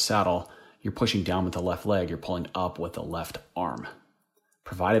 out of the saddle, you're pushing down with the left leg, you're pulling up with the left arm.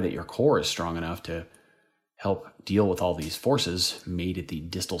 Provided that your core is strong enough to help deal with all these forces made at the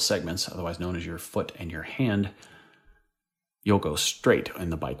distal segments, otherwise known as your foot and your hand, you'll go straight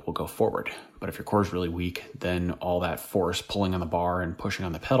and the bike will go forward. But if your core is really weak, then all that force pulling on the bar and pushing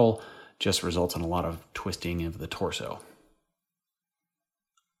on the pedal just results in a lot of twisting of the torso.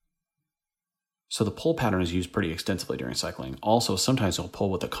 So the pull pattern is used pretty extensively during cycling. Also, sometimes you'll pull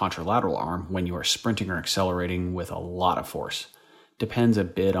with the contralateral arm when you are sprinting or accelerating with a lot of force. Depends a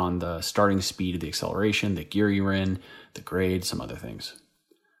bit on the starting speed of the acceleration, the gear you're in, the grade, some other things.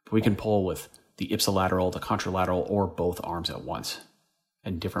 But we can pull with the ipsilateral, the contralateral, or both arms at once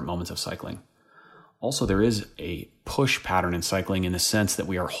at different moments of cycling. Also, there is a push pattern in cycling in the sense that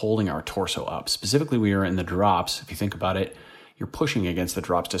we are holding our torso up. Specifically, we are in the drops. If you think about it, you're pushing against the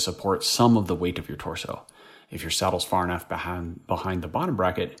drops to support some of the weight of your torso. If your saddle's far enough behind the bottom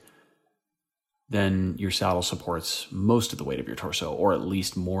bracket, then your saddle supports most of the weight of your torso, or at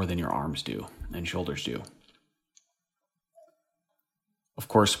least more than your arms do and shoulders do. Of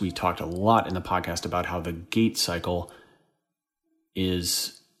course, we talked a lot in the podcast about how the gait cycle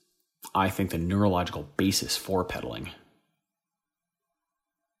is, I think, the neurological basis for pedaling.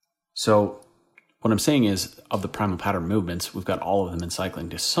 So what I'm saying is, of the primal pattern movements, we've got all of them in cycling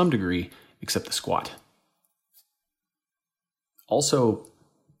to some degree, except the squat. Also,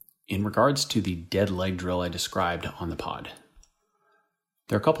 in regards to the dead leg drill I described on the pod,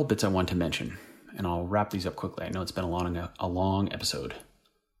 there are a couple bits I want to mention, and I'll wrap these up quickly. I know it's been a long episode.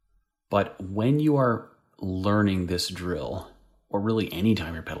 But when you are learning this drill, or really any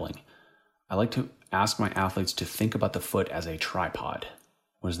time you're pedaling, I like to ask my athletes to think about the foot as a tripod.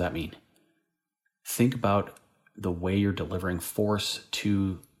 What does that mean? Think about the way you're delivering force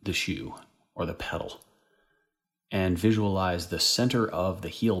to the shoe or the pedal, and visualize the center of the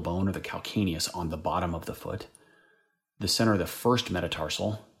heel bone or the calcaneus on the bottom of the foot, the center of the first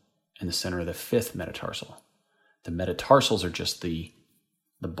metatarsal, and the center of the fifth metatarsal. The metatarsals are just the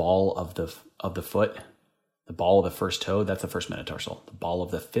ball of the foot, the ball of the first toe, that's the first metatarsal. The ball of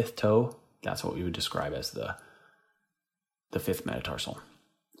the fifth toe, that's what we would describe as the fifth metatarsal.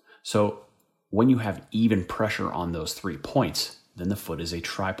 So when you have even pressure on those 3 points, then the foot is a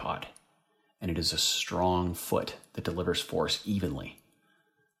tripod, and it is a strong foot that delivers force evenly.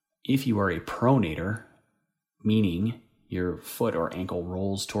 If you are a pronator, meaning your foot or ankle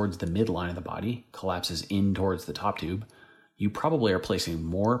rolls towards the midline of the body, collapses in towards the top tube, you probably are placing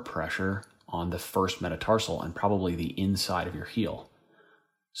more pressure on the first metatarsal and probably the inside of your heel.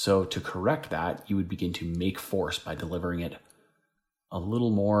 So to correct that, you would begin to make force by delivering it a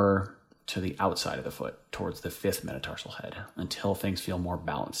little more to the outside of the foot, towards the fifth metatarsal head, until things feel more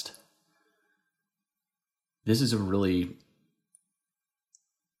balanced. This is a really,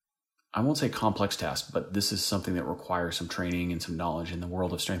 I won't say complex task, but this is something that requires some training and some knowledge in the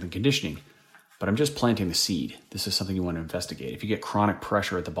world of strength and conditioning. But I'm just planting the seed. This is something you want to investigate. If you get chronic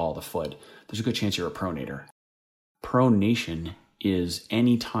pressure at the ball of the foot, there's a good chance you're a pronator. Pronation is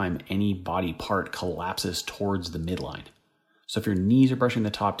any time any body part collapses towards the midline. So if your knees are brushing the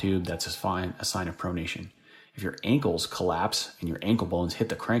top tube, that's a sign of pronation. If your ankles collapse and your ankle bones hit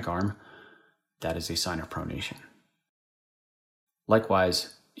the crank arm, that is a sign of pronation.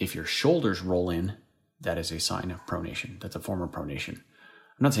 Likewise, if your shoulders roll in, that is a sign of pronation. That's a form of pronation.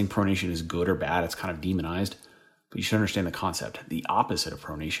 I'm not saying pronation is good or bad, it's kind of demonized, but you should understand the concept. The opposite of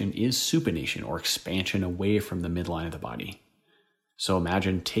pronation is supination, or expansion away from the midline of the body. So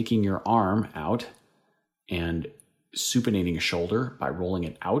imagine taking your arm out and supinating a shoulder by rolling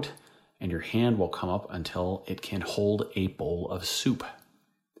it out, and your hand will come up until it can hold a bowl of soup.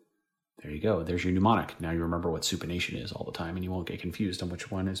 There you go. There's your mnemonic. Now you remember what supination is all the time, and you won't get confused on which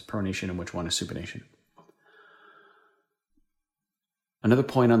one is pronation and which one is supination. Another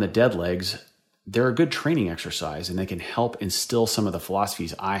point on the dead legs, they're a good training exercise and they can help instill some of the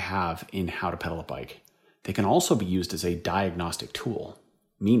philosophies I have in how to pedal a bike. They can also be used as a diagnostic tool,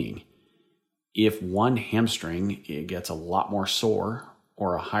 meaning if one hamstring it gets a lot more sore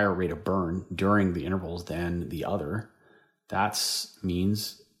or a higher rate of burn during the intervals than the other, that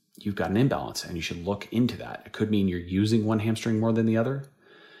means you've got an imbalance and you should look into that. It could mean you're using one hamstring more than the other.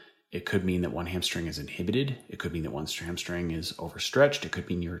 It could mean that one hamstring is inhibited. It could mean that one hamstring is overstretched. It could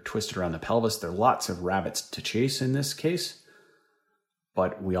mean you're twisted around the pelvis. There are lots of rabbits to chase in this case,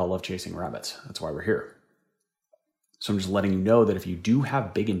 but we all love chasing rabbits. That's why we're here. So I'm just letting you know that if you do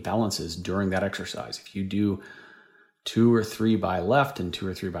have big imbalances during that exercise, if you do 2 or 3 by left and 2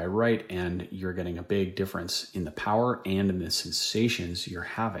 or 3 by right, and you're getting a big difference in the power and in the sensations you're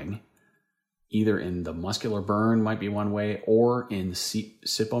having, either in the muscular burn might be one way, or in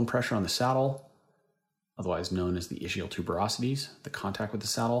sit bone pressure on the saddle, otherwise known as the ischial tuberosities, the contact with the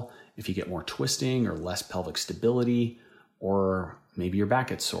saddle. If you get more twisting or less pelvic stability, or maybe your back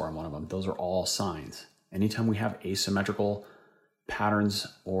gets sore on one of them, those are all signs. Anytime we have asymmetrical patterns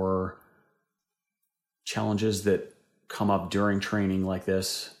or challenges that come up during training like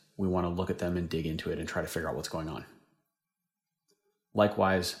this, we want to look at them and dig into it and try to figure out what's going on.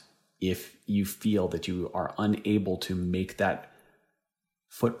 Likewise, if you feel that you are unable to make that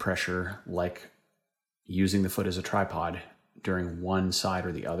foot pressure, like using the foot as a tripod during one side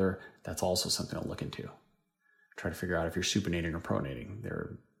or the other, that's also something to look into. Try to figure out if you're supinating or pronating. There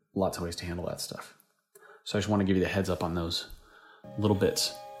are lots of ways to handle that stuff. So I just want to give you the heads up on those little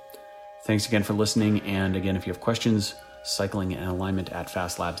bits. Thanks again for listening. And again, if you have questions, cycling and alignment at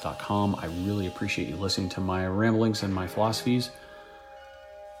fastlabs.com. I really appreciate you listening to my ramblings and my philosophies.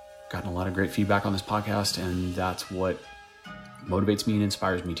 Gotten a lot of great feedback on this podcast, and that's what motivates me and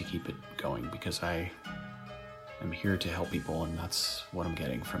inspires me to keep it going, because I am here to help people, and that's what I'm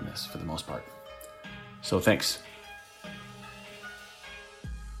getting from this for the most part. So thanks.